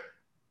 but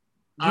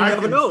I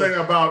can say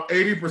about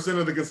 80%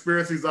 of the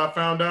conspiracies I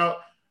found out,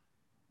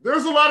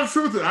 there's a lot of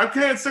truth in it. I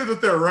can't say that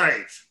they're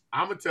right.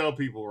 I'm going to tell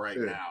people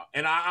now,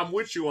 and I'm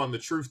with you on the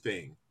truth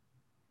thing.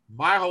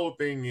 My whole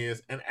thing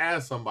is, and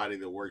as somebody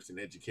that works in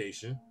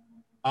education,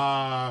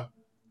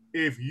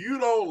 if you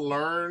don't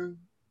learn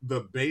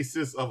the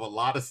basis of a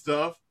lot of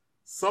stuff,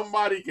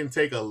 somebody can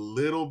take a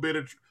little bit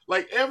of...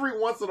 Like, every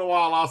once in a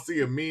while, I'll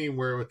see a meme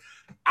where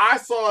I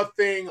saw a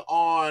thing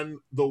on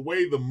the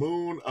way the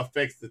moon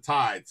affects the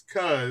tides,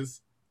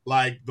 because,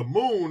 like, the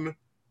moon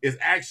is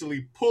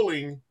actually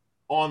pulling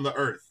on the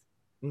earth.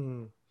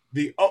 Mm-hmm.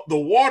 The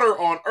water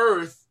on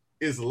earth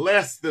is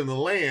less than the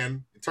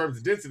land in terms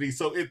of density,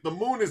 so if the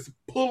moon is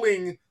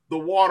pulling the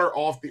water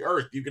off the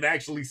earth, you can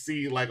actually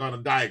see, like, on a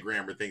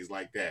diagram or things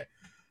like that.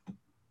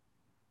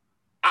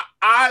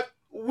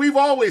 We've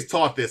always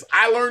taught this.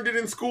 I learned it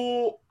in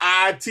school.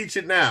 I teach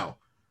it now.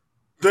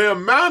 The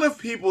amount of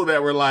people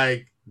that were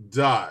like,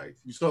 "Die."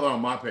 You saw that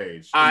on my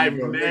page. I've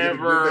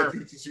never. That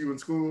teaches you in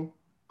school.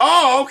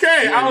 Oh,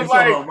 okay. Yeah, I was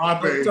like, on my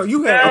page. So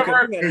you had,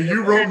 and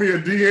you wrote me a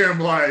DM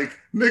like,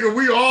 "Nigga,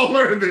 we all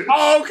learned it."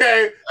 Oh,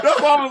 okay.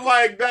 That's why I was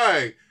like,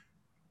 "Dang."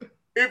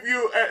 If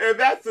you, and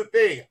that's the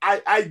thing.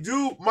 I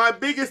do. My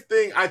biggest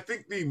thing. I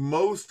think the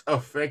most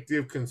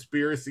effective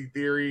conspiracy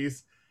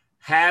theories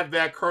have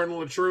that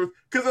kernel of truth,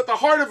 because at the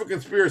heart of a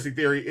conspiracy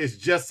theory is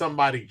just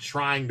somebody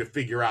trying to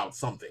figure out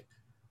something.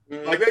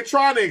 Like, they're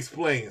trying to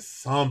explain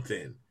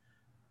something.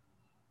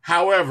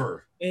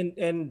 However,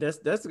 and that's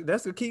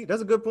the key.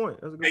 That's a good point.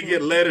 They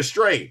get led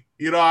astray.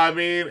 You know what I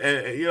mean?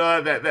 And you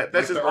know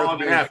that's just all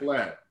that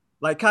happens.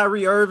 Like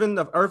Kyrie Irving,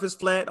 the Earth is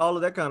flat, all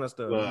of that kind of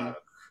stuff.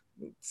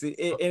 See,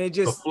 and it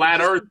just the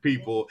flat Earth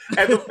people.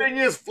 And the thing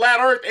is,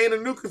 flat Earth ain't a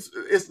new.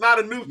 It's not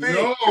a new thing.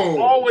 No. It's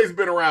always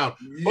been around.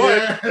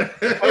 Yeah.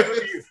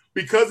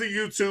 because of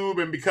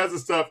YouTube and because of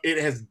stuff, it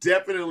has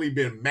definitely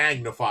been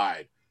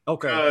magnified.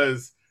 Okay.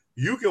 Because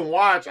you can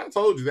watch, I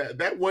told you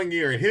that 1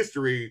 year in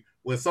history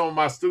when some of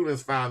my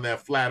students found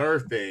that flat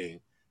earth thing,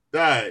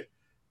 that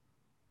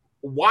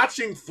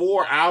watching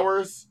 4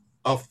 hours,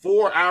 a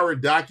 4-hour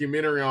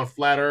documentary on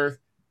flat earth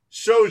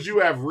shows you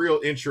have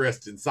real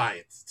interest in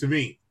science to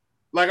me.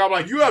 Like, I'm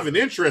like, you have an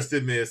interest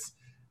in this.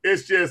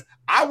 It's just,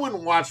 I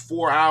wouldn't watch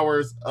 4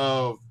 hours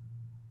of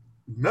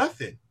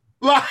nothing.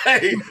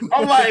 Like,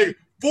 I'm like,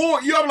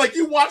 I'm like,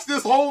 you watched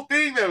this whole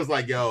thing that was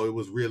like, yo, it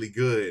was really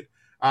good.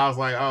 I was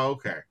like, oh,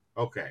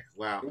 okay,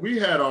 wow. We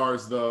had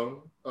ours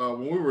though.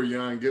 When we were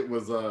young, it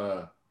was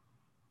oh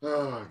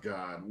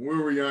God. When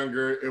we were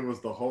younger, it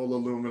was the whole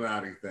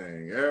Illuminati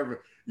thing.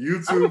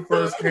 YouTube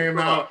first came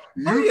out.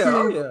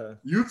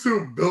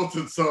 YouTube built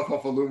itself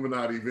off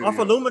Illuminati videos. Off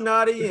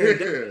Illuminati and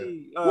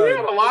we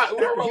had a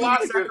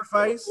lot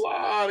sacrifice. A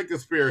lot of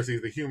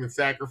conspiracies. The human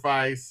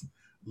sacrifice.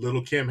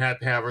 Little Kim had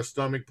to have her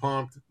stomach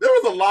pumped. There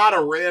was a lot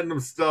of random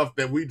stuff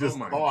that we just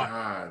thought.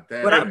 God,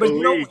 but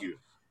you know,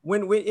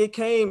 when it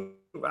came,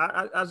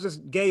 I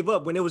just gave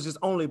up when it was just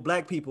only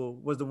black people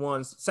was the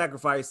ones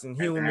sacrificing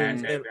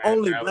humans, and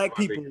only black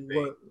people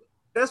were.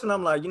 That's when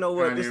I'm like, you know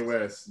what? Kanye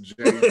West,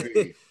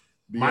 Jay-Z,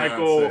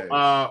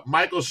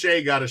 Michael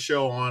Shea got a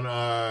show on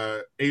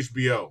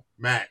HBO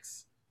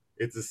Max.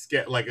 It's a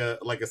skit, like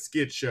a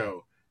skit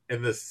show,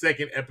 and the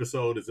second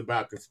episode is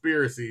about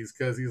conspiracies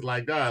because he's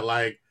like, God,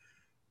 like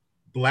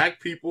black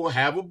people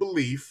have a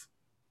belief,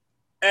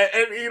 and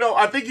you know,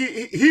 I think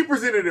he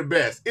presented it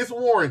best. It's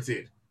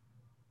warranted.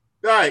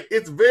 Right,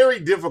 it's very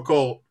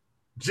difficult,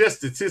 just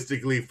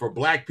statistically, for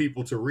black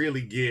people to really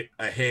get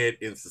ahead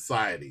in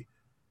society.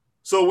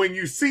 So when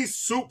you see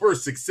super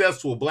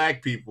successful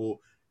black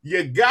people,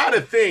 you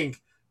gotta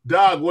think,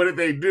 dog, what did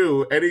they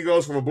do? And he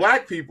goes, for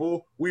black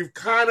people, we've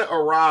kind of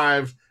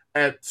arrived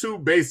at two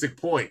basic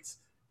points.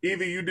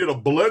 Either you did a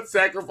blood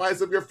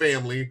sacrifice of your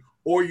family,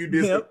 or you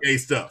did some gay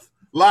stuff.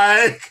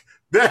 Like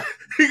that,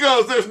 he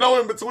goes, there's no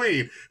in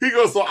between. He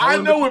goes, so I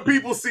know when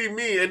people see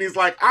me, and he's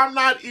like, I'm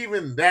not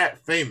even that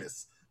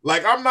famous.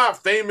 Like, I'm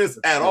not famous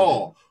at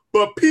all.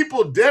 But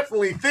people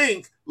definitely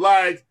think,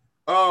 like,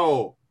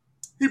 oh,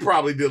 he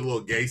probably did a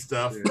little gay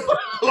stuff. Yeah.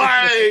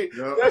 Like,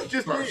 that's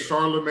just me.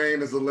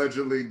 Charlemagne is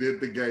allegedly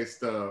did the gay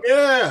stuff.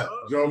 Yeah.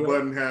 Joe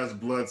Budden has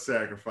blood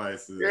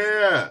sacrifices.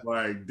 Yeah.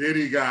 Like,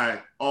 Diddy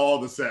got all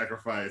the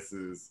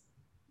sacrifices.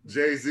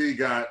 Jay-Z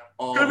got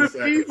all the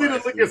sacrifices. It's easy to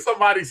look at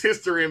somebody's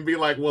history and be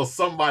like, well,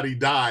 somebody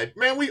died.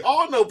 Man, we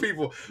all know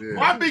people. Yeah.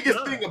 My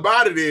biggest thing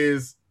about it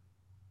is,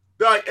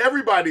 like,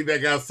 everybody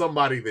that got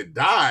somebody that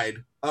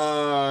died.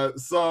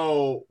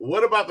 So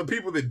what about the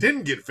people that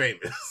didn't get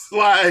famous?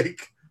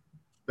 Like,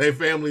 their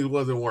family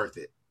wasn't worth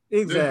it.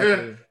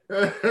 Exactly.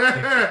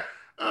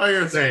 Oh,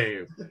 you're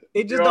saying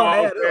it just don't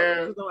add up.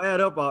 It just don't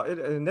add up.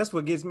 And that's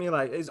what gets me.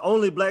 Like, it's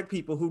only black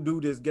people who do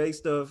this gay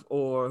stuff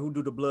or who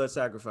do the blood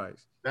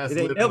sacrifice.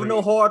 They never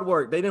know hard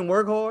work. They didn't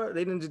work hard.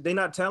 They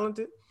not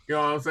talented. You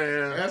know what I'm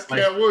saying? Ask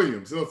Cat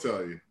Williams. He'll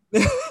tell you.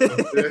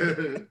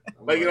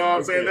 Like, you know what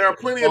I'm saying? There are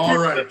plenty of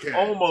people that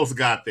almost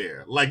got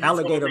there. Like,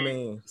 Alligator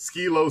Man.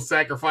 Skee-Lo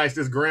sacrificed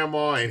his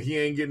grandma and he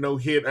ain't getting no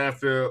hit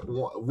after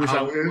Wish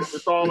I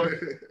Was Taller.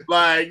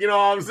 Like, you know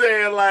what I'm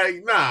saying?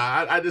 Like,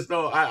 nah, I just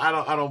don't.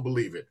 I don't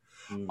believe it.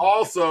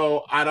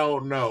 Also, I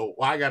don't know.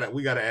 Well,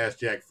 we gotta ask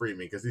Jack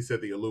Freeman because he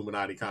said the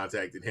Illuminati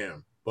contacted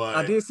him. But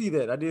I did see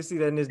that.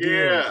 In his DM.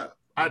 Yeah.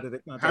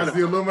 Has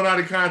the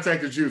Illuminati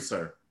contacted you,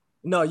 sir?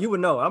 No, you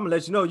would know. I'm gonna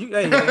let you know.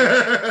 Hey,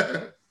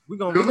 man.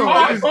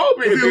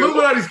 The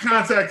Illuminati's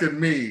contacted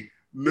me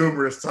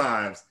numerous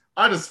times.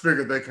 I just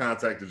figured they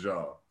contacted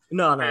y'all.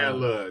 No. Man,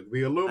 look,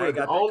 the Illuminati,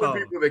 the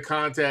only people that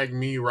contact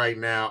me right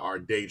now are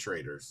day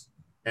traders.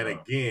 And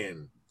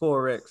again,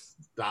 Forex.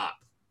 Stop.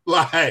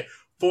 Like,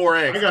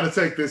 Forex. I gotta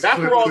take this. That's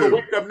where all the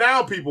Wake Up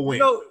Now people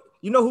went.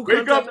 You know who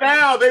Wake Up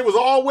Now, they was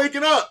all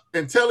waking up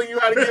and telling you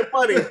how to get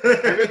money. And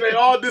then they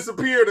all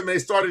disappeared and they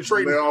started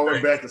trading. They all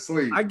went back to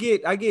sleep. I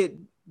get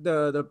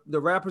the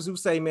rappers who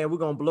say, man, we're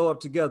gonna blow up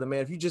together,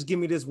 man. If you just give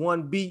me this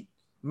one beat,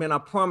 man, I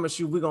promise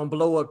you we're gonna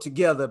blow up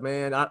together,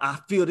 man. I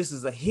feel this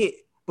is a hit,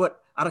 but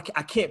I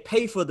can't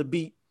pay for the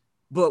beat,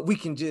 but we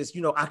can just,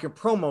 I can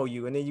promo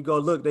you. And then you go,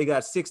 look, they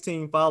got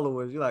 16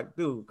 followers. You're like,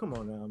 dude, come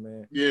on now,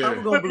 man. Yeah. How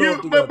we gonna blow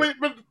up together?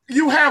 But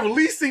you have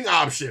leasing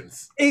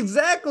options.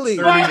 Exactly.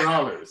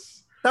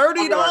 $30.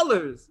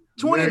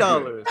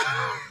 $20.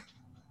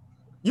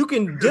 You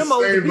can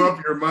demo save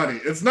up your money.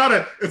 It's not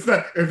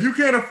if you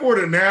can't afford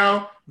it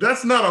now,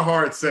 that's not a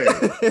hard save.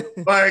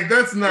 Like,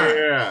 that's not.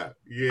 Yeah.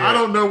 I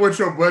don't know what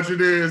your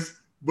budget is,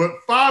 but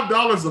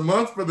 $5 a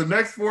month for the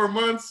next 4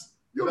 months,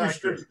 you'll be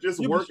straight. Just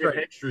work an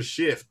extra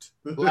shift.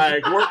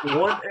 Like, work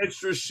one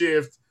extra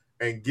shift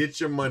and get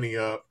your money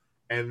up,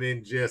 and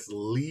then just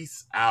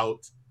lease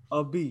out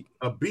a beat.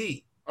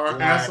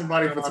 Or ask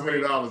somebody for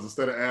 $20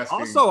 instead of asking.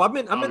 Also, I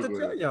meant to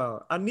tell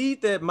y'all, I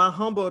need that My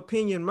Humble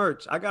Opinion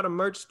merch. I got a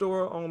merch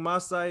store on my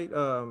site,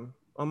 on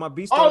my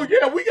Beast. Oh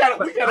yeah, we got.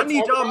 I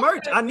need y'all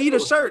merch. I need a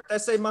shirt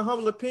that say My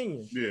Humble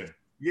Opinion. Yeah.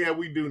 Yeah,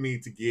 we do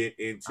need to get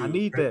into. I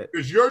need that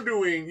because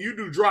you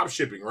do drop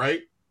shipping,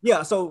 right?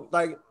 Yeah, so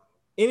like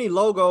any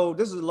logo,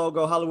 this is a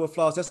logo, Hollywood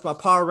Floss. That's my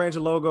Power Ranger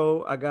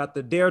logo. I got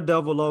the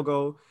Daredevil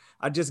logo.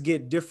 I just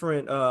get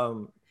different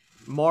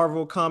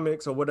Marvel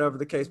comics or whatever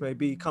the case may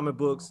be, comic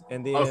books,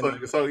 and Oh,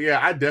 then so yeah,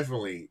 I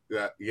definitely,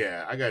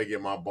 I got to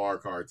get my bar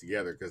card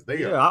together because they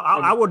yeah,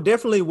 are. I would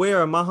definitely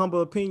wear my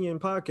humble opinion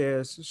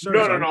podcast shirts.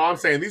 No. I'm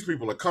saying these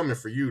people are coming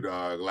for you,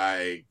 dog.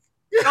 Like,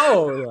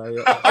 Oh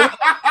yeah.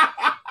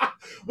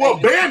 well,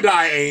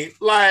 Bandai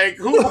ain't like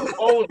who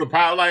owns the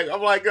power. Like,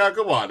 I'm like,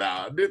 come on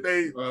now. Did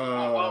they?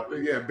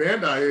 Yeah,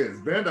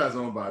 Bandai's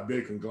owned by a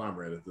big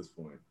conglomerate at this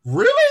point.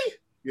 Really?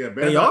 Yeah,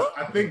 Bandai.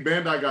 I think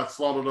Bandai got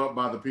swallowed up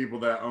by the people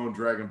that own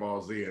Dragon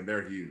Ball Z, and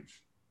they're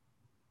huge.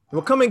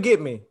 Well, come and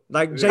get me,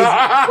 like Jay-Z.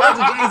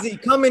 Jay-Z,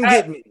 come and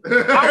get me.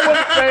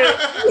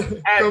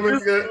 I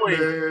would say at this point,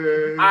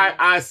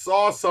 I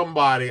saw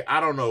somebody.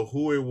 I don't know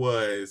who it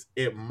was.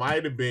 It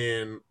might have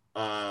been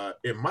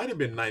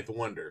Ninth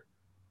Wonder.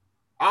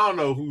 I don't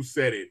know who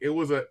said it. It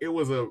was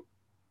a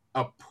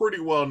pretty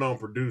well known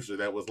producer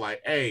that was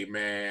like, "Hey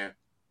man,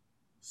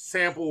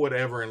 sample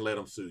whatever and let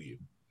them sue you."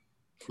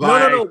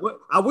 Like, No.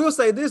 I will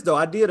say this though.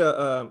 I did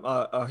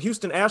a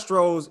Houston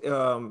Astros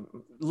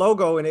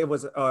logo, and it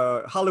was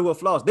Hollywood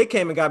Floss. They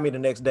came and got me the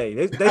next day.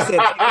 They said,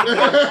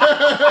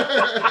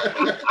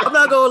 "I'm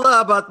not gonna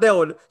lie about that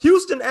one."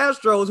 Houston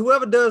Astros,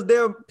 whoever does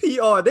their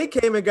PR, they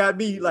came and got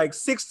me like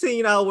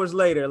 16 hours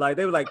later. Like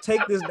they were like,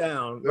 "Take this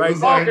down." Right?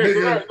 Like, okay,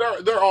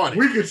 so they're on it.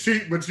 We can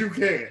cheat, but you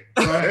can't.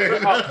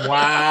 Right?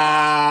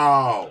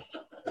 Wow.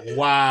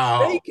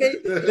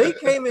 They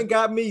came and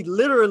got me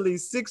literally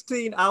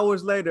 16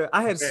 hours later.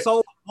 I had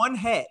sold one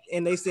hat,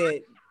 and they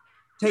said,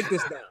 "Take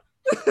this down."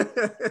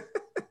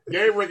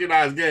 Game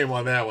recognized game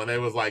on that one. They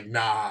was like,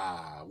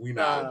 "Nah, we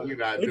not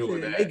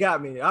doing that." They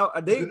got me.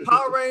 They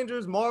Power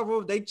Rangers,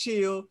 Marvel, they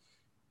chill.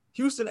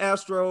 Houston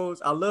Astros,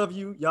 I love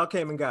you. Y'all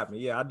came and got me.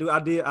 Yeah, I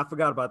did. I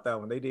forgot about that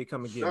one. They did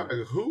come and get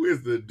me. Who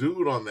is the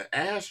dude on the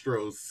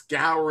Astros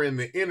scouring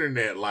the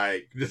internet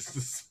like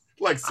just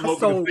like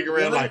smoking a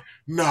cigarette? Like,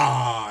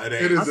 nah, it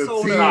ain't.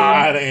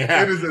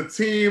 It is a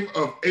team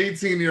of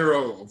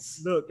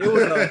 18-year-olds. Look,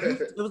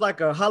 it was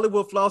like a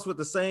Hollywood Floss with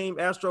the same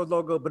Astros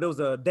logo, but it was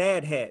a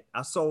dad hat.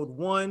 I sold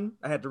one.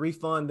 I had to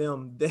refund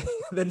them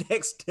the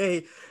next day,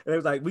 and it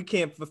was like, "We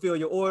can't fulfill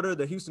your order.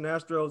 The Houston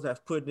Astros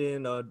have put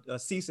in a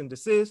cease and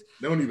desist."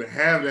 They don't even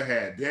have the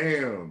hat.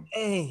 Damn.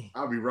 Dang.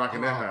 I'll be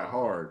rocking that hat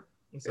hard.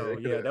 So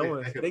yeah, that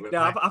was.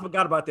 I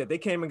forgot about that. They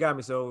came and got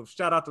me. So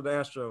shout out to the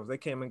Astros. They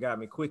came and got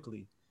me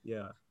quickly.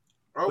 Yeah.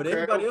 But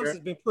everybody else has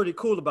been pretty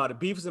cool about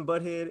it. Beavis and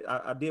Butthead,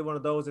 I did one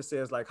of those that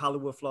says like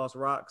Hollywood Floss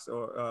rocks,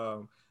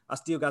 or I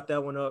still got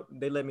that one up.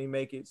 They let me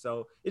make it.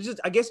 So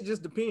I guess it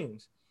just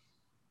depends.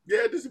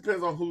 Yeah, it just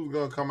depends on who's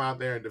gonna come out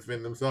there and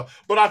defend themselves.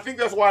 But I think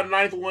that's why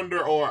Ninth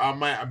Wonder, or I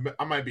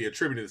might be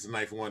attributing this to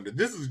Ninth Wonder.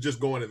 This is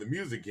just going in the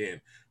music end.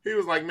 He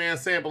was like, "Man,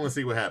 sample and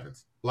see what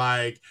happens."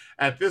 Like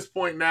at this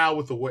point now,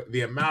 with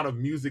the amount of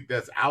music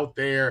that's out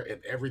there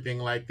and everything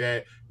like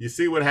that, you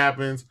see what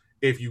happens.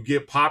 If you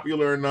get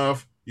popular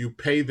enough, you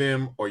pay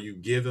them or you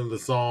give them the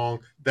song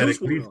that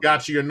at least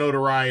got you your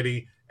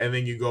notoriety, and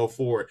then you go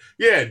for it.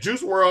 Yeah,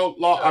 Juice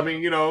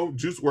WRLD,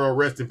 Juice WRLD,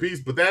 rest in peace.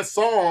 But that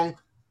song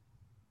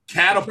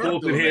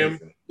catapulted him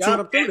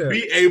to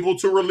be able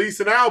to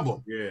release an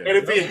album. Yeah, and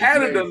if he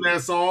hadn't done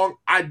that song,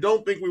 I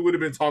don't think we would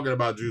have been talking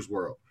about Juice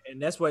WRLD.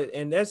 And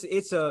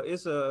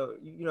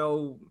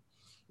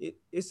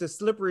it's a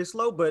slippery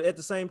slope, but at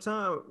the same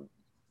time,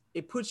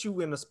 it puts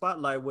you in a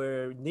spotlight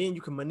where then you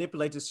can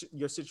manipulate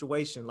your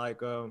situation.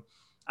 Like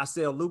I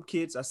sell loop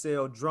kits, I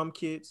sell drum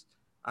kits,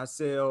 I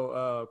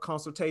sell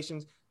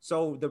consultations.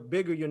 So the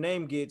bigger your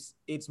name gets,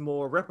 it's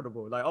more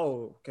reputable. Like,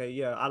 oh, okay,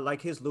 yeah, I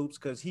like his loops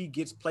because he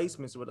gets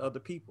placements with other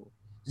people.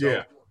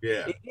 So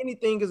yeah. If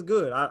anything is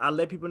good, I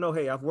let people know,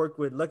 hey, I've worked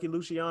with Lucky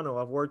Luciano,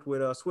 I've worked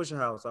with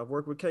Swishahouse, I've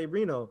worked with K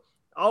Reno.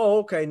 Oh,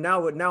 okay,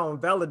 now I'm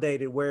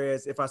validated.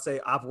 Whereas if I say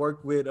I've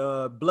worked with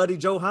Bloody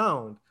Joe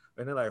Hound,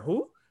 and they're like,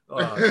 who?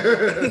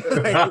 It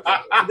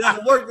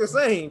doesn't work the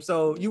same.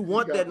 So you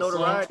want that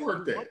notoriety.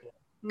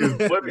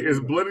 Is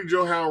Bloody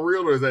Joe Hound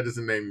real, or is that just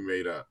a name you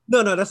made up?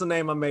 No, that's a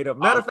name I made up.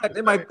 Matter of fact,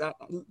 it might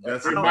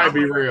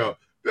be real.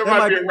 There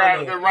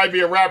might be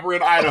a rapper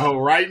in Idaho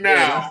right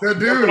now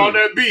working on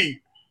that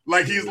beat.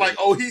 Like he's like,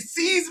 oh, he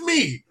sees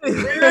me.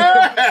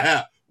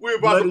 Yeah. We're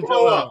about to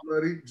blow up.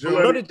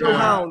 Bloody Joe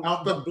Hound,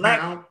 the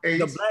black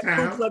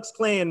Ku Klux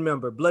Klan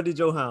member, Bloody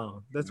Joe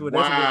Hound. That's what.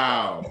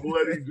 Wow,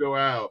 Bloody Joe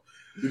Hound.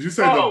 Did you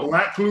say the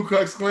black Ku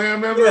Klux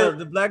Klan member? Yeah,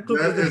 the black Ku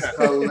Klux. That is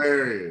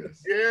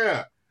hilarious.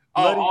 Yeah.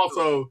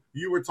 Also,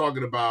 you were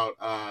talking about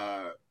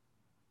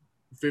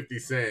 50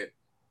 Cent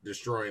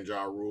destroying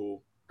Ja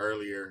Rule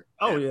earlier.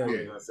 Oh yeah. I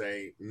was gonna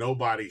say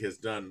nobody has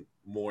done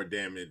more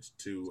damage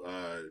to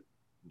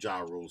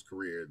Ja Rule's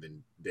career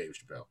than Dave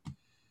Chappelle.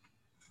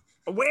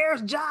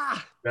 Where's Ja?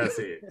 That's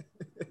it.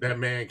 That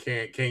man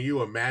can't. Can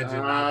you imagine?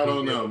 I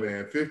don't know,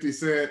 man. 50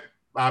 Cent.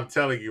 I'm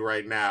telling you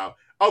right now.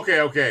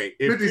 Okay.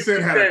 If 50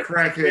 Cent had a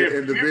crackhead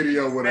in the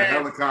video with a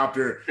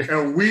helicopter,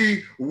 and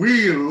we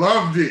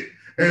loved it.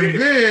 And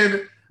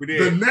then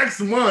the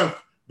next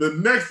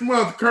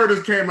month,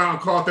 Curtis came out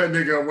and called that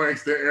nigga a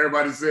wankster.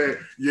 Everybody said,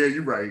 "Yeah,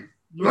 you're right."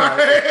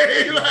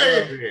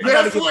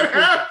 That's what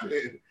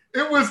happened.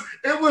 It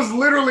was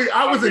literally.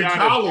 I was in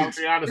college.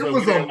 It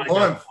was a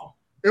month.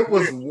 It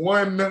was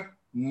 1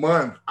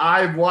 month.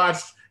 I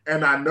watched.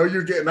 And I know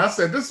you're getting, I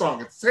said, this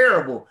song is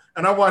terrible.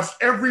 And I watched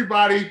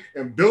everybody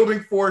in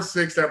Building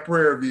 4-6 at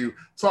Prairie View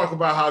talk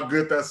about how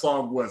good that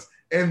song was.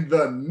 And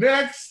the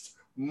next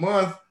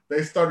month,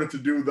 they started to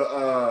do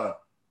the,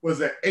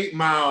 8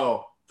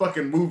 Mile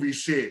fucking movie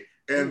shit.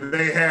 And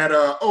they had,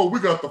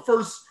 we got the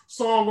first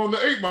song on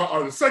the 8 Mile,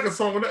 or the second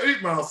song on the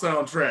 8 Mile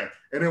soundtrack.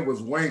 And it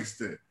was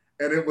Wangston.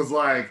 And it was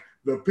like,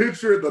 the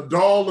picture, the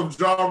doll of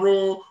Ja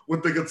Rule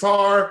with the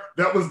guitar,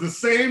 that was the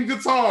same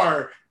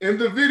guitar in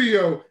the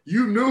video.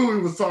 You knew who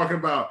he was talking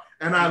about.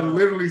 And I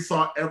literally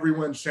saw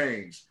everyone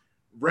change.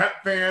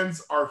 Rap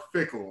fans are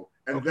fickle.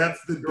 And that's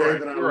the day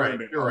that I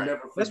learned it. I'll never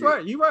forget. That's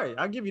right. You're right.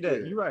 I'll give you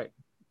that. You're right.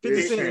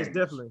 50 Cent is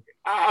definitely.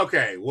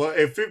 Okay. Well,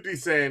 if 50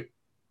 Cent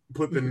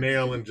put the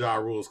nail in Ja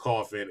Rule's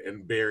coffin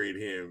and buried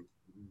him,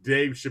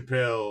 Dave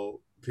Chappelle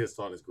pissed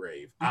on his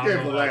grave. He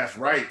gave the last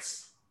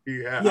rites.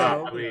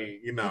 I mean,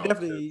 you know,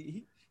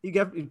 he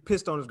definitely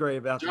pissed on his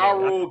grave after Ja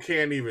Rule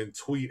can't even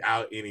tweet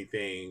out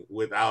anything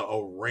without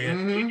a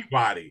rant.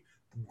 Anybody,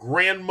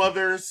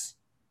 grandmothers,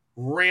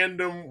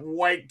 random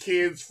white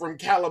kids from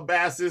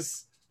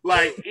Calabasas,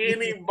 like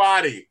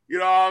anybody. You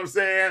know what I'm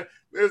saying?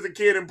 There's a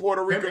kid in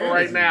Puerto Rico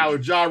right now.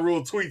 Ja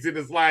Rule tweets it.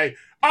 It's like,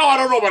 oh, I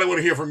don't know, nobody want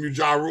to hear from you,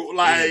 Ja Rule.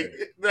 Like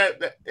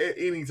that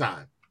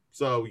anytime.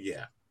 So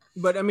yeah.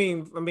 But I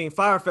mean,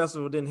 Fire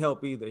Festival didn't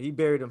help either. He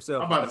buried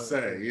himself. I'm about to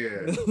say,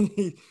 yeah.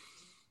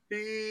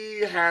 He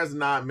has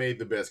not made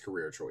the best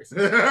career choices.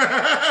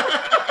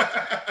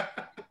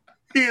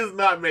 He has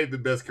not made the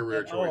best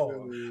career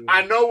choices.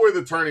 I know where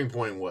the turning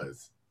point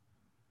was.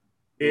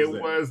 It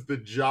was the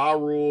Ja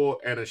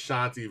Rule and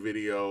Ashanti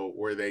video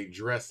where they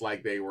dressed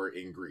like they were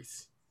in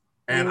Greece.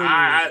 And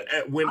I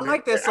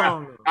like that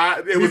song.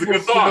 It was a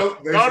good song.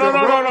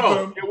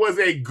 No. It was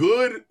a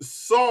good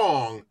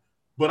song.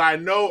 But I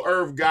know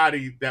Irv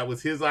Gotti, that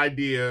was his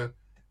idea.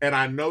 And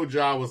I know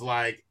Ja was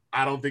like,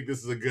 I don't think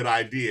this is a good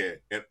idea.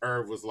 And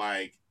Irv was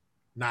like,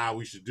 nah,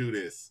 we should do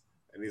this.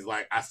 And he's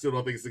like, I still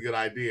don't think it's a good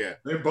idea.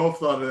 They both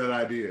thought of that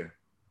idea.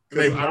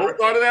 They both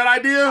thought of that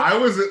idea? I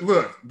was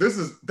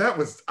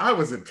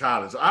in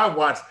college. I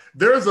watched,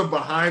 there's a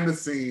behind the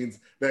scenes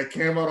that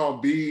came out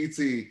on BET,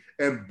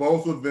 and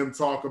both of them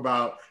talk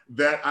about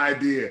that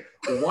idea.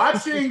 I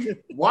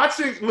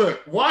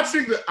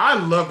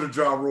love the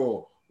Ja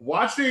Rule.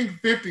 Watching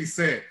 50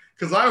 Cent,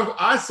 because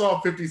I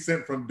saw 50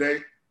 Cent from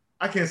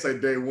I can't say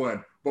day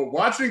one, but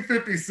watching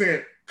 50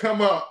 Cent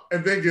come up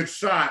and then get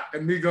shot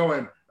and me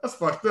going, that's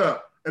fucked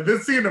up. And then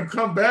seeing him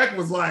come back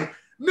was like,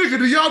 nigga,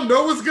 do y'all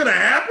know what's going to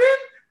happen?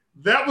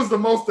 That was the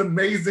most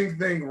amazing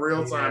thing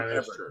real time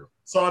ever. True.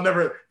 So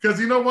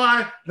because you know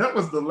why? That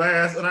was the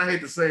last, and I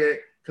hate to say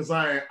it because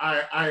I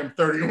am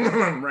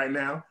 31 right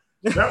now.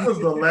 That was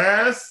the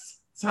last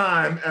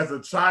time as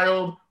a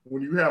child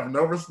when you have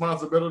no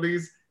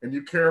responsibilities and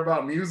you care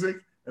about music,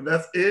 and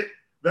that's it.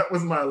 That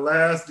was my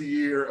last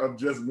year of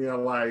just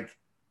being like,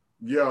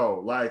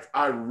 yo, like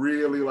I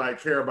really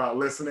care about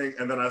listening,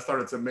 and then I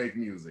started to make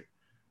music.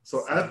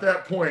 So at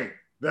that point,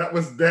 that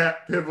was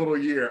that pivotal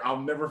year. I'll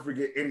never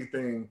forget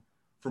anything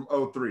from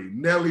 03.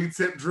 Nelly,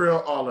 Tip Drill,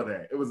 all of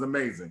that. It was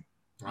amazing.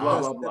 Blah,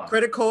 blah, blah.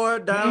 Credit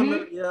card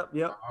down.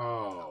 Yep.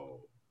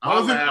 Oh.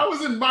 I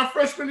was in my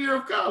freshman year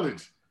of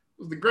college. It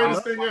was the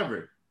greatest thing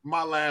ever.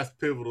 My last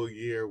pivotal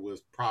year was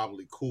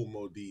probably Kool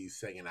Moe Dee's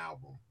second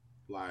album.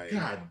 Like,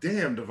 God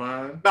damn,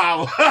 Devon.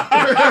 No.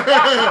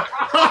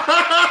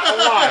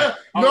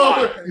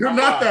 You're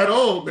not that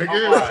old,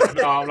 nigga.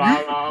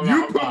 No,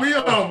 you put me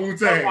on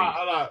Wu-Tang.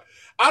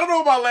 I don't know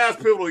what my last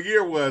pivotal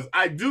year was.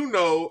 I do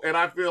know, and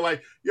I feel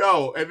like,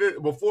 and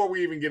then before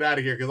we even get out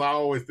of here, because I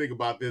always think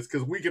about this,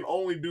 because we can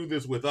only do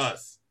this with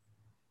us.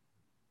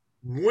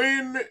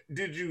 When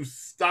did you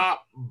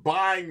stop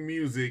buying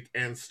music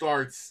and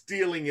start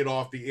stealing it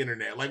off the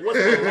internet? Like,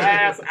 what's the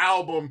last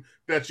album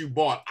that you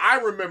bought? I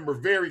remember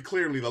very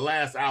clearly the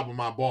last album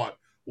I bought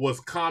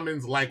was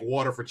Common's Like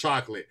Water for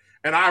Chocolate.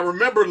 And I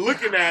remember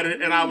looking at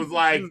it and I was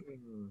like,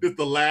 this is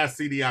the last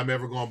CD I'm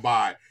ever going to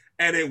buy.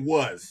 And it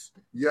was.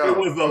 It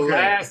was the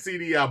last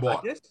CD I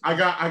bought. I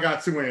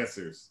got two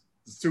answers.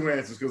 There's two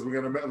answers because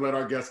we're going to let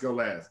our guests go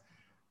last.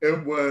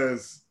 It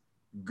was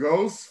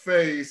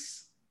Ghostface,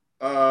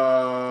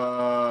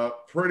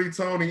 Pretty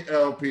Tony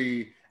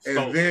LP,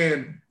 and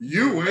then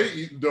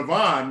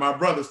Devon, my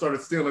brother, started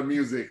stealing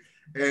music,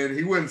 and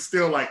he wouldn't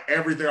steal like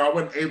everything. I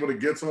wasn't able to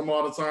get to him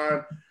all the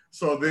time.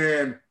 So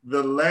then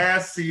the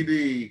last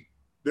CD,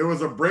 there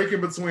was a break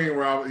in between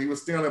where he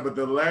was stealing, but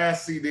the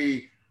last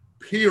CD,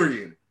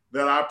 period,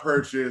 that I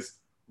purchased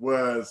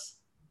was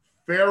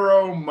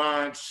Pharoah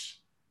Monch.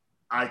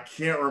 I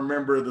can't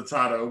remember the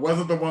title. It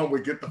wasn't the one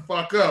with Get the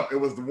Fuck Up. It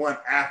was the one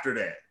after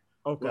that.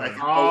 Okay. Like,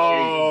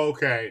 Oh,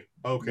 okay.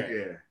 yeah,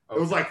 Okay. it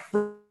was like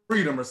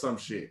Freedom or some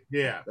shit.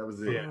 Yeah. That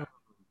was it. Yeah.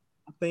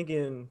 I'm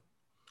thinking,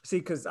 see,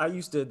 because I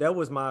used to, that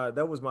was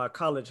my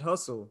college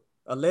hustle,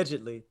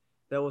 allegedly.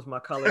 That was my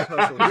college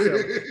hustle. No,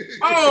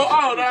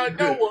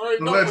 don't worry.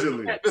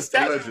 Allegedly. The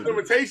statute of Allegedly.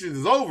 limitations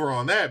is over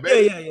on that, Yeah,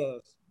 baby.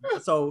 yeah.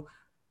 So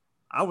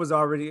I was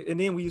already, and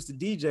then we used to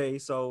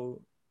DJ.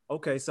 So,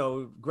 okay,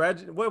 so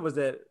what was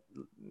that?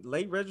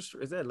 Late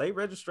register? Is that late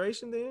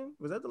registration then?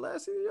 Was that the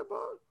last CD I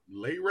bought?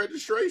 Late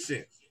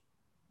registration.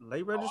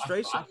 Late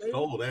registration? I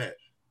stole that.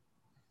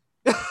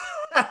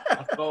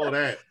 I stole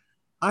that.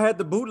 I had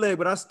the bootleg,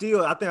 but I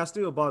think I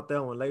still bought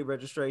that one, late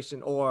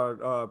registration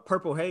or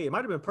Purple Haze. It might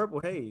have been Purple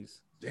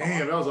Haze.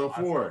 Damn, that was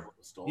 04.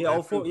 Yeah,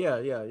 04. Yeah.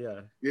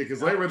 Yeah,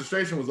 because late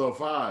registration was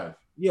 05.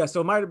 Yeah, so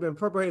it might have been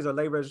Purple Haze or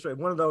late registration.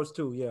 One of those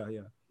two. Yeah.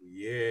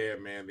 Yeah,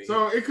 man.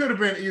 So it could have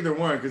been either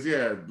one, because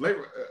late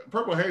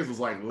Purple Haze was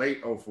like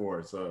late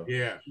 04. So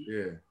yeah.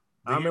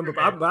 I remember.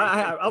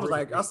 I was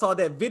like, I saw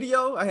that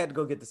video. I had to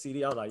go get the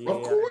CD. I was like, yeah,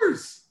 of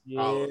course.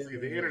 Yeah. Oh, see,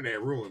 the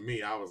internet ruined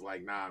me. I was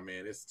like, nah,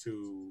 man, it's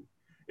too.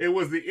 It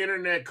was the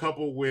internet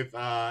coupled with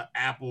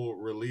Apple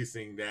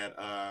releasing that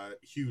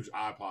huge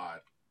iPod.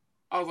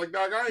 I was like,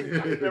 dog, I'm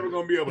never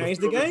gonna be able to Change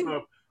the this game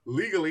up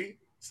legally.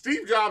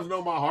 Steve Jobs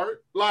know my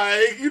heart.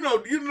 Like, you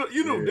know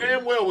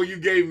damn well when you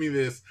gave me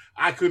this,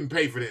 I couldn't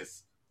pay for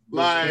this.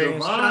 Like,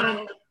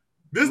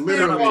 this thing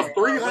cost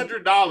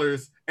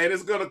 $300 and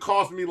it's gonna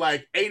cost me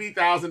like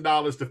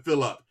 $80,000 to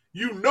fill up.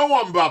 You know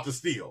I'm about to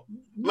steal.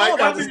 Like,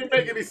 that doesn't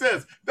make any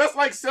sense. That's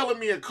like selling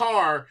me a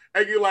car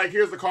and you're like,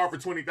 here's the car for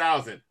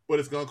 $20,000, but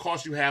it's gonna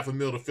cost you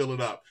 $500,000 to fill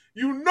it up.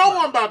 You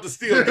know I'm about to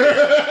steal.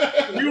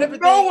 You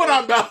know what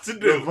I'm about to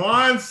do.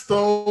 Devon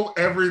stole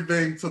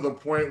everything to the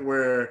point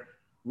where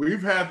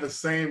we've had the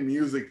same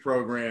music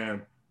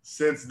program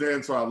since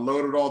then. So I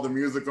loaded all the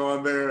music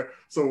on there.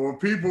 So when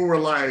people were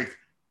like,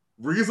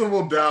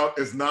 Reasonable Doubt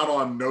is not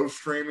on no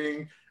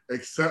streaming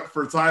except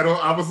for Tidal,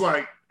 I was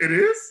like, it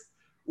is?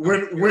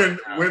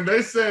 When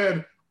they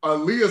said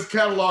Aaliyah's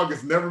catalog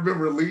has never been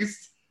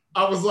released,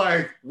 I was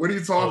like, what are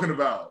you talking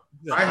about?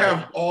 I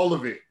have all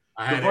of it.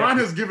 Devon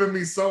has given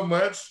me so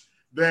much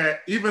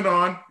that even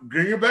on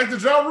bringing it back to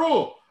Ja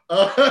Rule,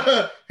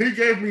 he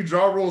gave me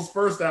Ja Rule's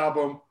first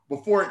album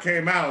before it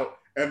came out,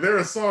 and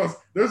there's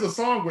a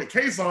song with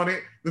Case on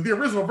it that the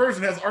original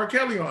version has R.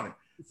 Kelly on it.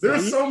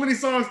 There's so many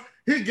songs.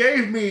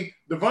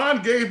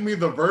 Devon gave me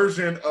the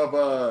version of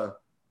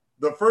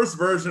the first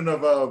version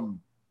of the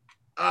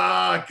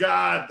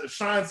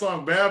Shine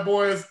song Bad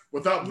Boys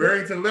without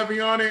Barrington Levy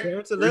on it.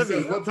 Barrington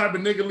Levy. Says, what type of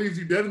nigga leaves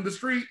you dead in the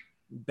street?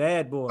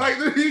 Bad Boy. Like,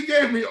 he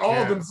gave me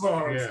all them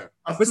songs. Yeah.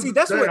 But see,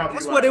 that's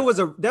what it was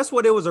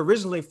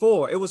originally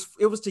for. It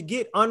was to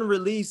get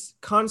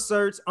unreleased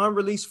concerts,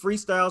 unreleased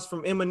freestyles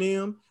from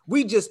Eminem.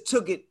 We just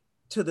took it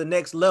to the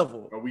next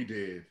level. Oh, we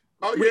did.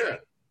 Oh, yeah.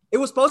 It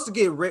was supposed to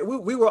get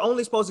we were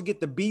only supposed to get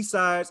the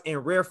B-sides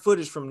and rare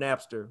footage from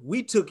Napster.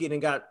 We took it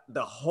and got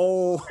the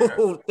whole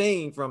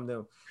thing from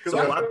them. So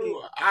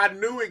I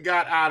knew it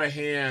got out of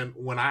hand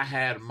when I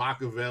had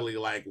Machiavelli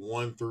like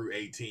 1 through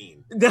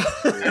 18. And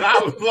I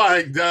was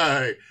like,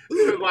 dang.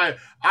 Like,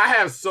 I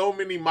have so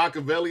many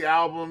Machiavelli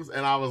albums,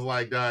 and I was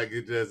like, dang,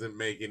 it doesn't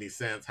make any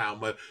sense how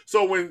much.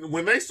 So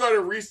when they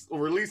started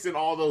releasing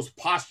all those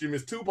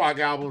posthumous Tupac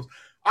albums,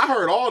 I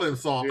heard all them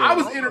songs. I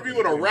was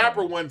interviewing a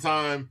rapper one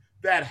time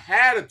that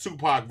had a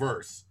Tupac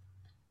verse.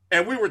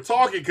 And we were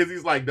talking because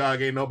he's like,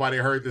 dog, ain't nobody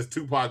heard this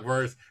Tupac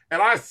verse.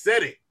 And I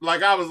said it.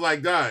 Like, I was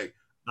like, dog,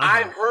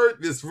 I heard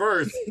this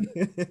verse.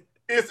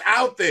 It's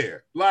out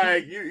there.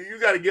 Like, you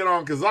got to get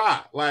on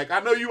Kazaa. Like, I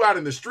know you out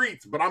in the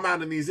streets, but I'm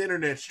out in these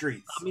internet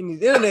streets. I mean,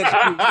 these internet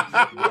streets.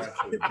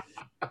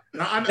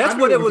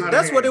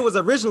 That's what it was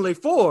originally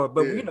for.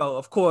 But, you know,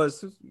 of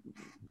course,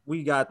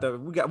 they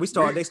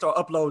started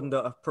uploading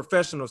the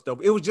professional stuff.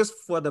 It was just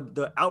for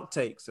the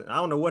outtakes. I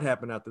don't know what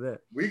happened after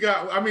that.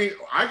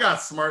 I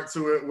got smart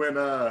to it when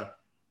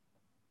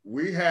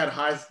we had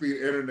high-speed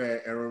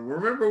internet. And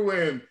remember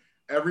when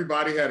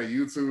everybody had an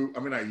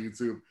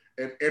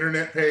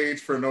internet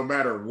page for no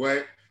matter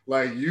what?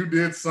 Like, you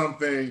did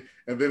something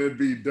and then it'd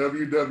be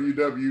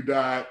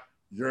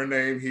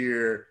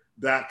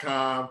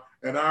www.yournamehere.com.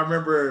 And I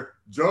remember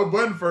Joe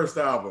Budden first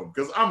album,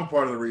 because I'm a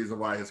part of the reason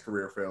why his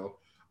career failed.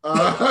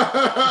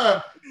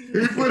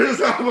 He put his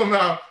album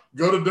out.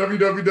 Go to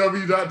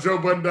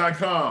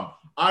www.joebudden.com.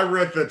 I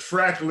read the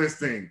track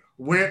listing,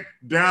 went,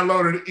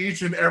 downloaded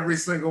each and every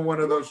single one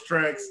of those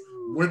tracks,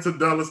 went to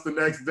Dulles the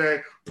next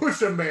day.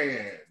 Pusha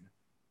Man.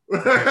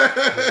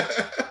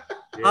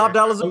 $5 a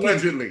piece.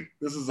 Allegedly.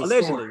 This is a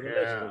story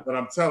that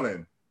I'm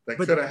telling that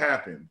could have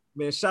happened.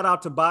 Man, shout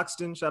out to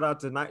Boxton, shout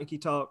out to Nike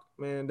Talk,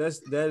 man.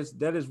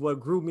 That is what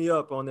grew me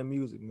up on the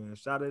music, man.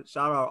 Shout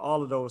out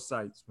all of those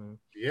sites, man.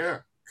 Yeah.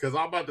 Because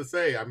I'm about to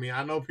say, I mean,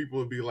 I know people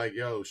would be like,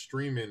 yo,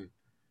 streaming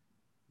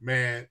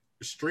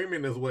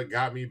is what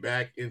got me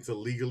back into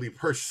legally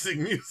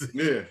purchasing music.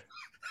 Yeah.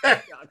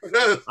 I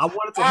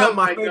wanted to help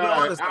my favorite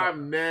artists.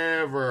 I'm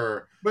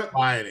never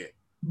buying it.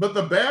 But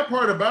the bad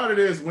part about it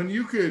is when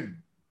you could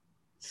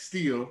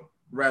steal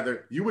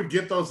rather, you would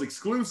get those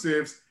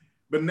exclusives,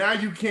 but now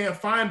you can't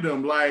find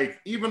them. Like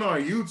even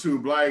on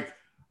YouTube, like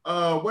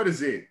what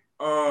is it?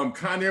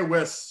 Kanye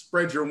West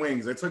Spread Your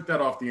Wings. They took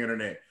that off the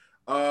internet.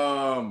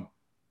 The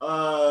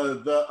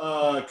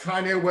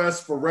Kanye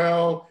West,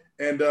 Pharrell,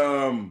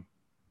 and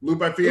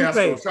Lupe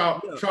Fiasco,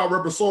 Child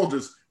Ripper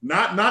Soldiers.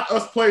 Not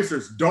us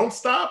placers. Don't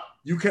Stop.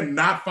 You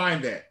cannot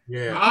find that.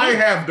 Yeah. I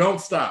have Don't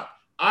Stop.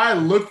 I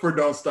look for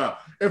Don't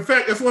Stop. In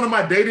fact, it's one of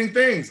my dating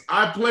things.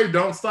 I play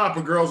Don't Stop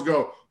and girls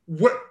go,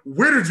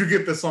 where did you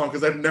get this song?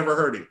 Because I've never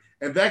heard it.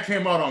 And that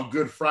came out on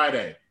Good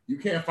Friday. You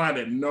can't find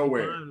it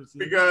nowhere.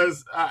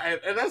 Because,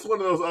 and that's one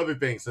of those other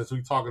things, since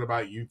we're talking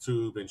about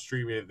YouTube and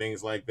streaming and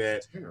things like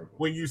that.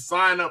 When you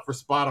sign up for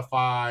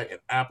Spotify and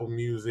Apple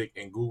Music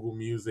and Google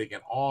Music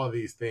and all of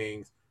these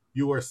things,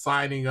 you are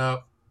signing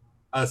up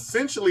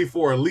essentially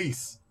for a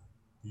lease.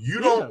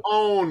 You don't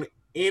own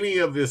any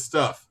of this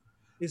stuff.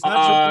 It's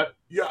not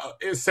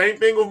same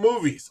thing with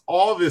movies.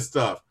 All this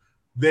stuff,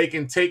 they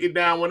can take it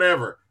down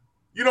whenever.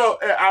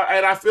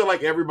 And I feel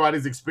like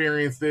everybody's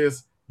experienced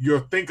this. You'll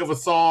think of a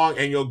song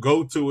and you'll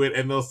go to it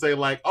and they'll say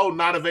like, oh,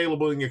 not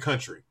available in your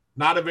country,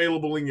 not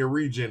available in your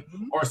region,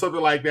 or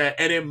something like that.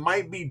 And it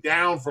might be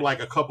down for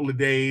like a couple of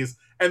days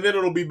and then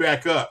it'll be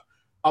back up.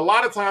 A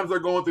lot of times they're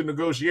going through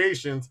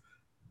negotiations.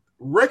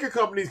 Record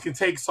companies can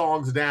take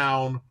songs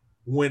down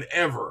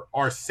whenever.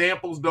 Our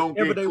samples don't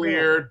get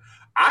cleared.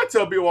 I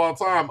tell people all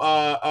the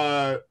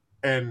time,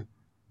 and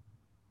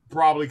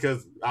probably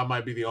because I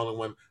might be the only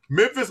one,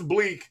 Memphis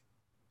Bleak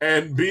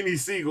and Beanie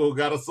Siegel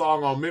got a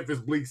song on Memphis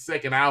Bleak's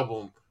second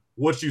album,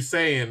 What You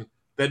Saying,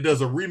 that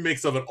does a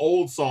remix of an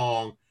old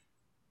song.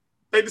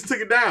 They just took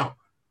it down.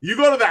 You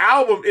go to the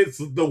album, it's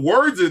the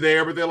words are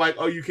there, but they're like,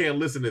 oh, you can't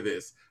listen to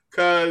this.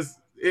 Because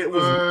it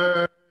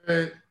was...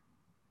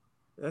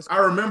 I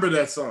remember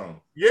that song.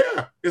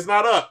 Yeah, it's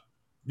not up.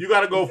 You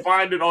got to go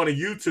find it on a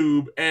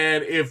YouTube,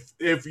 and if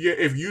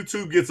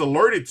YouTube gets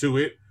alerted to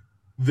it,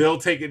 they'll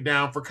take it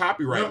down for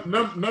copyright.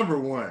 Number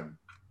one,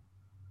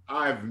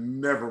 I've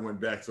never went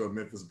back to a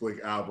Memphis Bleak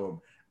album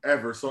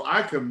ever, so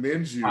I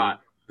commend you.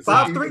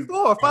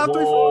 534.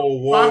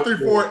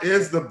 534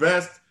 is the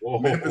best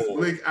Memphis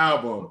Bleak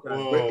album,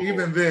 but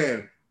even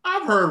then,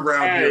 I've heard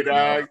Round Here.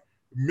 Dog,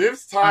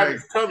 Memphis Time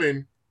is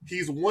coming.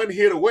 He's one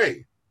hit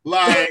away.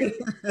 Like, you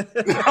know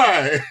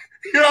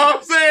what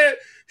I'm saying?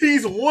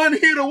 He's one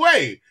hit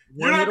away.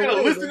 You're not going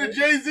to listen to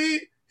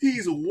Jay-Z?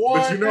 He's one.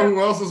 But you know who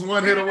else is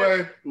one hit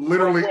away?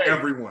 Literally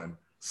everyone.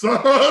 So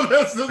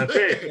that's the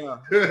thing.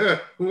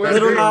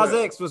 Little Nas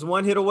X was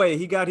one hit away.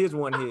 He got his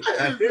one hit.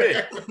 That's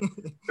it.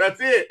 That's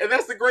it. And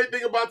that's the great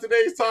thing about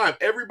today's time.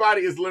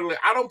 Everybody is literally,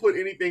 I don't put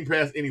anything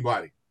past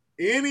anybody.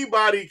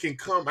 Anybody can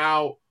come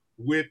out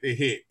with a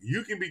hit.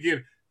 You can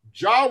begin.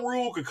 Ja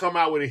Rule could come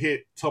out with a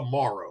hit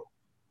tomorrow.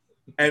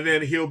 And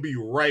then he'll be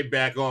right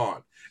back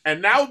on.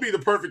 And that would be the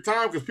perfect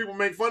time because people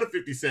make fun of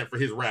 50 Cent for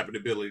his rapping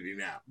ability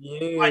now.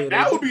 Yeah, like,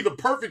 that would be the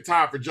perfect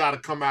time for Ja to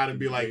come out and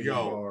be like,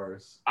 yo,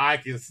 I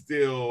can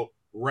still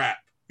rap.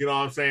 You know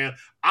what I'm saying?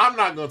 I'm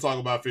not going to talk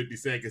about 50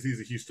 Cent because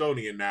he's a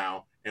Houstonian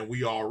now, and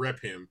we all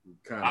rep him.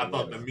 I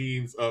thought the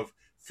memes of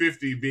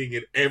 50 being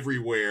in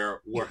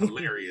everywhere were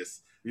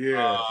hilarious.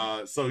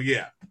 So,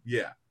 yeah.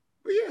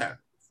 But, yeah.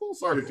 Full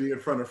circle. 50 in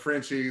front of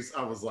Frenchies,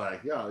 I was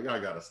like, y'all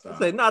got to stop.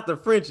 Say not the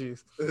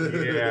Frenchies.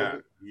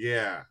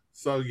 Yeah.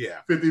 So,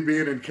 yeah. 50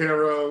 being in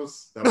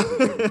Caros. That was a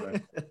good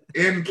one.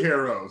 In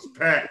Caros.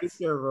 Packed.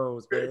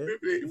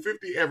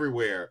 50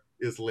 everywhere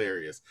is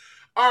hilarious.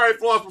 All right,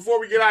 Floss, before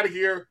we get out of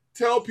here,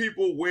 tell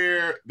people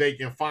where they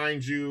can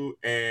find you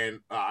and,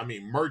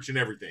 merch and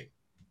everything.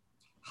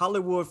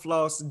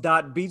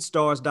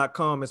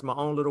 HollywoodFloss.beatstars.com is my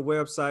own little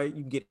website.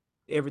 You can get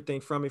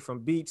everything from me, from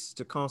beats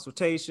to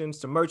consultations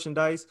to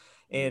merchandise.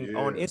 And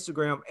on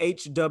Instagram,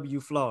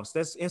 HW Floss.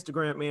 That's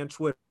Instagram and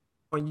Twitter.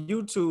 On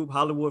YouTube,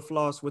 Hollywood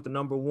Floss with the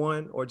number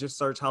 1, or just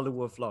search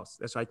Hollywood Floss.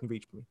 That's how you can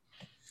reach me.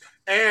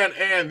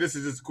 And this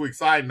is just a quick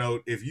side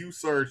note. If you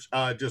search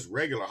just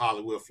regular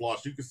Hollywood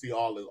Floss, you can see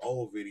all his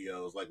old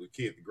videos, like with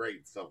Kid the Great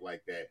and stuff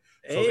like that.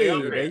 So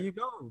there you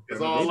go. It's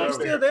all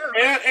still there.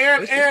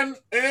 And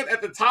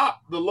at the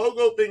top, the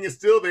logo thing is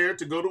still there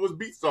to go to his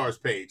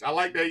BeatStars page. I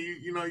like that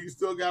you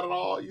still got it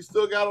all. You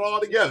still got it all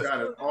together.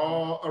 Got it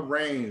all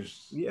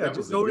arranged. Yeah,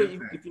 just go there.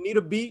 If you need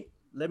a beat,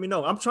 let me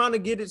know. I'm trying to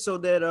get it so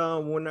that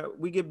when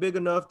we get big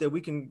enough that we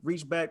can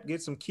reach back,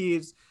 get some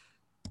kids,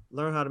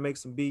 learn how to make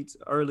some beats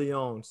early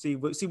on. See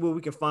where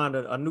we can find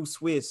a new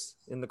Swiss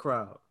in the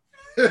crowd.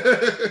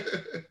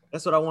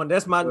 That's what I want.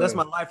 That's my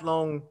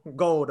lifelong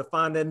goal, to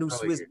find that new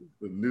Swiss.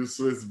 The new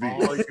Swiss beat.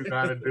 All you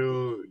gotta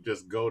do,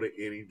 just go to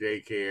any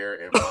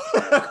daycare and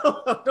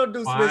don't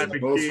do Swiss.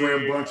 Most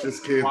rambunctious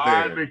kid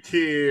find the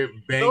kid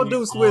banging. Don't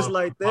do Swiss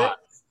like that.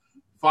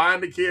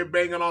 Find the kid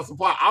banging on some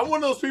pot. I'm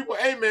one of those people.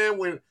 Hey man,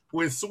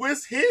 when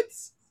Swiss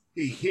hits,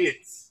 he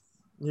hits.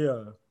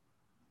 Yeah.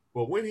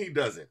 But when he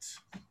doesn't,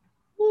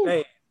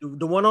 hey,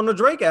 the one on the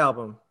Drake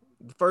album,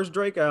 the first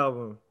Drake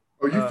album.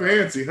 Oh, you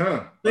fancy,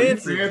 huh?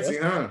 Fancy,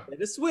 huh?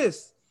 It's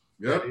Swiss.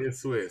 Yep. That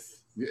is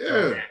Swiss.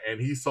 Yeah.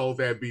 And he sold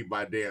that beat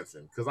by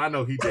dancing, because I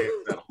know he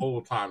danced that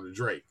whole time to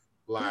Drake.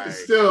 Like,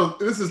 still,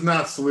 this is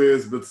not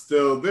Swizz, but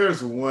still,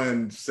 there's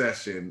one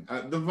session.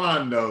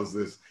 Devon knows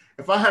this.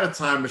 If I had a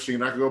time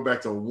machine, I could go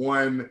back to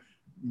one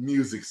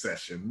music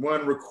session,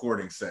 one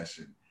recording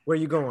session. Where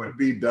you It going? would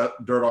be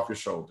Dirt Off Your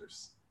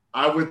Shoulders.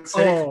 I would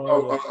take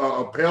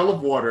a pail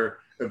of water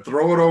and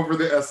throw it over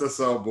the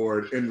SSL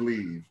board and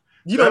leave.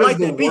 You don't like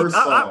that beat.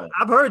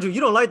 I've heard you.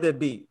 You don't like that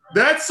beat.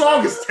 That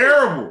song is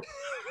terrible.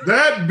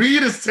 That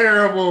beat is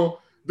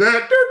terrible.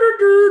 That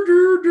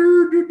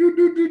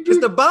it's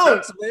the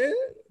bounce, man.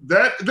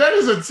 That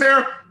is a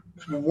terrible.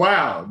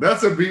 Wow,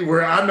 that's a beat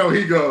where I know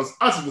he goes.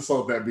 I should have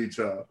sold that beat,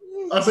 y'all.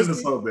 I should have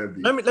sold that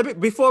beat. Let me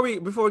before we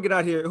get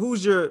out here.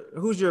 Who's your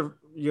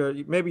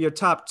maybe your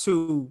top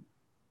 2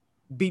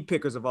 beat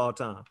pickers of all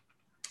time?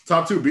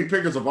 Top 2 beat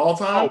pickers of all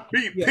time. Oh,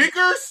 beat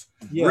pickers?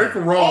 Yeah. Rick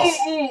Ross.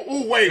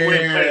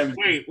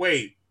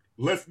 Wait.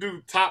 Let's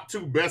do top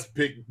 2 best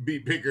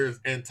beat pickers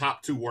and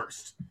top 2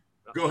 worst.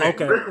 Go ahead.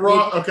 Okay.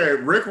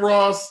 Rick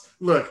Ross.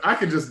 Look, I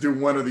can just do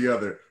one or the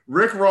other.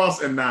 Rick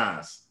Ross and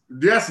Nas.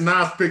 Yes,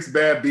 Nas picks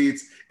bad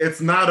beats.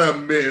 It's not a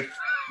myth,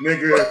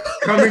 nigga.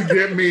 Come and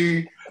get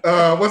me.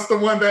 What's the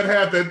one that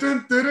had that?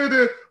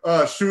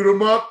 Shoot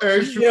 'em up,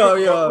 hey, shoot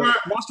 'em up.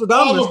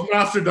 Nostradamus. All of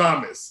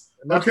Nostradamus.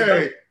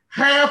 Okay,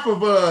 half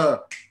of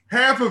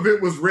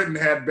it was written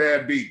had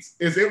bad beats.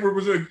 It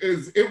was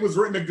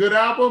written a good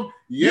album?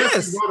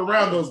 Yes, he wrote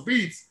around those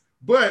beats,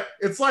 but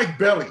it's like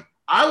Belly.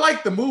 I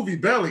like the movie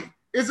Belly.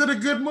 Is it a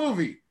good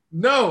movie?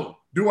 No.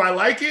 Do I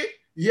like it?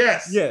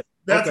 Yes. Yes.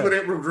 That's what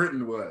it was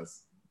written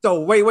was.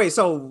 So wait.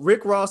 So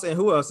Rick Ross and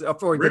who else?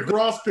 Rick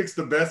Ross picks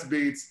the best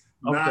beats.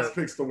 Nas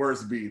picks the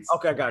worst beats.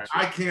 Okay, I got you.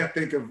 I can't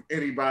think of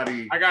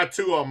anybody. I got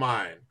 2 on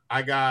mine.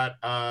 I got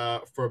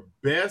for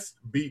best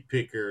beat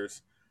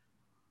pickers,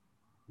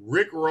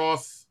 Rick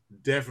Ross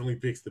definitely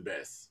picks the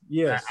best.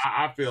 Yes.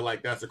 I feel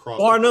like that's across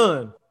bar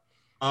none.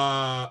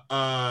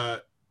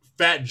 Fat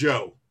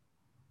Joe.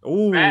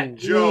 Ooh. Fat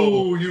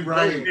Joe. Ooh, you're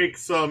right.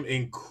 Picks some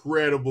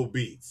incredible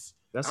beats.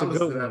 That's a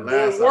good one.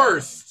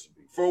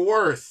 For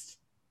worst,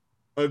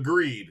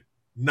 agreed.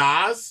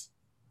 Nas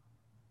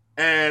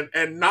and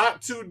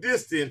not too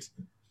distant,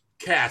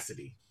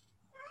 Cassidy.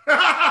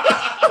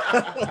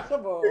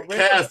 Come on, man.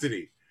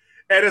 Cassidy.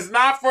 And it's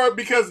not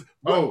because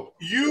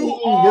you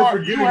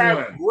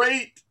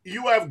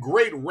have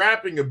great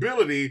rapping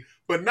ability,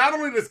 but not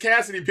only does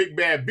Cassidy pick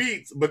bad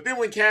beats, but then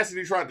when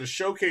Cassidy tried to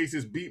showcase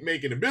his beat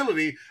making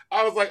ability,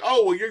 I was like,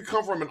 oh, well, you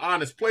come from an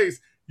honest place.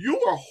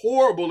 You are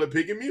horrible at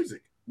picking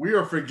music. We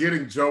are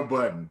forgetting Joe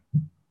Budden.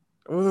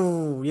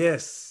 Ooh,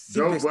 yes.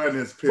 Joe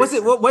Budden is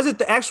pissed. Was it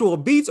the actual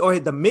beats or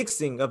the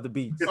mixing of the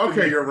beats?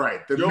 Okay, you're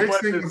right. The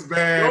mixing was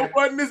bad. Joe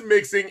Budden is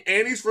mixing,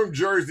 and he's from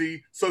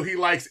Jersey, so he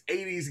likes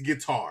 80s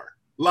guitar.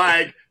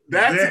 Like,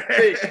 that's the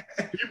thing.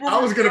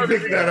 I was going to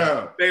pick that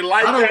up. I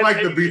don't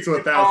like the beat to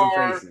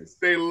 1,000 Faces.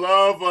 They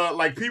love,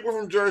 like, people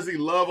from Jersey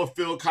love a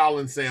Phil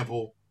Collins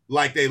sample.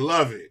 Like, they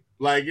love it.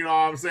 Like, you know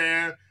what I'm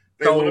saying?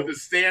 They love to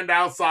stand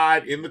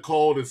outside in the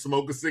cold and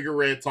smoke a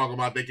cigarette, talking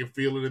about they can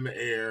feel it in the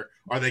air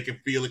or they can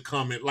feel it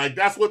coming. Like,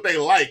 that's what they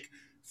like.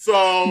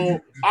 So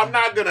I'm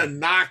not going to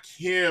knock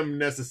him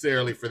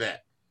necessarily for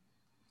that.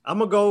 I'm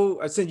going to go,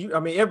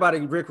 everybody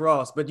Rick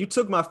Ross, but you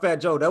took my Fat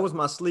Joe. That was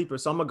my sleeper.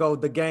 So I'm going to go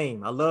The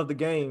Game. I love The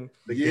Game.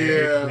 The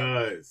Game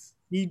does.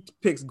 He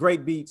picks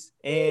great beats.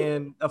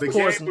 And of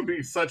course. The Game would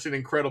be such an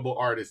incredible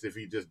artist if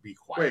he just be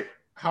quiet. Wait,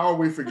 how are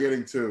we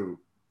forgetting to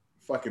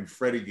fucking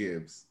Freddie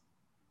Gibbs?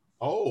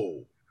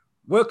 Oh.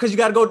 Well, because you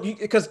got to go,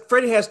 because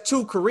Freddie has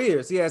 2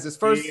 careers. He has his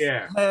first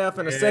half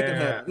and the second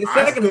half. His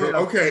second half.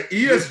 Okay,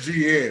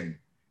 ESGN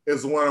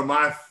is one of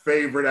my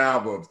favorite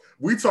albums.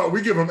 We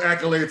give him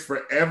accolades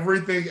for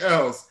everything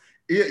else.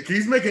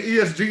 He's making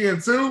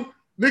ESGN too,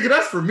 nigga.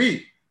 That's for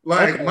me.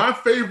 Like my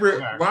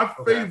favorite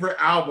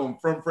album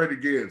from Freddie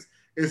Gibbs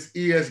is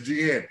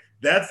ESGN.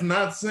 That's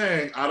not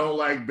saying I don't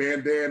like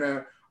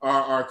Bandana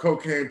or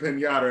Cocaine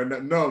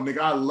Pinata. No, nigga,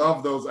 I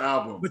love those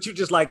albums. But you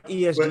just like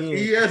ESGN. But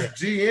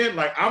ESGN,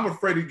 like I'm a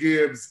Freddie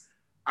Gibbs.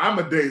 I'm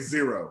a Day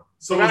Zero.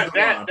 So we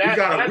got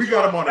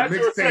him on a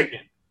mixtape.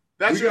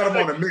 We got him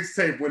on a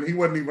mixtape when he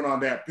wasn't even on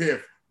that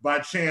Piff by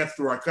chance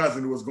through our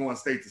cousin who was going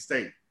state to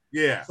state.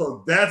 Yeah.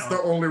 So that's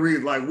the only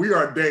reason. Like we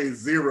are Day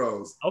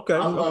Zeros. Okay.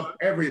 I love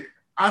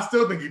I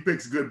still think he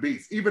picks good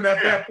beats, even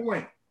at that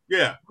point.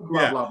 Yeah.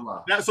 Blah blah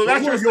blah. That's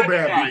your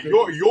bad.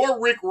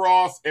 Your Rick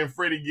Ross and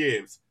Freddie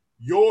Gibbs.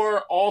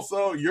 You're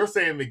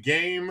saying The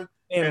Game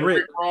and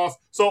Rick Ross.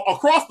 So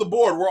across the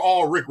board, we're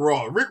all Rick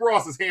Ross. Rick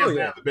Ross is hands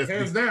down the best.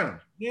 Hands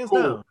down.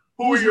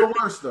 Who's your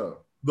worst though?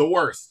 The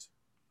worst.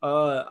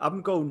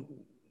 I'm going.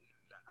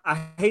 I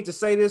hate to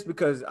say this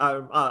because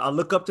I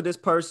look up to this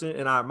person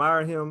and I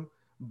admire him,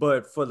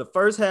 but for the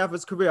first half of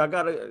his career, I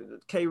got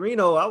K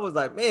Reno. I was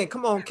like, man,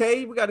 come on,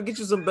 K, we got to get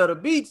you some better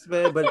beats,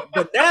 man.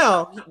 But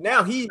now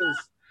he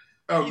is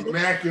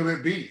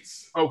immaculate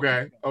beats.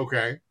 Okay.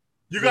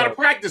 You got to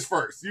practice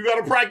first. You got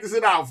to practice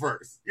it out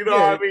first. You know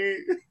what I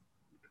mean?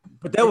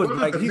 But that was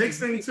like the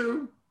mixing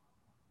too.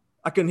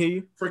 I couldn't hear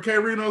you for K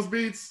Reno's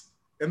beats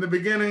in the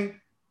beginning.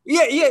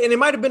 Yeah, and it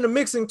might have been the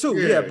mixing too.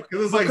 Yeah, it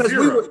was like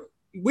zero.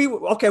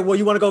 Okay, well,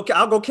 you want to go?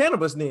 I'll go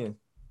cannabis then.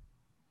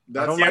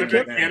 That's I don't Cannabis,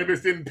 like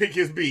Cannabis didn't pick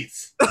his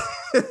beats.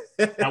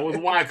 That was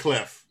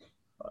Wyclef.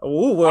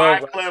 Oh well,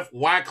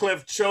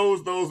 Wyclef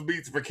chose those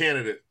beats for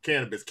Cannabis.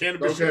 Cannabis.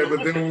 Okay,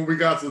 but then when we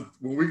got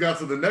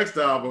to the next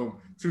album,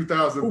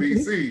 2000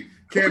 BC,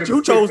 Cannabis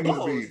who chose picked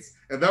those those? beats,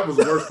 and that was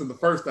worse than the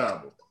first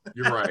album.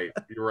 You're right.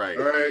 You're right.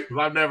 All right. 'Cause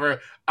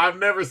I've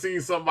never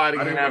seen somebody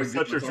I didn't have wanna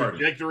get such a retarded.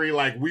 trajectory.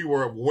 Like we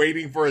were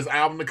waiting for his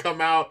album to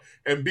come out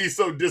and be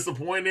so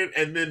disappointed,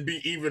 and then be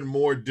even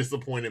more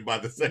disappointed by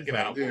the second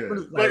album. Yeah.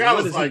 Like I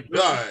what was is like, he-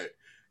 God,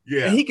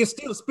 yeah. And he can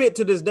still spit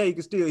to this day.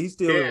 He still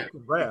Can.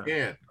 can rap.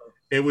 Yeah.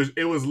 It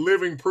was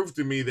living proof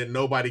to me that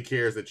nobody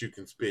cares that you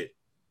can spit.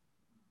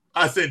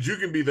 I said you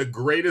can be the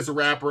greatest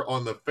rapper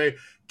on the face.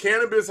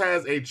 Cannabis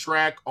has a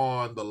track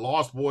on the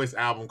Lost Boys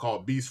album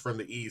called Beast from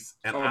the East,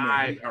 and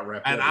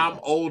I'm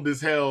old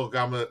as hell.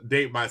 I'm gonna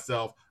date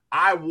myself.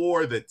 I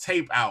wore the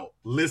tape out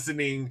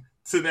listening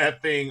to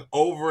that thing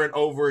over and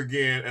over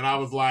again, and I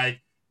was like,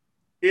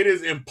 it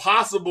is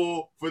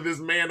impossible for this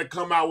man to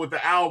come out with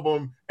the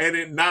album and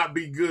it not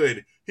be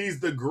good. He's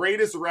the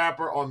greatest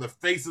rapper on the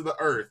face of the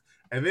earth.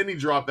 And then he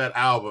dropped that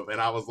album, and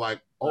I was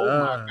like, oh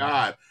my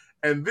God.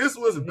 And this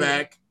was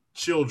back,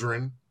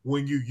 children,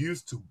 when you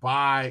used to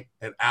buy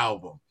an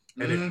album.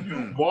 And if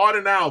you bought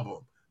an album,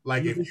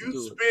 like if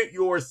you spent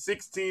your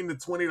 $16 to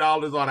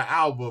 $20 on an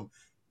album,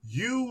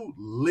 you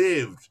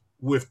lived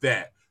with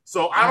that.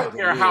 So I don't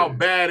care how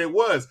bad it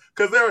was,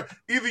 because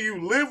either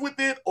you live with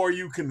it or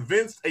you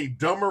convinced a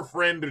dumber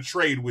friend to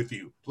trade with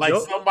you, like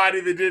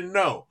somebody that didn't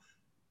know.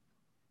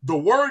 The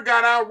word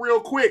got out real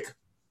quick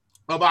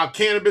about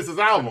Cannabis's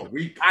album.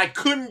 I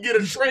couldn't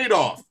get a trade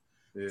off.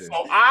 Yeah.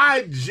 So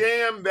I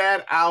jammed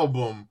that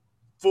album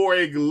for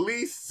at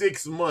least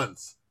 6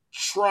 months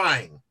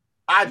trying.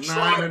 I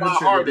tried my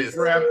hardest.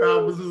 Rap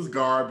albums is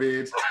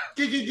garbage.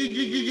 Get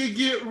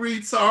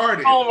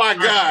retarded. Oh my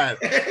God.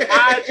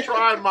 I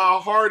tried my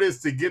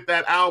hardest to get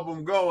that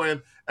album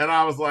going, and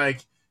I was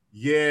like,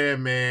 yeah,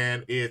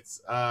 man, it's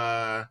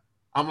I'm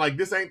like,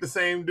 this ain't the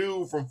same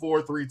dude from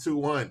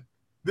 4321.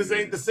 This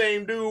ain't the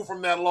same dude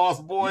from that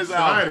Lost Boys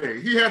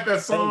album. He had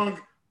that song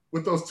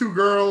with those two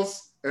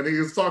girls, and he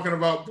was talking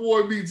about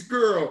boy meets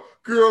girl.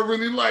 Girl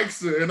really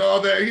likes her and all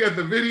that. He had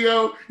the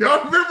video.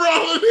 Y'all remember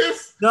all of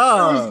this?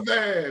 No. It was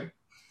bad.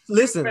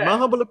 Listen, my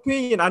humble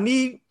opinion, I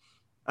need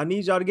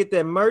y'all to get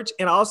that merch,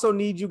 and I also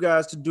need you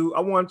guys to do, I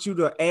want you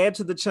to add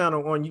to the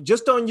channel on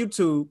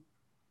YouTube,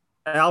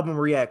 album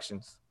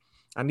reactions.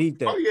 I need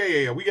that. Oh,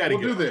 yeah. We got to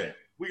do that.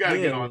 We got to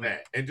get on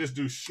that and just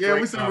do straight. Yeah,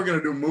 we said we're going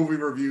to do movie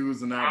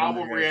reviews and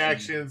album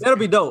reactions. That'll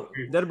be dope.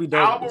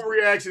 Album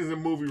reactions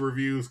and movie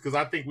reviews, because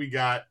I think we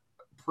got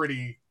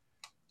pretty,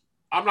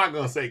 I'm not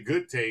going to say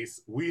good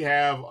taste. We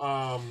have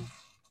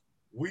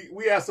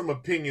we have some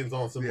opinions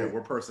on some movies.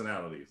 We're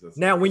personalities.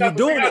 Now, when you're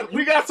doing it,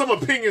 we got some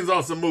opinions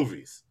on some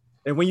movies.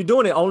 And when you're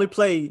doing it, only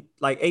play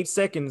like 8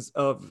 seconds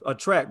of a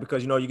track,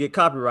 because you get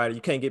copyrighted.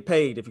 You can't get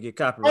paid if you get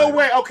copyrighted. Oh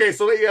wait, okay.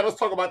 So let's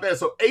talk about that.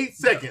 So 8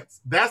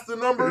 seconds. That's the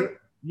number.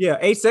 Yeah,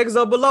 8 seconds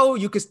or below,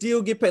 you can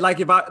still get paid.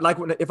 Like if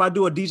I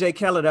do a DJ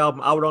Khaled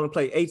album, I would only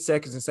play 8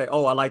 seconds and say,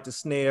 "Oh, I like the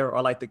snare or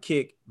I like the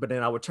kick," but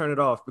then I would turn it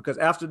off, because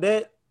after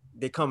that,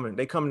 they coming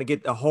to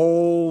get the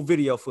whole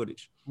video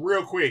footage.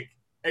 Real quick,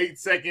 8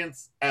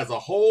 seconds as a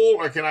whole,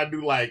 or can I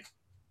do like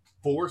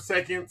 4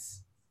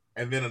 seconds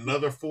and then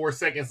another 4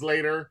 seconds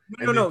later?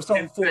 No. So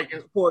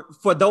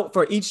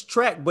for each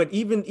track, but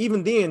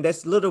even then,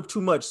 that's a little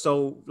too much.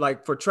 So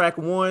like for track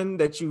 1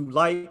 that you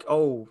like,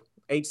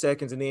 8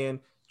 seconds, and then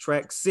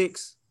track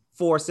 6,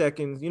 4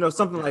 seconds,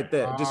 something like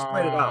that. Just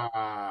spread it out.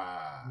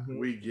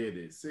 We get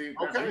it. See,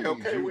 okay,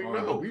 we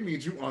know. We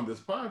need you on this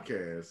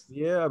podcast.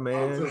 Yeah,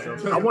 man.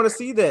 I want to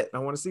see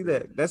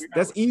that.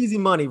 That's easy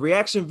money.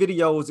 Reaction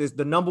videos is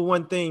the number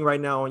one thing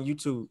right now on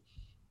YouTube.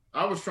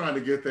 I was trying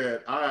to get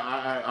that.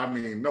 I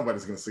mean,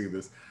 nobody's gonna see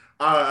this.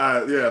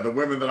 The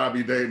women that I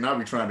be dating, I'll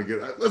be trying to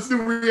get. Let's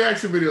do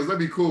reaction videos. That'd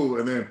be cool.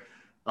 And then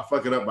I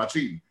fuck it up by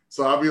cheating.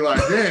 So I'll be like,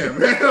 damn,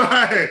 man,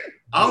 like,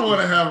 I want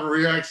to have a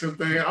reaction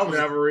thing. I was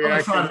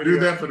trying to do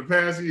that for the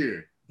past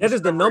year. That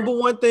is the number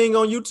one thing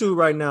on YouTube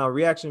right now,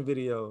 reaction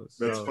videos.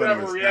 That's funny.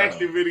 Have a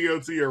reaction video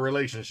to your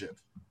relationship.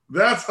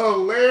 That's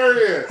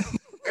hilarious.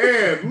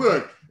 And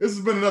look, this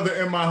has been another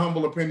In My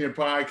Humble Opinion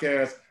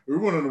podcast. We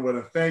want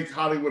to thank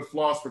Hollywood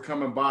Floss for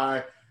coming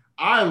by.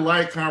 I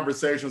like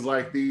conversations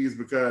like these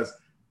because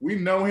we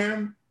know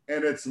him,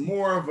 and it's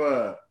more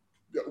of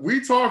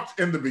we talked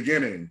in the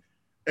beginning,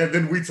 and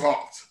then we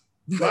talked.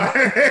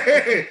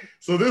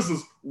 So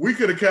we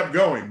could have kept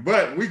going,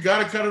 but we got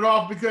to cut it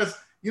off because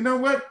you know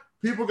what?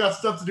 People got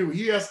stuff to do.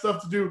 He has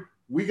stuff to do.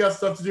 We got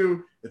stuff to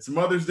do. It's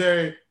Mother's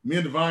Day. Me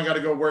and Devon got to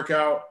go work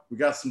out. We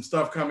got some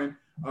stuff coming.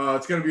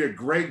 It's going to be a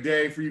great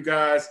day for you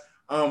guys.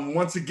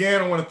 Once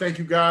again, I want to thank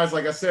you guys,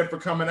 like I said, for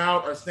coming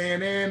out or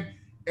staying in.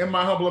 In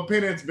my humble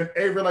opinion, it's been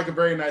Avery, like a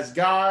very nice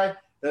guy.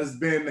 That's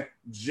been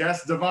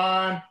Jess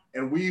Devon,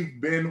 and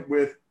we've been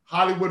with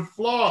Hollywood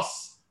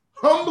Floss.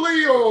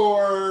 Humbly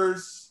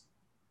yours.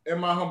 In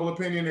my humble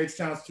opinion,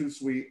 H-Town's too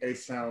sweet.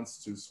 H-Town's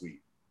too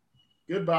sweet. Goodbye.